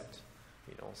should accept.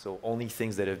 So only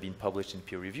things that have been published in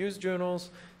peer-reviewed journals,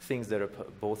 things that are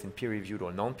both in peer-reviewed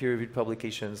or non-peer-reviewed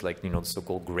publications, like the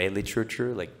so-called gray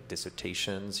literature, like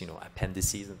dissertations,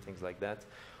 appendices and things like that,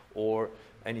 or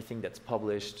anything that's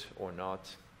published or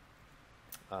not.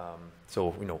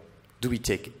 Do we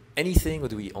take anything, or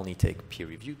do we only take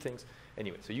peer-reviewed things?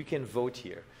 Anyway, so you can vote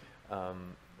here.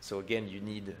 So again, you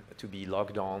need to be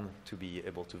logged on to be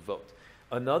able to vote.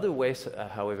 Another way,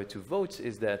 however, to vote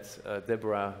is that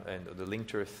Deborah and the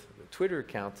Linked Earth Twitter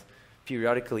account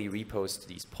periodically repost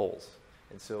these polls.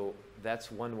 And so that's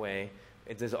one way.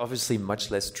 There's obviously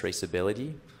much less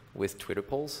traceability with Twitter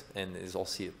polls, and there's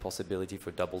also a possibility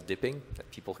for double dipping,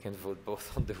 that people can vote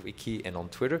both on the wiki and on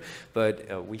Twitter.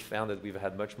 But we found that we've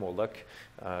had much more luck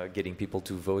getting people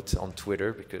to vote on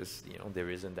Twitter, because there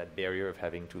isn't that barrier of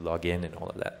having to log in and all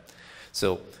of that.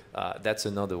 So that's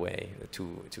another way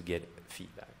to get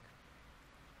feedback.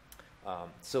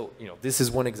 This is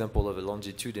one example of a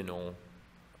longitudinal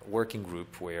working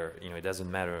group where it doesn't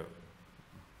matter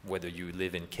whether you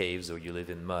live in caves or you live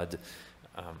in mud.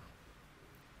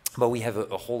 But we have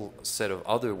a whole set of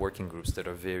other working groups that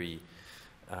are very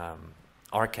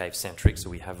archive-centric. So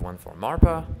we have one for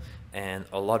MARPA, and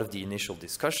a lot of the initial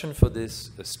discussion for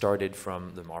this started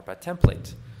from the MARPA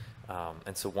template.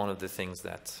 And so one of the things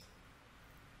that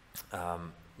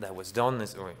was done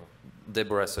is, or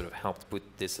Deborah sort of helped put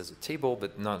this as a table,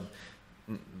 but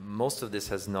most of this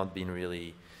has not been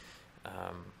really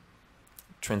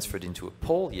transferred into a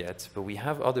poll yet, but we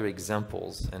have other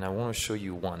examples, and I want to show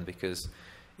you one, because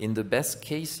in the best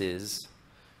cases,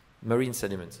 marine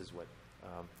sediments is what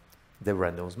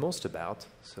Deborah knows most about,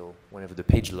 so whenever the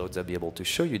page loads, I'll be able to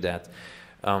show you that.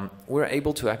 We're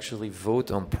able to actually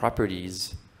vote on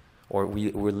properties, or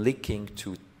we're linking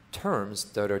to terms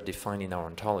that are defined in our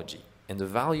ontology. And the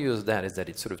value of that is that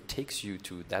it sort of takes you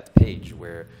to that page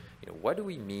where, what do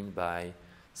we mean by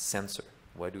sensor?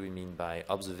 What do we mean by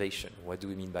observation? What do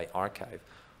we mean by archive?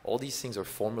 All these things are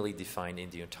formally defined in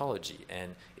the ontology,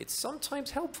 and it's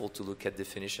sometimes helpful to look at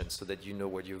definitions so that you know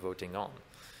what you're voting on.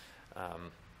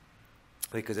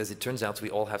 Because as it turns out, we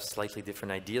all have slightly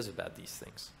different ideas about these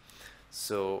things.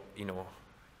 So,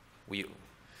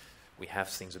 we have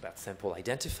things about sample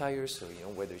identifiers, so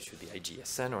whether it should be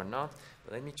IGSN or not.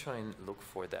 But let me try and look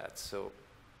for that. So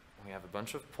we have a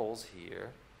bunch of polls here,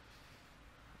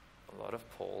 a lot of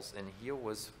polls, and here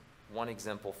was one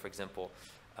example, for example,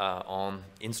 on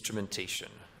instrumentation,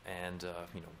 and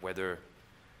whether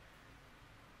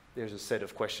there's a set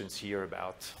of questions here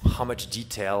about how much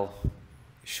detail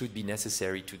should be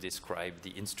necessary to describe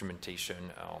the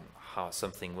instrumentation, how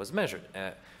something was measured.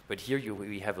 But here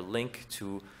we have a link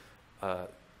to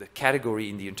the category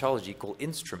in the ontology called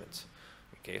instrument.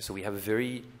 Okay, so we have a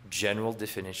very general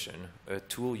definition, a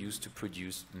tool used to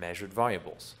produce measured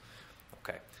variables.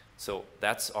 Okay, so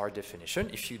that's our definition.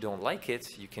 If you don't like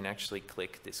it, you can actually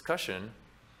click discussion,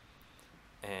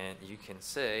 and you can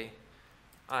say,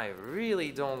 I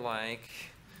really don't like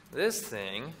this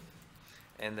thing,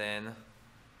 and then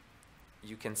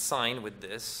you can sign with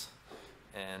this,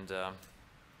 and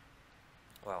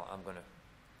well, I'm going to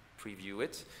preview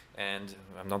it, and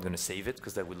I'm not going to save it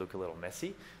because that would look a little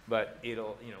messy, but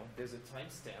it'll, there's a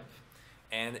timestamp,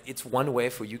 and it's one way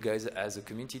for you guys as a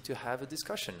community to have a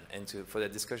discussion, and for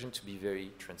that discussion to be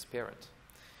very transparent.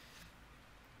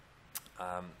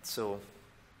 So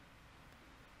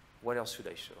what else should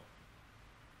I show?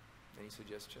 Any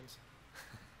suggestions?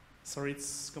 Sorry,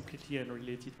 it's completely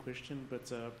unrelated question,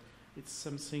 but it's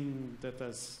something that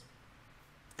has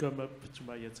come up to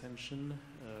my attention.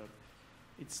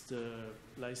 It's the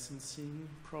licensing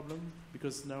problem,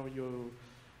 because now you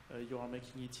are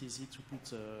making it easy to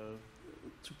put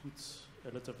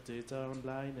a lot of data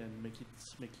online and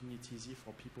making it easy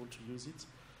for people to use it.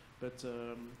 But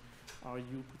are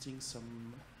you putting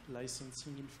some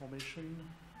licensing information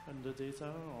on the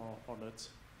data or not?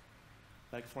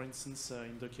 Like, for instance,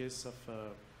 in the case of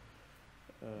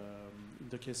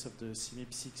the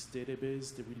CMIP6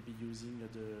 database, they will be using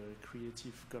the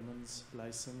Creative Commons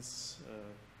license.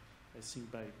 I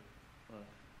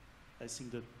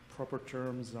think the proper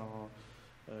terms are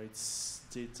it's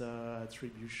data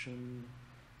attribution,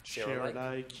 share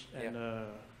alike,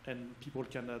 and people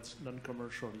can add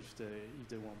non-commercial if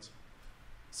they want.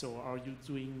 So are you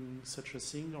doing such a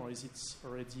thing, or is it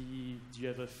already? Do you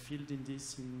have a field in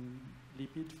this in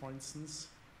Lipid, for instance,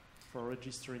 for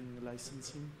registering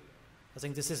licensing? I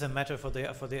think this is a matter for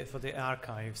the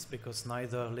archives, because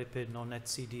neither Lipid nor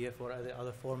NetCDF or any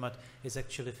other format is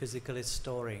actually physically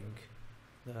storing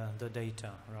the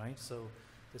data, right? So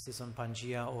this is on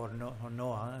Pangea or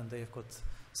NOAA, and they've got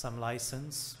some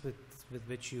license with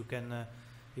which you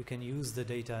can use the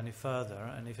data any further.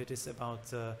 And if it is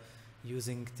about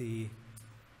using the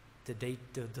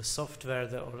software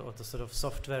or the sort of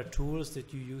software tools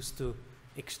that you use to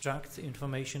extract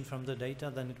information from the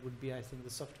data, then it would be, I think, the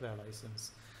software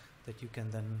license that you can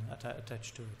then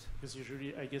attach to it. Because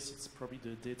usually, I guess it's probably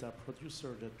the data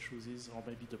producer that chooses, or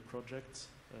maybe the project.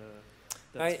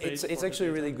 It's actually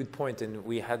a really good point, and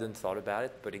we hadn't thought about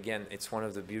it. But again, it's one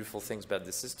of the beautiful things about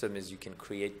the system is you can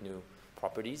create new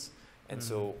properties. And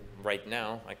so right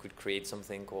now, I could create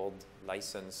something called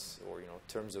license or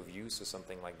terms of use or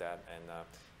something like that,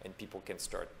 and people can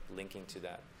start linking to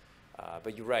that.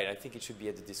 But you're right. I think it should be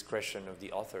at the discretion of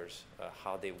the authors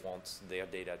how they want their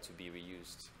data to be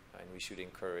reused, and we should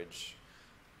encourage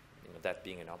that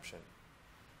being an option.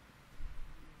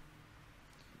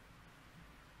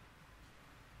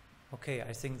 Okay,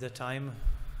 I think the time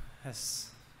has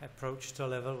approached to a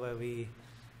level where we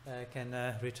can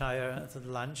retire to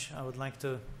the lunch. I would like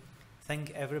to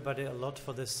thank everybody a lot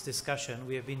for this discussion.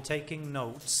 We have been taking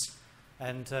notes,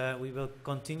 and we will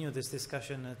continue this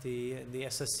discussion at the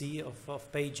SSC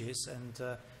of Pages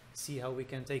and see how we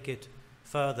can take it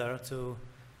further to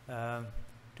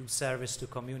do service to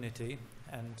community,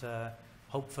 and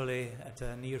hopefully at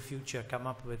a near future come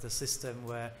up with a system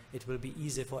where it will be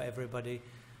easy for everybody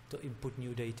to input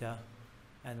new data,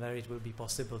 and where it will be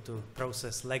possible to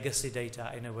process legacy data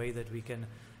in a way that we can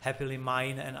happily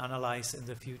mine and analyze in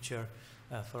the future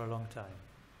for a long time.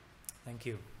 Thank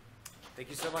you. Thank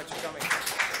you so much for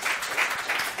coming.